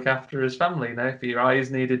risk to look after his family. If your eyes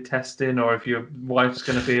needed testing or if your wife's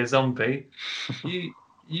going to be a zombie,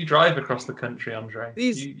 you drive across the country, Andre.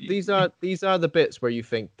 These are the bits where you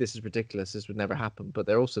think this is ridiculous, this would never happen, but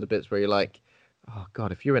they're also the bits where you're like, oh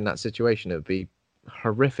God, if you're in that situation, it would be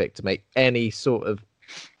horrific to make any sort of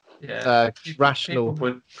rational.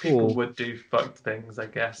 People would do fucked things, I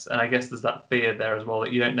guess, and I guess there's that fear there as well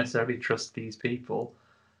that you don't necessarily trust these people.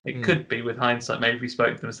 It could be, with hindsight, maybe we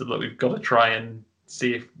spoke to them and said, look, we've got to try and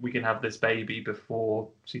see if we can have this baby before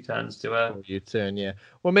she turns to her. You turn, yeah.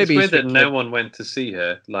 Well, maybe it's weird that no one went to see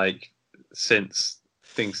her since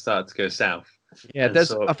things started to go south. Yeah,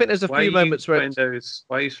 I think there's a few moments where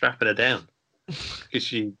why are you strapping her down?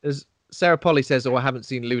 Because Sarah Polly says, "Oh, I haven't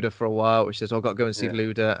seen Luda for a while." Which says, "Oh, I've got to go and see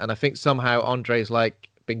Luda." And I think somehow Andre's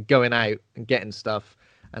been going out and getting stuff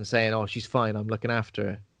and saying, "Oh, she's fine. I'm looking after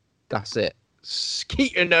her." That's it.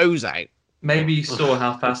 Keep your nose out. Maybe he saw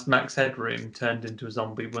how fast Max Headroom turned into a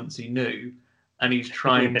zombie once he knew, and he's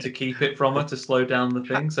trying to keep it from her to slow down the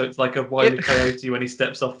thing. So it's like a Wile E. Coyote when he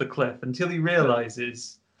steps off the cliff until he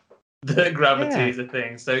realizes that gravity is a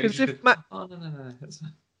thing. So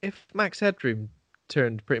if Max Headroom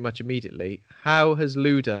turned pretty much immediately, how has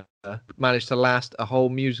Luda managed to last a whole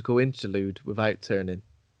musical interlude without turning?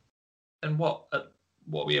 And what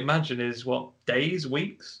we imagine is days,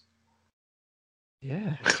 weeks?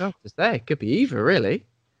 Yeah, it's tough to say. It could be either, really.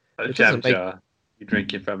 A jam jar you're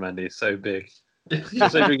drinking from, Andy, is so big. You're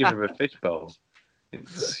also drinking from a fish bowl.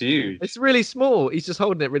 It's huge. It's really small. He's just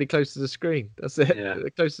holding it really close to the screen. That's it. Yeah.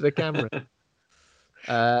 Close to the camera.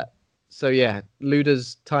 So yeah,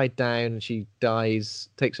 Luda's tied down. She dies,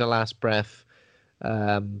 takes her last breath.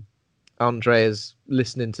 Andre is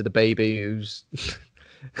listening to the baby who's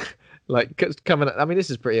coming. I mean, this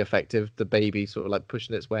is pretty effective. The baby sort of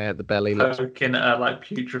pushing its way out the belly, poking at her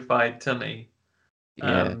putrefied tummy.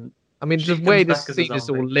 Yeah. I mean, the way this scene is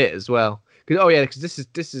all lit as well. Because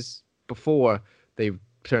this is before they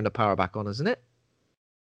turn the power back on, isn't it?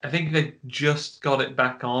 I think they just got it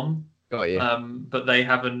back on. Got you. But they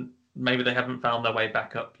haven't. Maybe they haven't found their way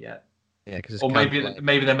back up yet. Yeah, because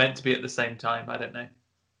maybe they're meant to be at the same time. I don't know.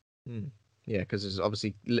 Yeah, because there's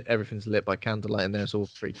obviously everything's lit by candlelight in there. It's all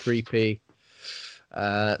pretty creepy.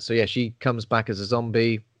 So yeah, she comes back as a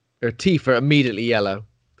zombie. Her teeth are immediately yellow.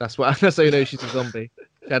 That's how you know she's a zombie.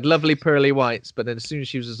 She had lovely pearly whites, but then as soon as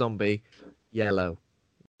she was a zombie, yellow.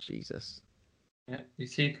 Jesus. Yeah, your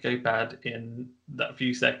teeth go bad in that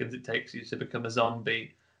few seconds it takes you to become a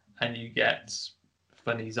zombie, and you get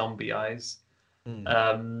funny zombie eyes.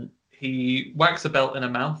 He whacks a belt in her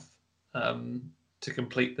mouth to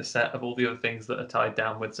complete the set of all the other things that are tied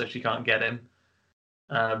down with, so she can't get him.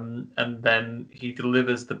 And then he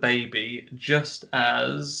delivers the baby just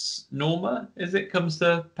as Norma, comes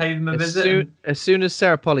to pay them a visit. As soon as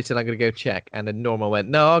Sarah Polly said, "I'm going to go check," and then Norma went,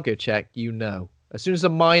 "No, I'll go check," as soon as a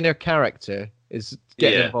minor character is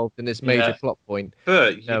getting involved in this major plot point.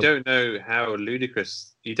 But you don't know how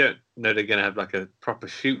ludicrous. You don't know they're going to have a proper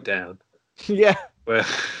shoot down. Yeah. Where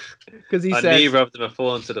because he said neither of them are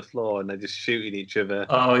falling to the floor and they're just shooting each other.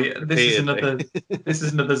 Oh yeah, this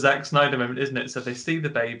is another Zack Snyder moment, isn't it? So they see the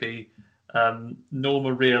baby.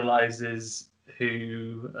 Norma realizes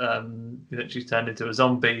who that she's turned into a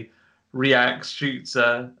zombie, reacts, shoots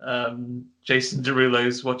her. Jason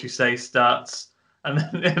Derulo's "What You Say" starts, and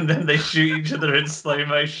then they shoot each other in slow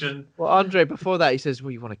motion. Well, Andre, before that, he says,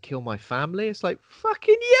 "Well, you want to kill my family?" It's like,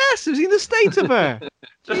 fucking yes! Have you seen the state of her?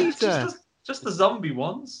 just the zombie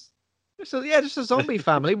ones. Just a zombie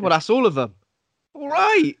family. Well, that's all of them. All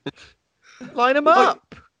right, line them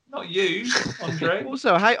up. Not you, Andre.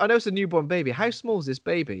 Also, I know it's a newborn baby. How small is this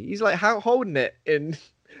baby? He's like holding it in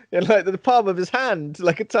like the palm of his hand,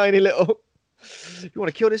 like a tiny little. You want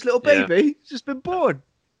to kill this little baby? Yeah. He's just been born.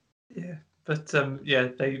 Yeah, but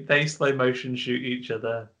they slow motion shoot each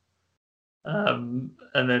other, and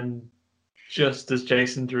then just as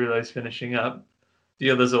Jason Derulo's finishing up,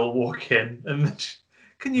 the others all walk in, and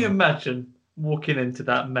can you imagine walking into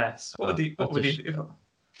that mess? What would he do?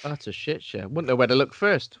 That's a shit show. Wouldn't know where to look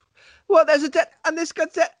first. Well, there's a dead, and this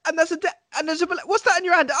guy's dead, and there's a dead, and there's a. What's that in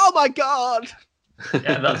your hand? Oh my god!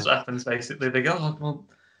 Yeah, that's what happens basically. They go, "Oh well,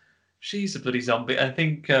 she's a bloody zombie." I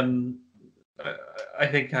think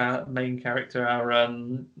our main character, our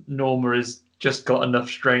Norma, has just got enough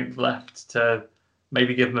strength left to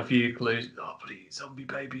maybe give him a few clues. Oh, bloody zombie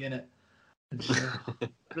baby in it.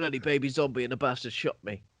 Bloody baby zombie, and the bastard shot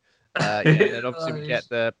me. And then obviously we get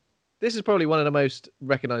the. This is probably one of the most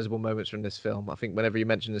recognizable moments from this film. I think whenever you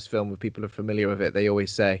mention this film, when people are familiar with it, they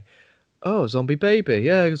always say, "Oh, zombie baby,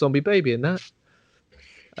 yeah, zombie baby in that."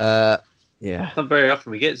 Yeah. Not very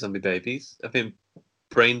often we get zombie babies. I think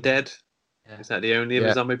Brain Dead. Is that the only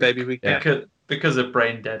other zombie baby we get? Because of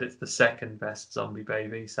Brain Dead, it's the second best zombie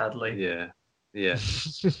baby, sadly. Yeah.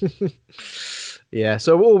 Yeah.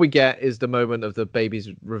 So all we get is the moment of the baby's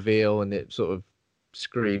reveal, and it sort of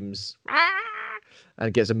screams.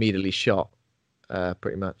 And gets immediately shot,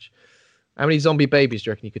 pretty much. How many zombie babies do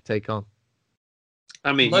you reckon you could take on?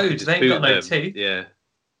 I mean, loads. They ain't got no teeth. Yeah.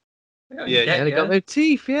 They got no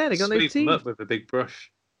teeth. Yeah, they got no teeth. Sweep them up with a big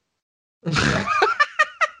brush.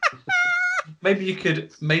 Maybe you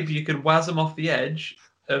could waz them off the edge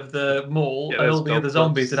of the mall, and all the other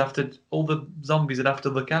zombies would have to. All the zombies would have to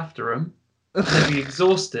look after them. And they'd be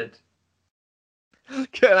exhausted.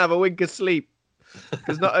 Couldn't have a wink of sleep,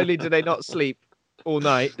 because not only do they not sleep all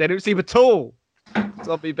night, they don't sleep at all.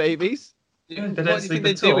 Zombie babies. What do you think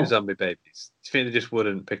they do with zombie babies? Do you think they just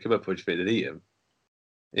wouldn't pick them up, or do you think they'd eat them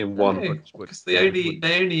in one? Because they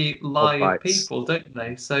only eat live people, don't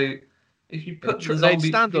they? So if you put they'd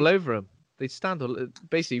stand all over them. They'd stand all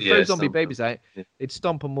basically throw zombie babies out. Yeah. They'd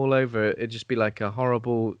stomp them all over. It'd just be like a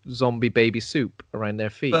horrible zombie baby soup around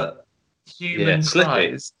their feet. But human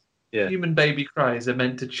cries. Yeah. Human baby cries are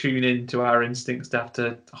meant to tune in to our instincts to have to.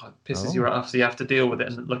 It pisses you off, so you have to deal with it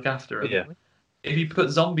and look after them. Yeah. If you put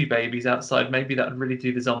zombie babies outside, maybe that would really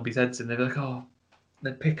do the zombies' heads in. They'd be like, "Oh,"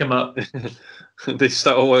 they'd pick them up. They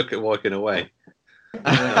start walking away.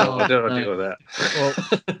 I don't want to deal with that.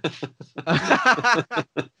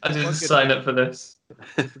 Well, I didn't sign up for this.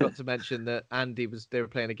 I forgot to mention that they were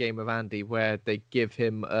playing a game with Andy where they give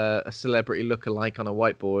him a celebrity lookalike on a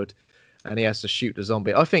whiteboard. And he has to shoot the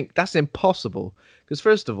zombie. I think that's impossible. Because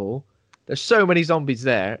first of all, there's so many zombies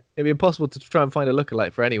there. It'd be impossible to try and find a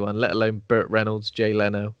lookalike for anyone, let alone Burt Reynolds, Jay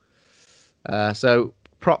Leno. So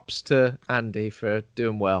props to Andy for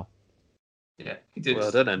doing well. Yeah, he did.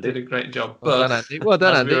 Well done, Andy. Did a great job. Well done, Andy. Well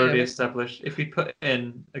done, Andy. We already established, if he put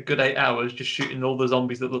in a good 8 hours just shooting all the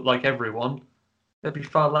zombies that look like everyone, there'd be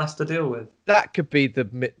far less to deal with. That could be the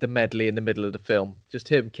medley in the middle of the film. Just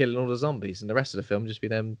him killing all the zombies, and the rest of the film just be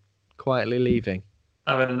them quietly leaving.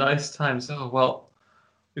 Having a nice time. So, well,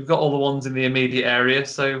 we've got all the ones in the immediate area,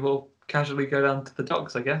 so we'll casually go down to the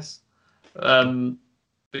docks, I guess. But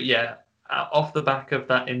yeah, off the back of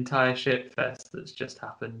that entire shit fest that's just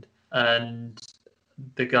happened, and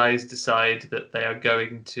the guys decide that they are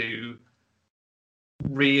going to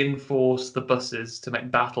reinforce the buses to make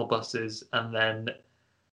battle buses, and then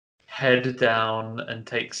head down and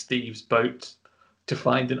take Steve's boat to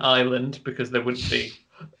find an island, because there wouldn't be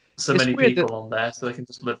so many people on there, so they can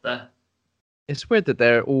just live there. It's weird that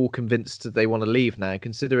they're all convinced that they want to leave now,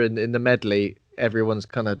 considering in the medley everyone's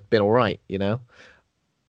kind of been all right, you know.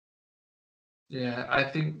 Yeah, I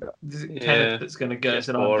think Kenneth that's going to go,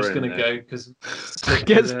 and I'm just going to go because it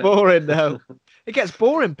gets boring though. It gets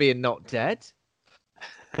boring being not dead.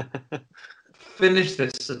 Finish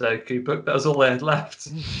this Sudoku book. That was all they had left.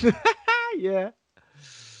 Yeah.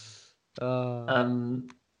 So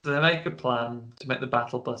they make a plan to make the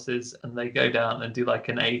battle buses, and they go down and do like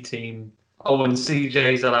an A-team. Oh, and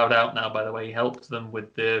CJ's allowed out now, by the way. He helped them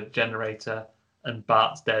with the generator, and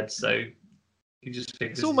Bart's dead, so he just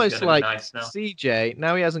figures it's almost like nice now. CJ,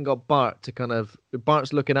 now he hasn't got Bart to kind of...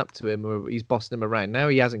 Bart's looking up to him, or he's bossing him around. Now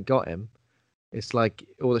he hasn't got him. It's like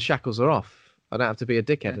all the shackles are off. I don't have to be a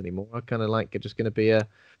dickhead anymore. I kind of like just going to be a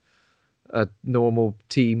normal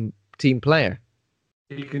team player.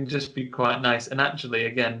 You can just be quite nice. And actually,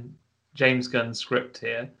 again, James Gunn's script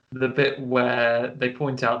here, the bit where they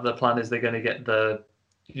point out the plan is they're going to get the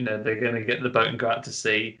boat and go out to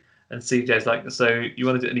sea. And CJ's like, so you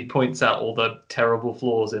want to do, and he points out all the terrible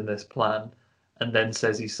flaws in this plan, and then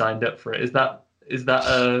says he signed up for it. Is that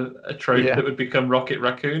a trope that would become Rocket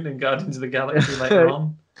Raccoon in Guardians of the Galaxy later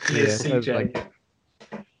on? Yes, CJ.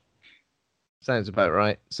 Sounds about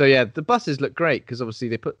right. So yeah, the buses look great because obviously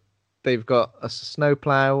they've got a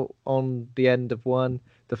snowplow on the end of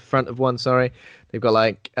the front of one. Sorry, they've got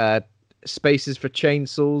like spaces for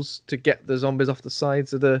chainsaws to get the zombies off the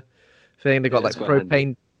sides of the thing. They've got like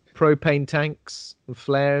propane tanks and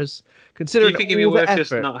flares. Considering you think it'd be worth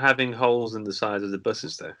just not having holes in the sides of the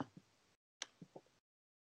buses, though?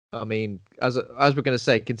 I mean, as we're going to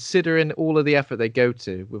say, considering all of the effort they go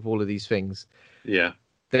to with all of these things,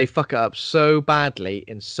 they fuck it up so badly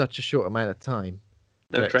in such a short amount of time.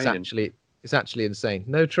 No training. It's actually insane.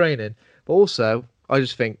 No training, but also I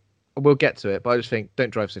just think we'll get to it. But I just think don't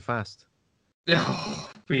drive so fast.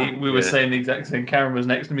 we were saying the exact same. Karen was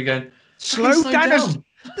next to me going, slow down.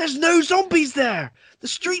 There's no zombies there. The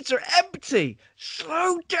streets are empty.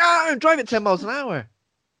 Slow down. Drive at 10 miles an hour.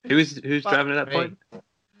 Who's driving at that point?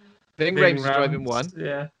 Ving Rhames is driving one.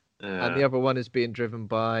 Yeah. And the other one is being driven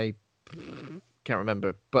by, can't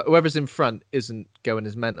remember. But whoever's in front isn't going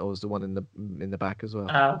as mental as the one in the back as well.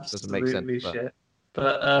 Absolutely doesn't make sense. Shit.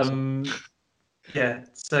 But yeah,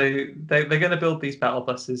 so they're going to build these battle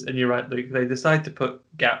buses, and you're right, Luke. They decide to put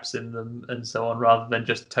gaps in them and so on, rather than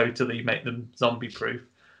just totally make them zombie-proof.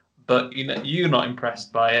 But you're not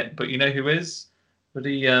impressed by it. But you know who is?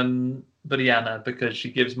 Buddy Anna, because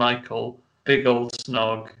she gives Michael big old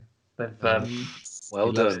snog.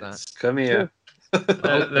 Well done. Come here.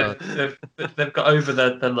 They've got over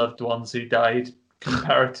their loved ones who died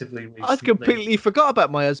comparatively recently. I'd completely forgot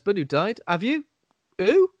about my husband who died. Have you?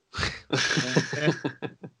 Who?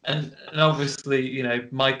 and obviously,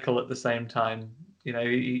 Michael at the same time,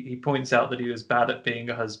 he points out that he was bad at being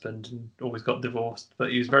a husband and always got divorced, but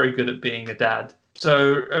he was very good at being a dad.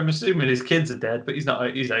 So I'm assuming his kids are dead, but he's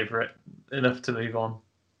not. He's over it enough to move on.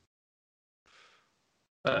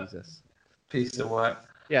 Jesus, piece of work.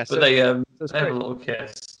 Yeah, but they have a little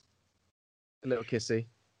kiss, a little kissy.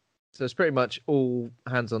 So it's pretty much all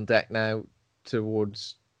hands on deck now.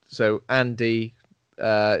 So Andy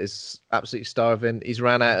is absolutely starving. He's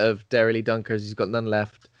ran out of Dairy Dunkers. He's got none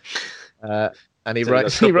left. And he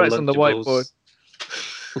writes on the whiteboard.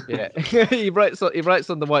 Yeah, he writes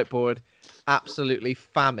on the whiteboard. Absolutely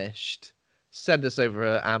famished. Send us over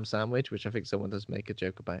a ham sandwich, which I think someone does make a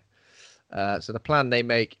joke about. So the plan they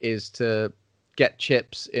make is to get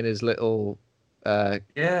Chips in his little. Why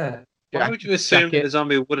would you assume the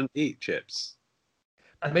zombie wouldn't eat Chips?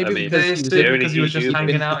 Maybe because he was just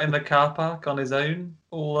hanging out in the car park on his own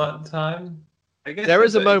all that time. I guess there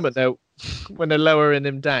is a moment though when they're lowering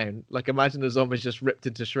him down. Like imagine the zombies just ripped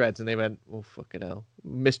into shreds, and they went, "Oh fucking hell,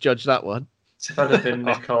 misjudged that one." That'd have been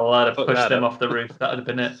Nicole. I'd have pushed them off the roof. That'd have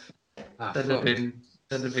been it. That'd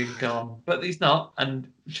have been gone. But he's not.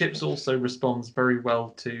 And Chips also responds very well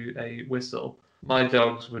to a whistle. My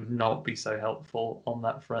dogs would not be so helpful on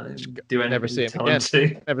that front. Never see him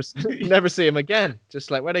again. Never see him again. Just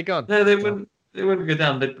like where they gone? No, they wouldn't. They wouldn't go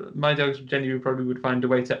down. My dogs genuinely probably would find a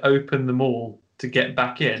way to open them all to get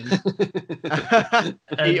back in,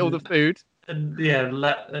 eat all the food, and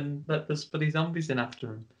let the spuddy zombies in after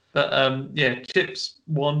him. But Chips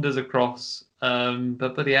wanders across.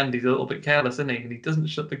 But Buddy Andy's a little bit careless, isn't he? And he doesn't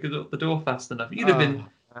shut the door fast enough. You'd have been.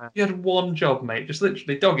 You had one job, mate. Just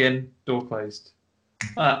literally dog in, door closed.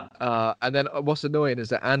 And then what's annoying is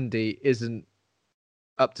that Andy isn't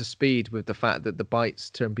up to speed with the fact that the bites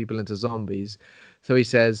turn people into zombies. So he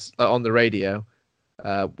says on the radio,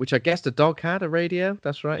 which I guess the dog had a radio.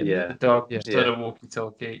 That's right. Yeah, dog had a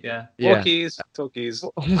walkie-talkie. Yeah, walkies, talkies.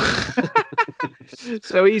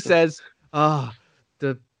 So he says,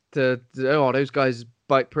 those guys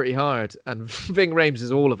bite pretty hard, and Ving Rhames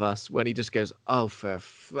is all of us when he just goes, "Oh, for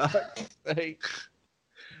fuck's sake,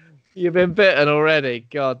 you've been bitten already."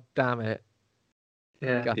 God damn it.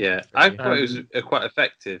 Yeah. I thought it was quite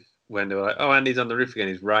effective when they were like, "Oh, Andy's on the roof again.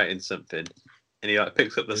 He's writing something," and he like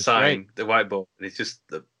picks up the sign, the whiteboard, and it's just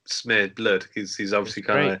the smeared blood because he's obviously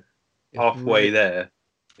kind of halfway there.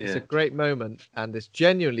 Yeah. It's a great moment, and it's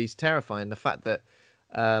genuinely terrifying. The fact that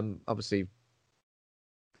obviously.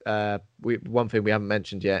 One thing we haven't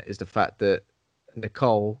mentioned yet is the fact that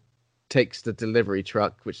Nicole takes the delivery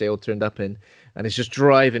truck, which they all turned up in, and is just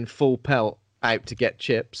driving full pelt out to get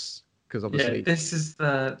Chips because obviously this is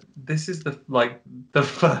the the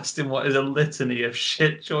first in what is a litany of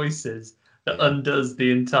shit choices that undoes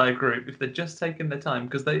the entire group if they're just taking their time,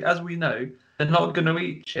 because they, as we know, they're not going to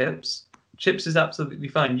eat chips. Chips is absolutely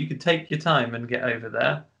fine. You could take your time and get over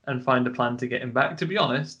there and find a plan to get him back. To be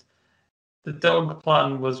honest, the dog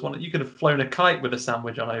plan was one. You could have flown a kite with a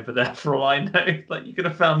sandwich on over there, for all I know. Like, you could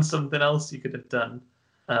have found something else you could have done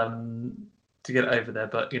to get over there.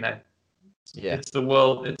 But it's the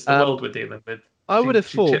world. It's the world we're dealing with. I would have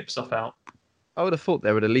thought chips off out. I would have thought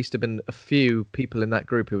there would at least have been a few people in that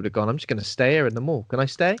group who would have gone, I'm just going to stay here in the mall. Can I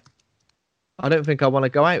stay? I don't think I want to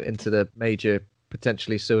go out into the major,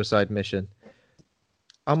 potentially suicide mission.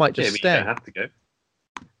 I might just stay. You don't have to go.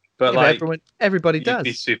 But everybody you'd does.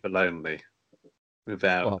 Be super lonely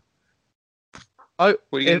without. What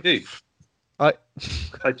are you going to do?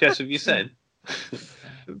 Play chess with your son?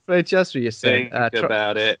 Play chess with your son. Think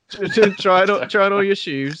about it. try on all your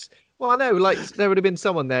shoes. Well, I know, like, there would have been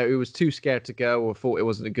someone there who was too scared to go or thought it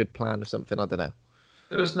wasn't a good plan or something. I don't know.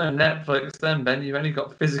 There was no Netflix then, Ben. You've only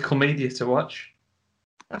got physical media to watch.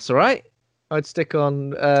 That's all right. I'd stick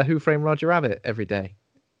on Who Framed Roger Rabbit every day.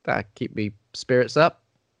 That'd keep me spirits up.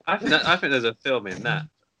 I think there's a film in that.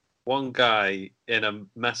 One guy in a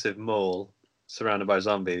massive mall surrounded by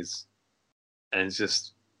zombies, and it's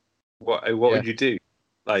just, what would you do?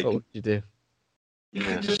 Like, what would you do? You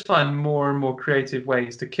could just find more and more creative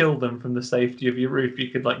ways to kill them from the safety of your roof. You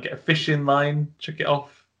could get a fishing line, chuck it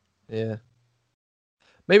off. Yeah.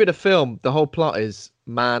 Maybe the film, the whole plot is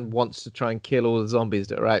man wants to try and kill all the zombies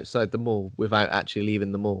that are outside the mall without actually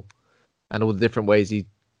leaving the mall, and all the different ways he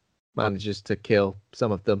manages to kill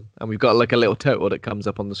some of them. And we've got like a little total that comes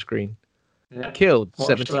up on the screen. Yeah. Killed Watch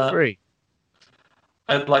 73.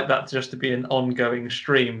 I'd like that just to be an ongoing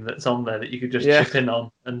stream that's on there that you could just chip in on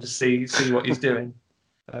and just see what he's doing.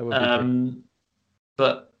 That would be good.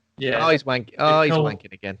 But yeah. He's wanking. He's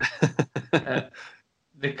wanking again.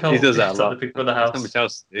 Nicole, he does that a lot. The people of the house. Not much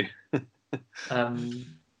else to do.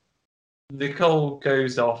 Nicole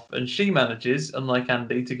goes off and she manages, unlike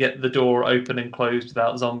Andy, to get the door open and closed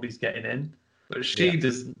without zombies getting in. But she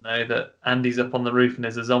doesn't know that Andy's up on the roof and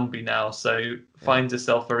is a zombie now, so finds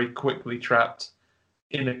herself very quickly trapped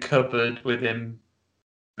in a cupboard with him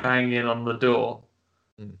banging on the door.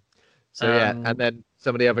 So and then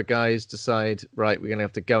some of the other guys decide, right, we're gonna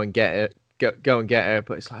have to go and get it, go and get her.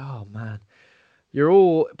 But it's like, oh man, you're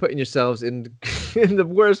all putting yourselves in in the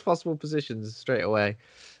worst possible positions straight away.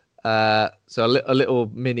 So a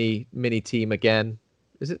little mini team again.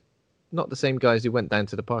 Is it not the same guys who went down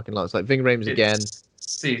to the parking lot? It's like Ving Rhames again.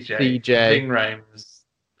 CJ. Ving Rhames.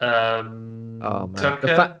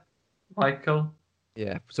 Tucker. Michael.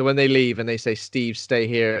 Yeah. So when they leave and they say, Steve, stay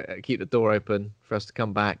here, keep the door open for us to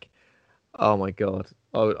come back. Oh my God.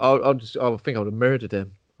 I think I would have murdered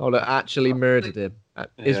him. I would have actually murdered him.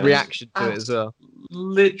 His reaction to it as well.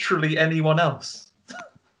 Literally anyone else.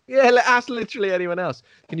 Yeah, ask literally anyone else.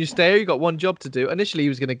 Can you stay here? You got one job to do. Initially, he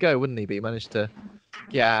was going to go, wouldn't he? But he managed to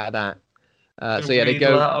get out of that. So yeah, they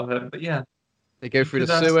go out of it, but yeah, they go through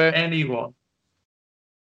the sewer. Anyone.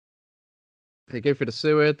 They go through the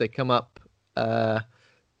sewer. They come up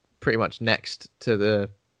pretty much next to the.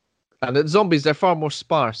 And the zombies, they're far more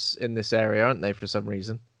sparse in this area, aren't they? For some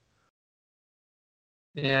reason.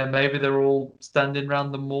 Yeah, maybe they're all standing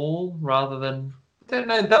around the mall rather than. I don't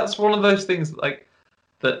know. That's one of those things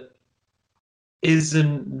that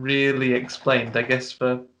isn't really explained, I guess,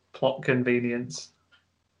 for plot convenience.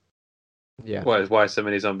 Yeah. Why so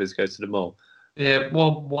many zombies go to the mall? Yeah.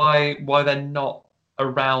 Well, why they're not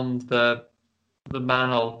around the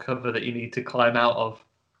manhole cover that you need to climb out of?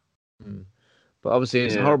 But obviously,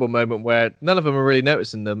 it's a horrible moment where none of them are really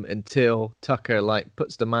noticing them until Tucker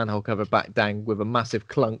puts the manhole cover back down with a massive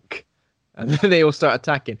clunk, and then they all start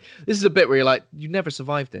attacking. This is a bit where you're like, you never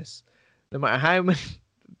survived this, no matter how many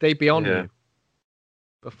they'd be on you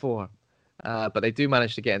before. But they do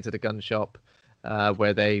manage to get into the gun shop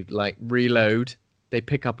where they reload. They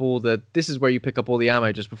pick up this is where you pick up all the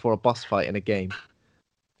ammo just before a boss fight in a game.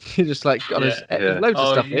 You're just like, there's loads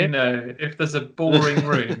of stuff here. If there's a boring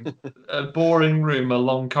room, a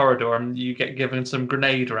long corridor, and you get given some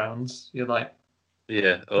grenade rounds, you're like,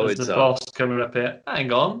 there's the boss coming up here.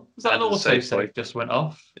 Hang on, was that an autosave just went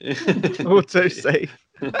off? Autosave.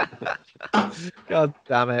 God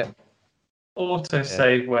damn it.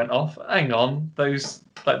 Autosave went off. Hang on, those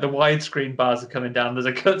the widescreen bars are coming down. There's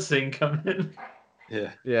a cutscene coming.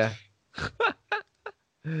 Yeah.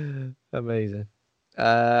 Amazing.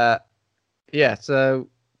 So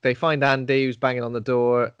they find Andy who's banging on the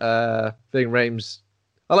door. Ving Rhames.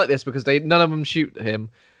 I like this because none of them shoot him,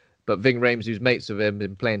 but Ving Rhames, who's mates with him,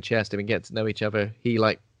 been playing chess, they've been getting to know each other. He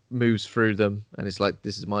moves through them, and it's like,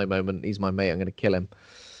 this is my moment. He's my mate. I'm going to kill him.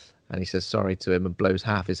 And he says sorry to him and blows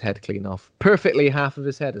half his head clean off. Perfectly half of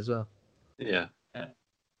his head as well. Yeah.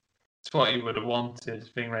 It's what you would have wanted,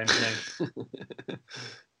 being Raimi.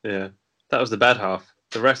 Yeah. That was the bad half.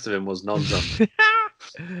 The rest of him was non-zombie.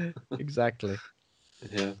 Exactly.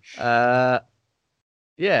 Yeah.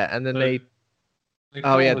 Yeah, and then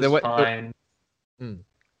Nicole was fine.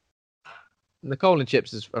 Nicole and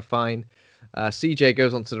Chips are fine. CJ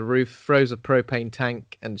goes onto the roof, throws a propane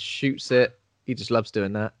tank, and shoots it. He just loves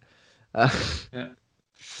doing that.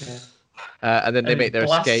 And then they make their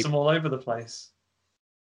blasts escape. them all over the place.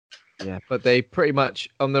 Yeah, but they pretty much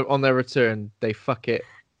on their return they fuck it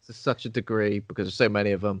to such a degree because there's so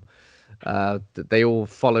many of them that they all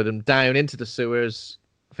follow them down into the sewers.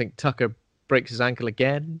 I think Tucker breaks his ankle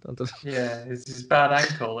again. Yeah, it's his bad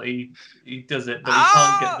ankle. He does it, but he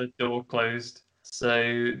can't get the door closed. So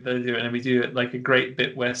they do it, and we do it like a great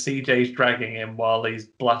bit where CJ's dragging him while he's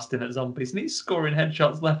blasting at zombies, and he's scoring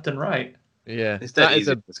headshots left and right. Yeah, it's that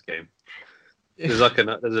easy in this game. There's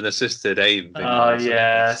an assisted aim thing. Oh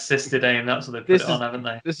yeah, assisted aim. That's what they put it on, haven't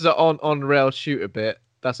they? This is an on-rail shooter bit.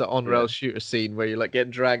 That's an on-rail shooter scene where you're like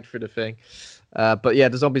getting dragged through the thing. But yeah,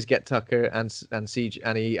 the zombies get Tucker and CJ,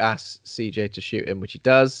 and he asks CJ to shoot him, which he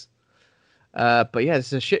does. But yeah, this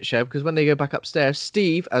is a shit show because when they go back upstairs,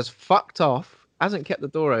 Steve has fucked off, hasn't kept the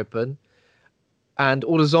door open, and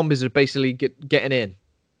all the zombies are basically getting in.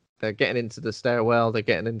 They're getting into the stairwell, they're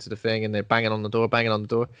getting into the thing, and they're banging on the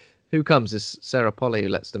door. Who comes? It's Sarah Polly who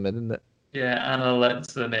lets them in, isn't it? Yeah, Anna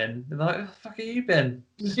lets them in. They're like, "Where the fuck have you been?"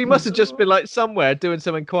 She must have just been like somewhere doing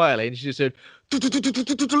something quietly, and she just said,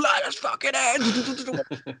 "Let us fucking in."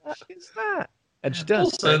 What is that? And she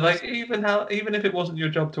does. Also, like, even if it wasn't your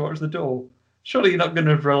job to watch the door, surely you're not going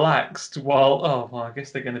to have relaxed while. Oh, well, I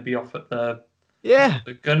guess they're going to be off at the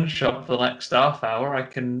gun shop for the next half hour. I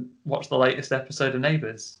can watch the latest episode of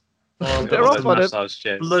Neighbours. Well, they're off on a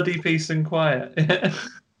bloody peace and quiet.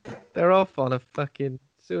 They're off on a fucking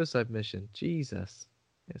suicide mission. Jesus,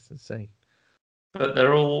 it's insane. But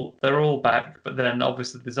they're all back. But then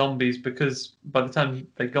obviously the zombies, because by the time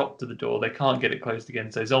they got to the door, they can't get it closed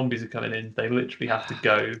again. So zombies are coming in. They literally have to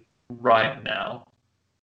go right now.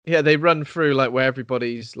 Yeah, they run through like where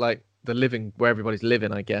everybody's like where everybody's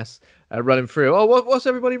living, I guess. Running through. Oh, what's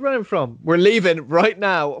everybody running from? We're leaving right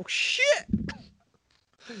now. Oh shit!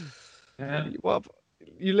 Yeah. What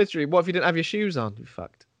if you didn't have your shoes on? You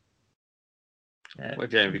fucked. Yeah. What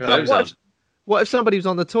if you have your clothes on? What if somebody was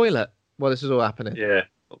on the toilet while this is all happening? Yeah.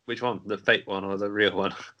 Which one? The fake one or the real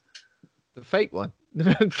one? The fake one.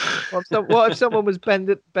 What if someone was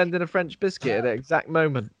bending a French biscuit at the exact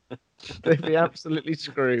moment? They'd be absolutely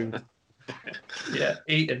screwed. Yeah,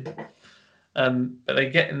 eaten. But they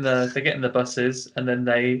get in the buses and then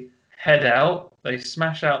they head out. They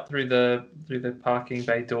smash out through the parking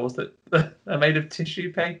bay doors that are made of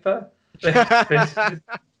tissue paper.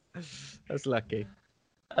 That's lucky.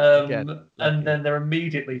 And then they're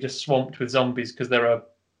immediately just swamped with zombies because there are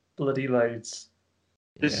bloody loads.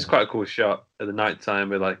 This is quite a cool shot at the night time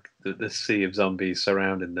with like the sea of zombies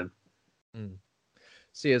surrounding them.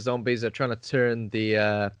 Sea of zombies are trying to turn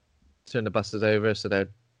the buses over, so they're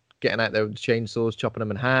getting out there with chainsaws, chopping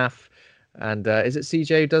them in half. And is it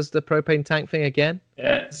CJ who does the propane tank thing again?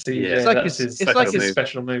 Yeah, CJ. Yeah. It's like his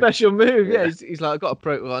special move. Special move, yeah. He's like, I've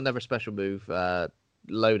got another special move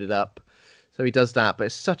loaded up. So he does that, but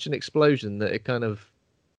it's such an explosion that it kind of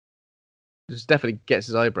just definitely gets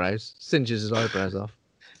his eyebrows, singes his eyebrows off.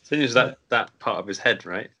 Singes that part of his head,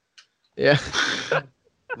 right? Yeah.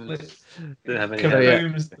 Didn't have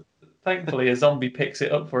any. Thankfully, a zombie picks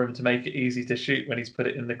it up for him to make it easy to shoot when he's put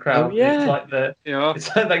it in the crowd. Oh, yeah. It's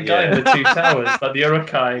like that guy in the Two Towers, like the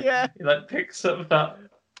Urukai. Yeah. He like picks up that.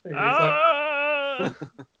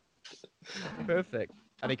 Perfect.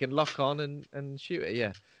 And he can lock on and shoot it,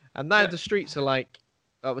 yeah. And now the streets are like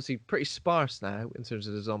obviously pretty sparse now in terms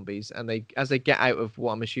of the zombies, and as they get out of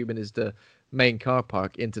what I'm assuming is the main car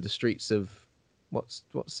park into the streets of what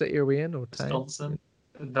city are we in or town? Wisconsin.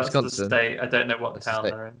 That's the state. I don't know what town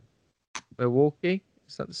they're in. Milwaukee?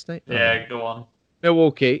 Is that the state? Yeah, go on.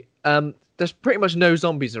 Milwaukee. There's pretty much no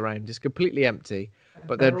zombies around. It's completely empty.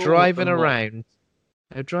 But they're driving around.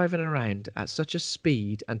 They're driving around at such a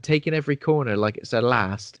speed and taking every corner like it's their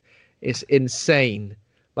last. It's insane.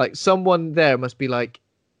 Like someone there must be like,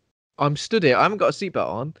 I'm stood here. I haven't got a seatbelt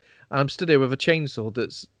on, and I'm stood here with a chainsaw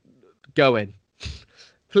that's going.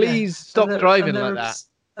 Please stop driving like that.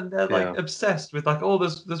 And they're like obsessed with like, oh,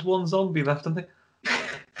 there's one zombie left, and they.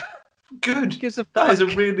 Good. That is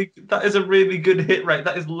a really good hit rate.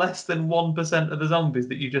 That is less than 1% of the zombies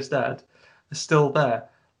that you just had are still there.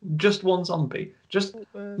 Just one zombie. Just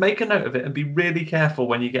make a note of it and be really careful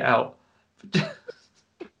when you get out.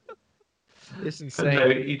 It's insane. No,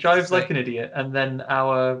 he drives like an idiot, and then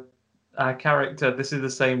our character, this is the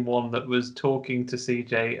same one that was talking to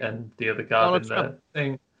CJ and the other guy in the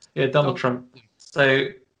thing. Yeah, Donald Trump. So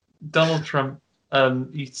Donald Trump,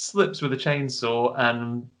 he slips with a chainsaw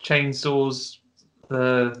and chainsaws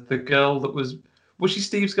the girl that was she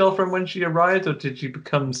Steve's girlfriend when she arrived, or did she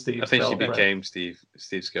become Steve's girlfriend? I think she became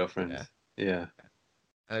Steve's girlfriend. Yeah.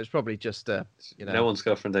 And it's probably just no one's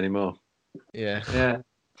girlfriend anymore. Yeah.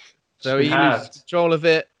 So he loses control of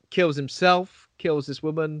it, kills himself, kills this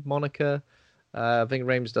woman, Monica. Ving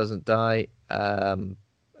Rhames doesn't die, and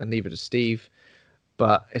neither does Steve.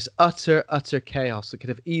 But it's utter chaos. It could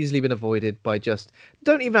have easily been avoided by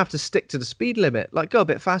don't even have to stick to the speed limit. Like, go a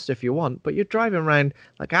bit faster if you want, but you're driving around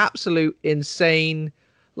like absolute insane.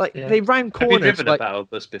 Like, they round corners. Have you driven a battle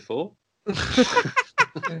bus before?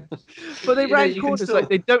 But they round corners like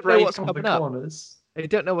they don't know what's coming up. They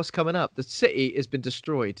don't know what's coming up. The city has been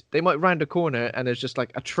destroyed. They might round a corner and there's just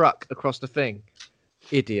like a truck across the thing.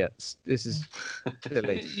 Idiots. This is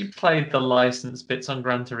silly. You played the licensed bits on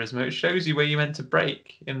Gran Turismo. It shows you where you're meant to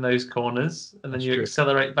brake in those corners, and then you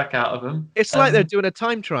accelerate back out of them. It's like they're doing a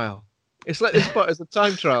time trial. It's like this part is a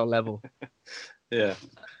time trial level. Yeah.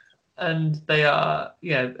 And they are,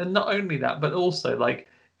 and not only that, but also, like,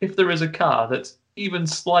 if there is a car that's even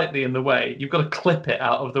slightly in the way, you've got to clip it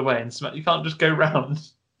out of the way and smash. You can't just go round.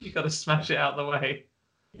 You've got to smash it out of the way.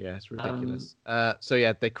 Yeah, it's ridiculous.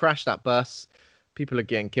 They crash that bus. People are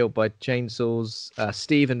getting killed by chainsaws.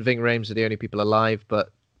 Steve and Ving Rhames are the only people alive,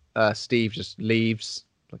 but Steve just leaves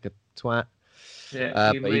like a twat.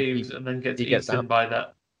 Yeah, he leaves and then gets eaten by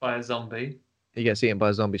a zombie. He gets eaten by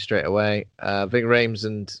a zombie straight away. Ving Rhames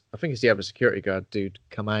and I think it's the other security guard dude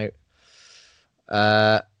come out.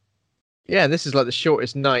 This is like the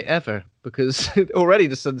shortest night ever because already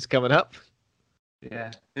the sun's coming up.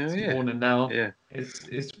 Yeah, it's morning now. Yeah, it's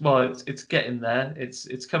getting there.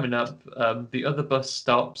 It's coming up. The other bus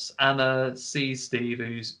stops. Anna sees Steve,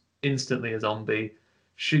 who's instantly a zombie,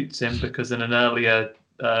 shoots him because in an earlier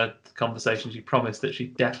conversation she promised that she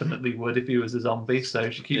definitely would if he was a zombie.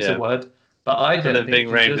 So she keeps her word. But I don't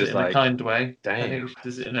think she does it in a kind way. Damn. I think she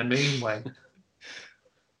does it in a mean way.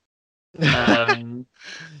 Damn.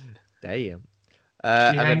 She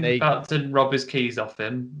hangs about to rob his keys off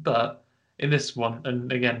him, but in this one,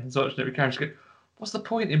 and again, unfortunately, Karen go, what's the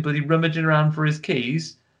point in bloody rummaging around for his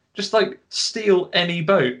keys? Just like steal any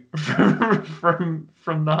boat from the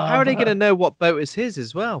harbour. How are they going to know what boat is his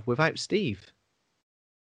as well without Steve?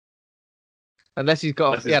 Unless he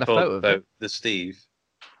had a photo of it. The Steve's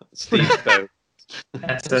boat.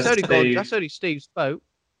 That's only Steve's boat.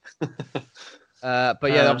 But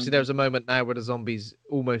obviously there's a moment now where the zombies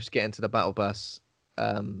almost get into the battle bus,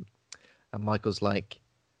 and Michael's like,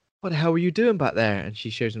 "What the hell were you doing back there?" And she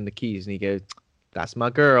shows him the keys, and he goes, "That's my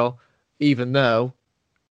girl," even though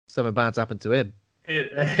something bad's happened to him.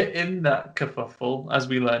 In that kerfuffle, as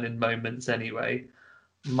we learn in moments anyway,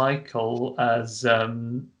 Michael has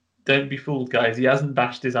don't be fooled, guys. He hasn't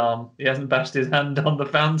bashed his arm. He hasn't bashed his hand on the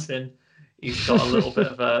fountain. He's got a little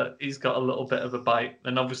bit of a bite,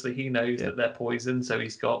 and obviously he knows that they're poison, so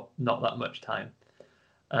he's got not that much time.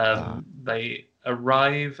 They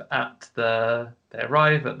arrive at the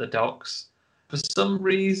docks. For some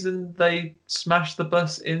reason, they smash the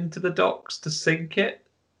bus into the docks to sink it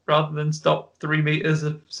rather than stop 3 meters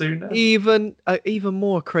sooner. Even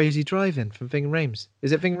more crazy driving from Ving Rhames.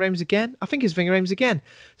 Is it Ving Rhames again? I think it's Ving Rhames again.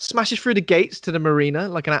 Smashes through the gates to the marina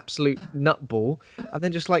like an absolute nutball, and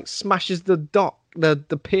then just like smashes the dock,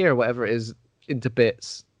 the pier, whatever it is, into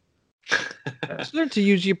bits. Just learn to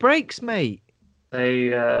use your brakes, mate. They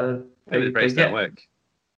brakes don't work.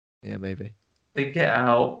 Yeah, maybe. They get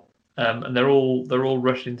out. And they're all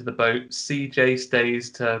rushing to the boat. CJ stays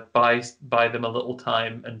to buy them a little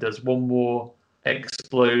time and does one more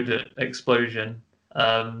explosion.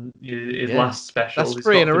 His last special. That's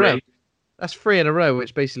three in a row. That's 3 in a row,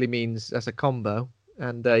 which basically means that's a combo,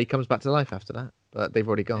 and he comes back to life after that. But they've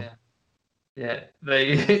already gone.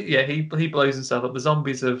 He blows himself up. The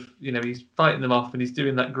zombies have, he's fighting them off, and he's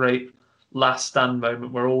doing that great last stand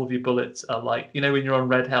moment where all of your bullets are like, when you're on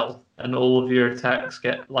red health and all of your attacks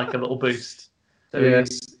get like a little boost. So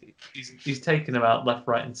he's taking them out left,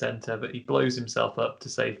 right, and centre, but he blows himself up to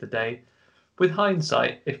save the day. With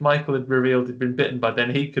hindsight, if Michael had revealed he'd been bitten by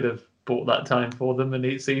then, he could have bought that time for them, and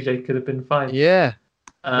CJ could have been fine. Yeah,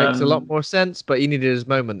 makes a lot more sense. But he needed his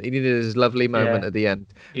moment. He needed his lovely moment at the end,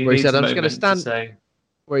 where he said, "I'm just going to stand."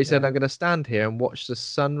 Where he said, "I'm going to stand here and watch the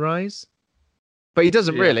sunrise." But he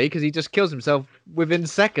doesn't really, because he just kills himself within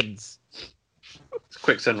seconds.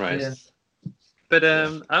 Quick sunrise. Yeah. But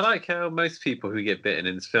I like how most people who get bitten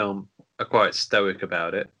in this film are quite stoic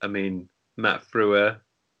about it. I mean, Matt Frewer,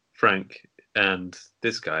 Frank, and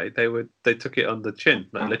this guy, they took it on the chin,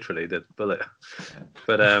 like literally the bullet.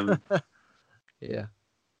 But yeah,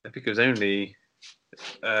 I think it was only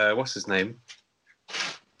what's his name,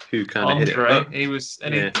 who kind of hit it. Andre, he was,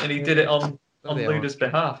 and he did it on Luda's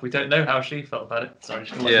behalf. We don't know how she felt about it. Sorry,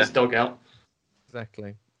 she let his dog out.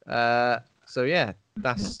 Exactly. So yeah,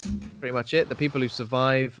 that's pretty much it. The people who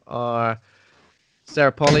survive are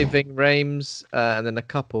Sarah Polly, Ving Rhames, and then a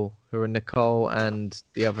couple who are Nicole and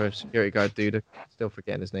the other security guard dude. I'm still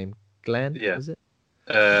forgetting his name. Glenn, is it?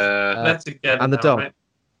 And the dog. Right?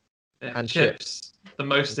 Yeah, and Chips, the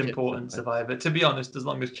most important survivor. To be honest, as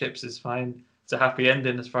long as Chips is fine, it's a happy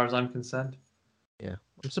ending as far as I'm concerned. Yeah,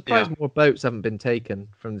 I'm surprised more boats haven't been taken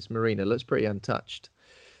from this marina. It looks pretty untouched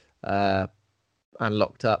and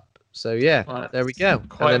locked up. So yeah, there we go.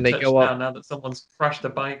 Quite and then they go up now that someone's crashed a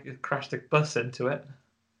bus into it.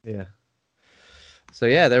 Yeah. So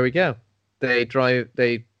yeah, there we go. They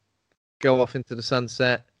go off into the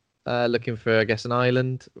sunset, looking for, I guess, an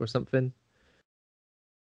island or something.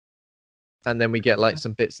 And then we get like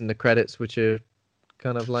some bits in the credits, which are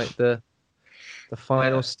kind of like the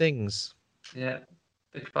final stings. Yeah.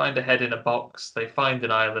 They find a head in a box. They find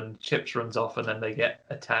an island. Chips runs off, and then they get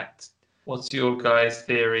attacked. What's your guys'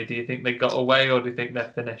 theory? Do you think they got away, or do you think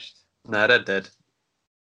they're finished? No, they're dead.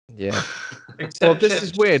 Yeah. Well, this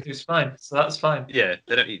is weird. It's fine, so that's fine. Yeah,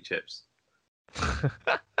 they don't eat chips.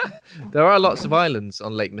 There are lots of islands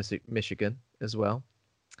on Lake Michigan as well.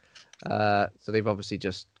 So they've obviously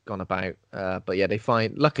just gone about. But yeah,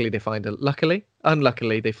 unluckily they find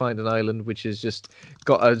an island which has just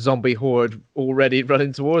got a zombie horde already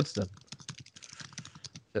running towards them.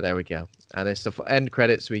 So there we go. And it's the end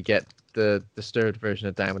credits. We get the disturbed version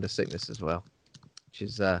of Down with the Sickness as well, which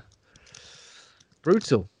is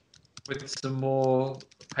brutal. With some more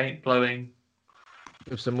paint blowing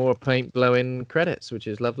credits, which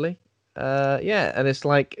is lovely. Yeah, and it's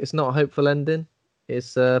like, it's not a hopeful ending.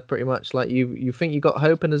 It's pretty much like you think you got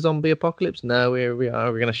hope in a zombie apocalypse. No, here we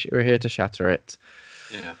are. We're here to shatter it.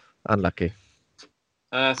 Yeah. Unlucky.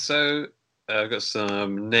 So I've got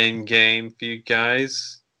some name game for you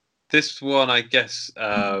guys. This one, I guess,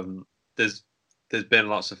 there's been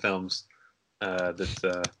lots of films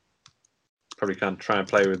that probably can't try and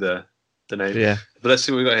play with the name. Yeah. But let's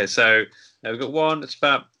see what we've got here. So we've got one. It's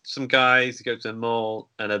about some guys who go to the mall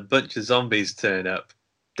and a bunch of zombies turn up,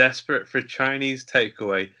 desperate for a Chinese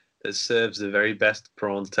takeaway that serves the very best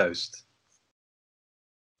prawn toast.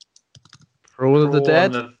 Prawn of the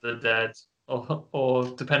Dead? Prawn of the Dead. Or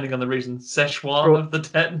depending on the reason, Szechuan of the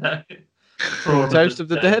Dead. No. Prawn toast of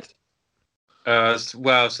the Dead?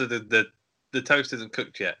 Well, so the toast isn't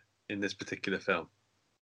cooked yet in this particular film.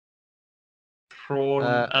 Prawn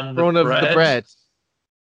and prawn the of bread. the bread.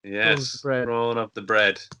 Yes, prawn of the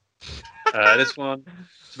bread. This one,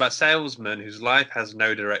 it's about a salesman whose life has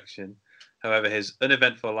no direction. However, his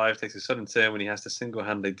uneventful life takes a sudden turn when he has to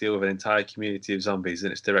single-handedly deal with an entire community of zombies,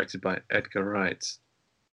 and it's directed by Edgar Wright.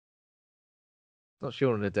 Not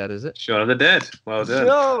Shaun of the Dead, is it? Shaun of the Dead. Well done.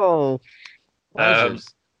 No.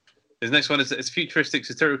 His next one is futuristic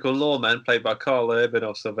satirical lawman played by Carl Urban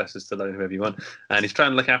or Sylvester Stallone, whoever you want, and he's trying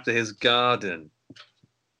to look after his garden.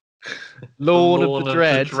 Lawn of the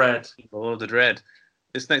Dread. Lawn of the Dread.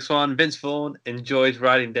 This next one, Vince Vaughn enjoys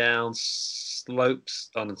riding down slopes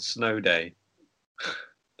on a snow day.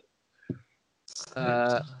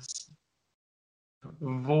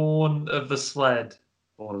 Vaughn of the Sled.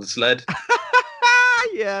 Vaughn of the Sled.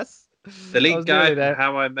 Yes. The lead guy from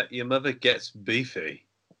How I Met Your Mother gets beefy.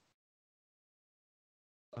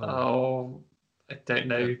 Oh, I don't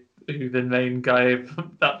know who the main guy of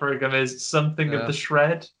that program is. Something of the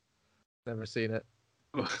Shred. Never seen it.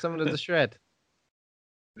 Someone of the Shred.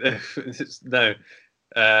 No.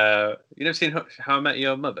 You never seen How I Met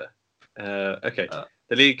Your Mother? Okay.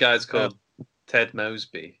 The lead guy's called Ted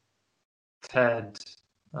Mosby. Ted.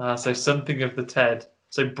 So something of the Ted.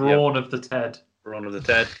 So Brawn of the Ted. Brawn of the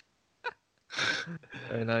Ted.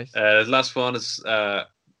 Very nice. The last one is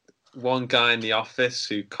one guy in the office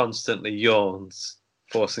who constantly yawns,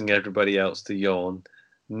 forcing everybody else to yawn.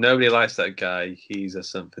 Nobody likes that guy. He's a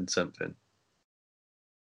something.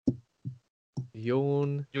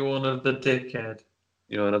 Yawn. Yawn of the dickhead.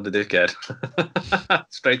 Yawn of the dickhead.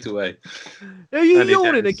 Straight away. Are you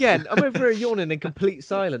yawning again? I'm over here yawning in complete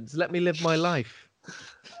silence. Let me live my life.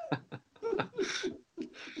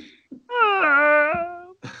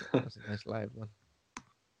 That's a nice loud one.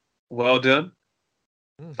 Well done.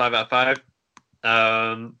 5 out of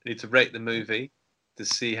 5. Need to rate the movie.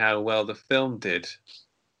 to see how well the film did.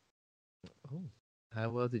 Oh, how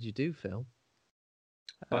well did you do, Phil?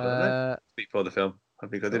 I don't know. Before the film, I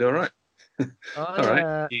think I did all right. All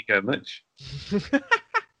right, you go much.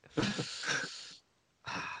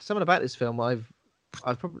 Something about this film, I've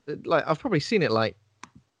probably seen it like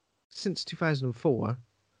since 2004,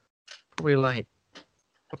 probably like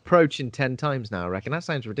approaching 10 times now. I reckon that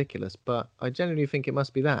sounds ridiculous, but I genuinely think it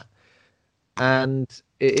must be that. And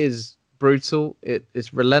it is brutal.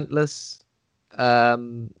 It's relentless.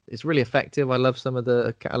 It's really effective. I love some of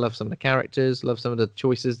the characters. Love some of the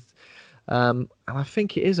choices. And I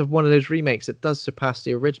think it is one of those remakes that does surpass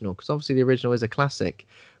the original, because obviously the original is a classic,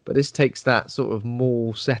 but this takes that sort of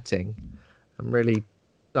mall setting and really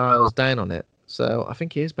dials down on it. So I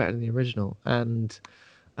think it is better than the original. And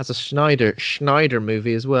as a Schneider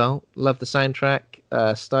movie as well, love the soundtrack.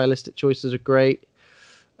 Stylistic choices are great,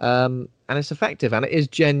 and it's effective, and it is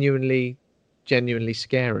genuinely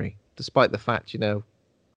scary, despite the fact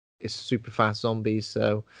it's super fast zombies.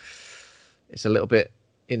 So it's a little bit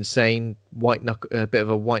insane, a bit of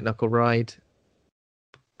a white knuckle ride.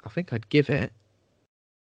 I think I'd give it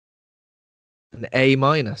an A-.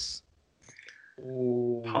 Hot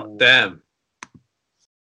damn.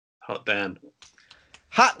 Hot Dan.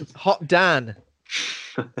 Hot Dan.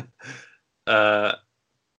 Andy,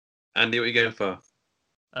 what are you going for?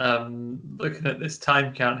 Looking at this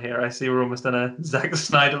time count here, I see we're almost on a Zack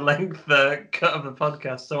Snyder length cut of the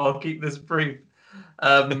podcast, so I'll keep this brief.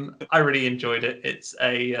 I really enjoyed it. It's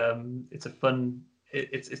a fun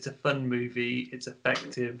movie. It's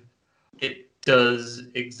effective. It does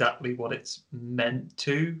exactly what it's meant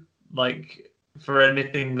to. Like, for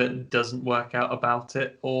anything that doesn't work out about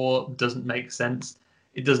it or doesn't make sense,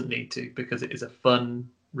 it doesn't need to, because it is a fun,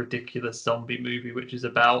 ridiculous zombie movie, which is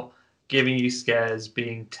about giving you scares,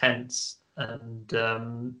 being tense, and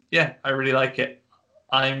I really like it.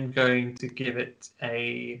 I'm going to give it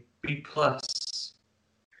a B+.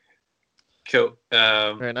 Cool.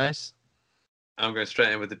 Very nice. I'm going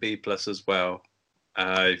straight in with the B+ as well.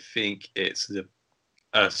 I think it's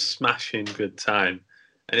a smashing good time,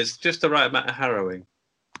 and it's just the right amount of harrowing.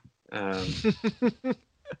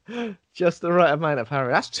 Just the right amount of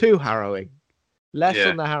harrowing. That's too harrowing. Less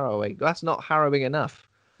on the harrowing. That's not harrowing enough.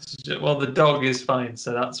 Well, the dog is fine,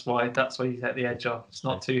 so that's why you take the edge off. It's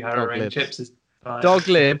not too harrowing. Chips is fine.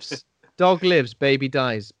 Dog lives, baby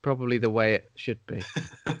dies. Probably the way it should be.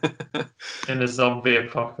 In a zombie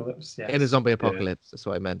apocalypse, yes. In a zombie apocalypse, that's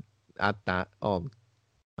what I meant. Add that on.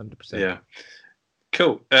 100%. Yeah.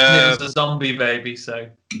 Cool. It was a zombie baby, so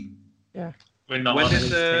yeah. We're not. When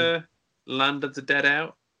is Land of the Dead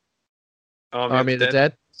out? Army of the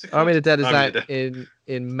Dead. Army of the Dead is out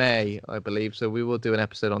in May, I believe. So we will do an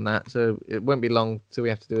episode on that. So it won't be long till we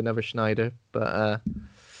have to do another Schneider. But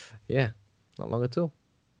not long at all.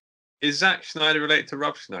 Is Zack Snyder related to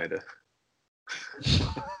Rob Schneider?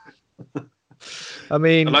 I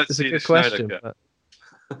mean, it's a good question. But...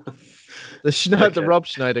 the Rob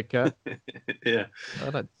Schneider cut. Yeah.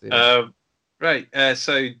 I'd like to see that. Right.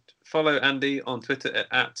 So follow Andy on Twitter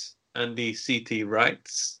at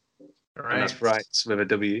AndyCTWrites. Right. And that's rights with a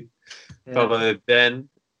W. Yeah. Follow Ben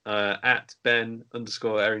at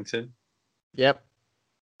Ben_Errington. Yep.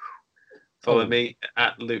 Follow me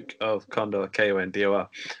at Luke of Condor, KONDOR.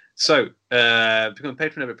 So, become a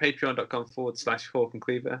patron over at patreon.com/Hawk and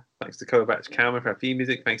Cleaver. Thanks to Kovacs Calman for our theme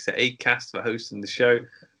music. Thanks to Acast for hosting the show.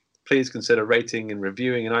 Please consider rating and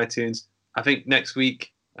reviewing in iTunes. I think next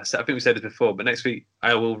week, I think we said it before, but next week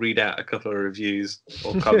I will read out a couple of reviews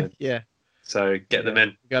or comments. Yeah. So get them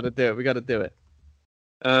in. We got to do it.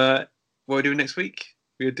 What are we doing next week?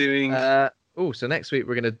 We're doing... so next week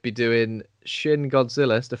we're going to be doing Shin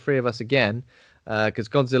Godzilla. It's the three of us again, because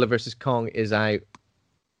Godzilla vs. Kong is out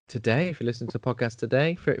today, if you listen to the podcast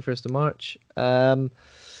today, 31st of March. Or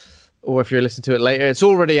if you're listening to it later, it's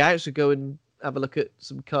already out, so go and have a look at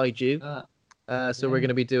some kaiju. So we're going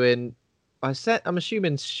to be doing... I'm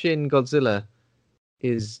assuming Shin Godzilla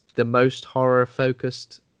is the most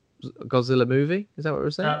horror-focused Godzilla movie. Is that what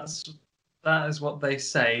we're saying? That is what they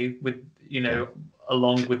say, with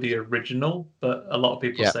along with the original. But a lot of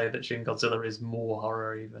people say that Shin Godzilla is more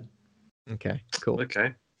horror even. Okay, cool.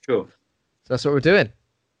 Okay, cool. So that's what we're doing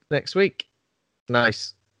next week.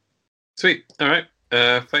 Nice. Sweet. All right.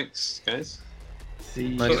 Thanks, guys. See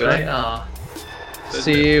you later.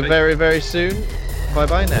 See you very, very soon.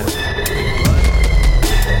 Bye-bye now.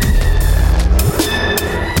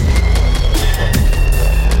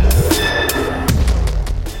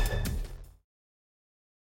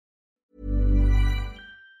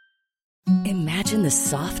 Imagine the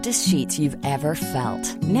softest sheets you've ever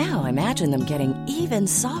felt. Now imagine them getting even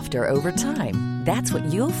softer over time. That's what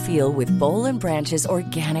you'll feel with Boll & Branch's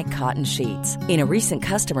organic cotton sheets. In a recent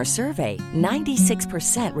customer survey,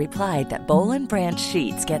 96% replied that Boll & Branch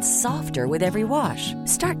sheets get softer with every wash.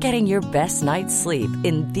 Start getting your best night's sleep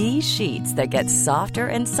in these sheets that get softer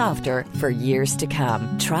and softer for years to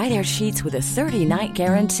come. Try their sheets with a 30-night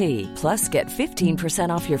guarantee. Plus, get 15%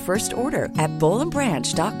 off your first order at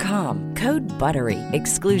bollandbranch.com. Code BUTTERY.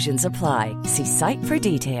 Exclusions apply. See site for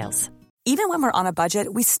details. Even when we're on a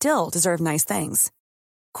budget, we still deserve nice things.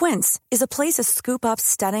 Quince is a place to scoop up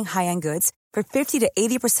stunning high-end goods for 50 to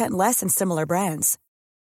 80% less than similar brands.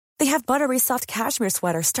 They have buttery soft cashmere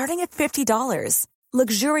sweaters starting at $50,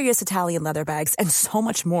 luxurious Italian leather bags, and so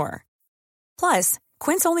much more. Plus,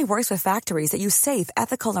 Quince only works with factories that use safe,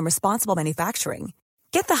 ethical, and responsible manufacturing.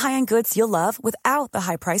 Get the high-end goods you'll love without the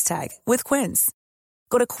high price tag with Quince.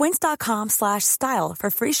 Go to quince.com/style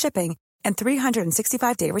for free shipping and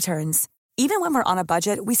 365-day returns. Even when we're on a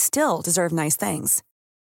budget, we still deserve nice things.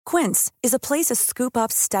 Quince is a place to scoop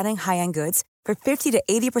up stunning high-end goods for 50 to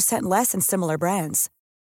 80% less than similar brands.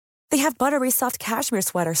 They have buttery soft cashmere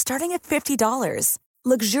sweaters starting at $50,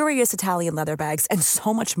 luxurious Italian leather bags, and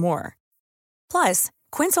so much more. Plus,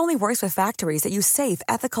 Quince only works with factories that use safe,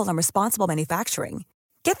 ethical, and responsible manufacturing.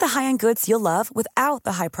 Get the high-end goods you'll love without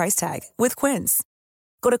the high price tag with Quince.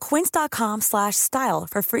 Go to quince.com/style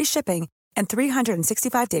for free shipping and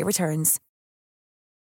 365-day returns.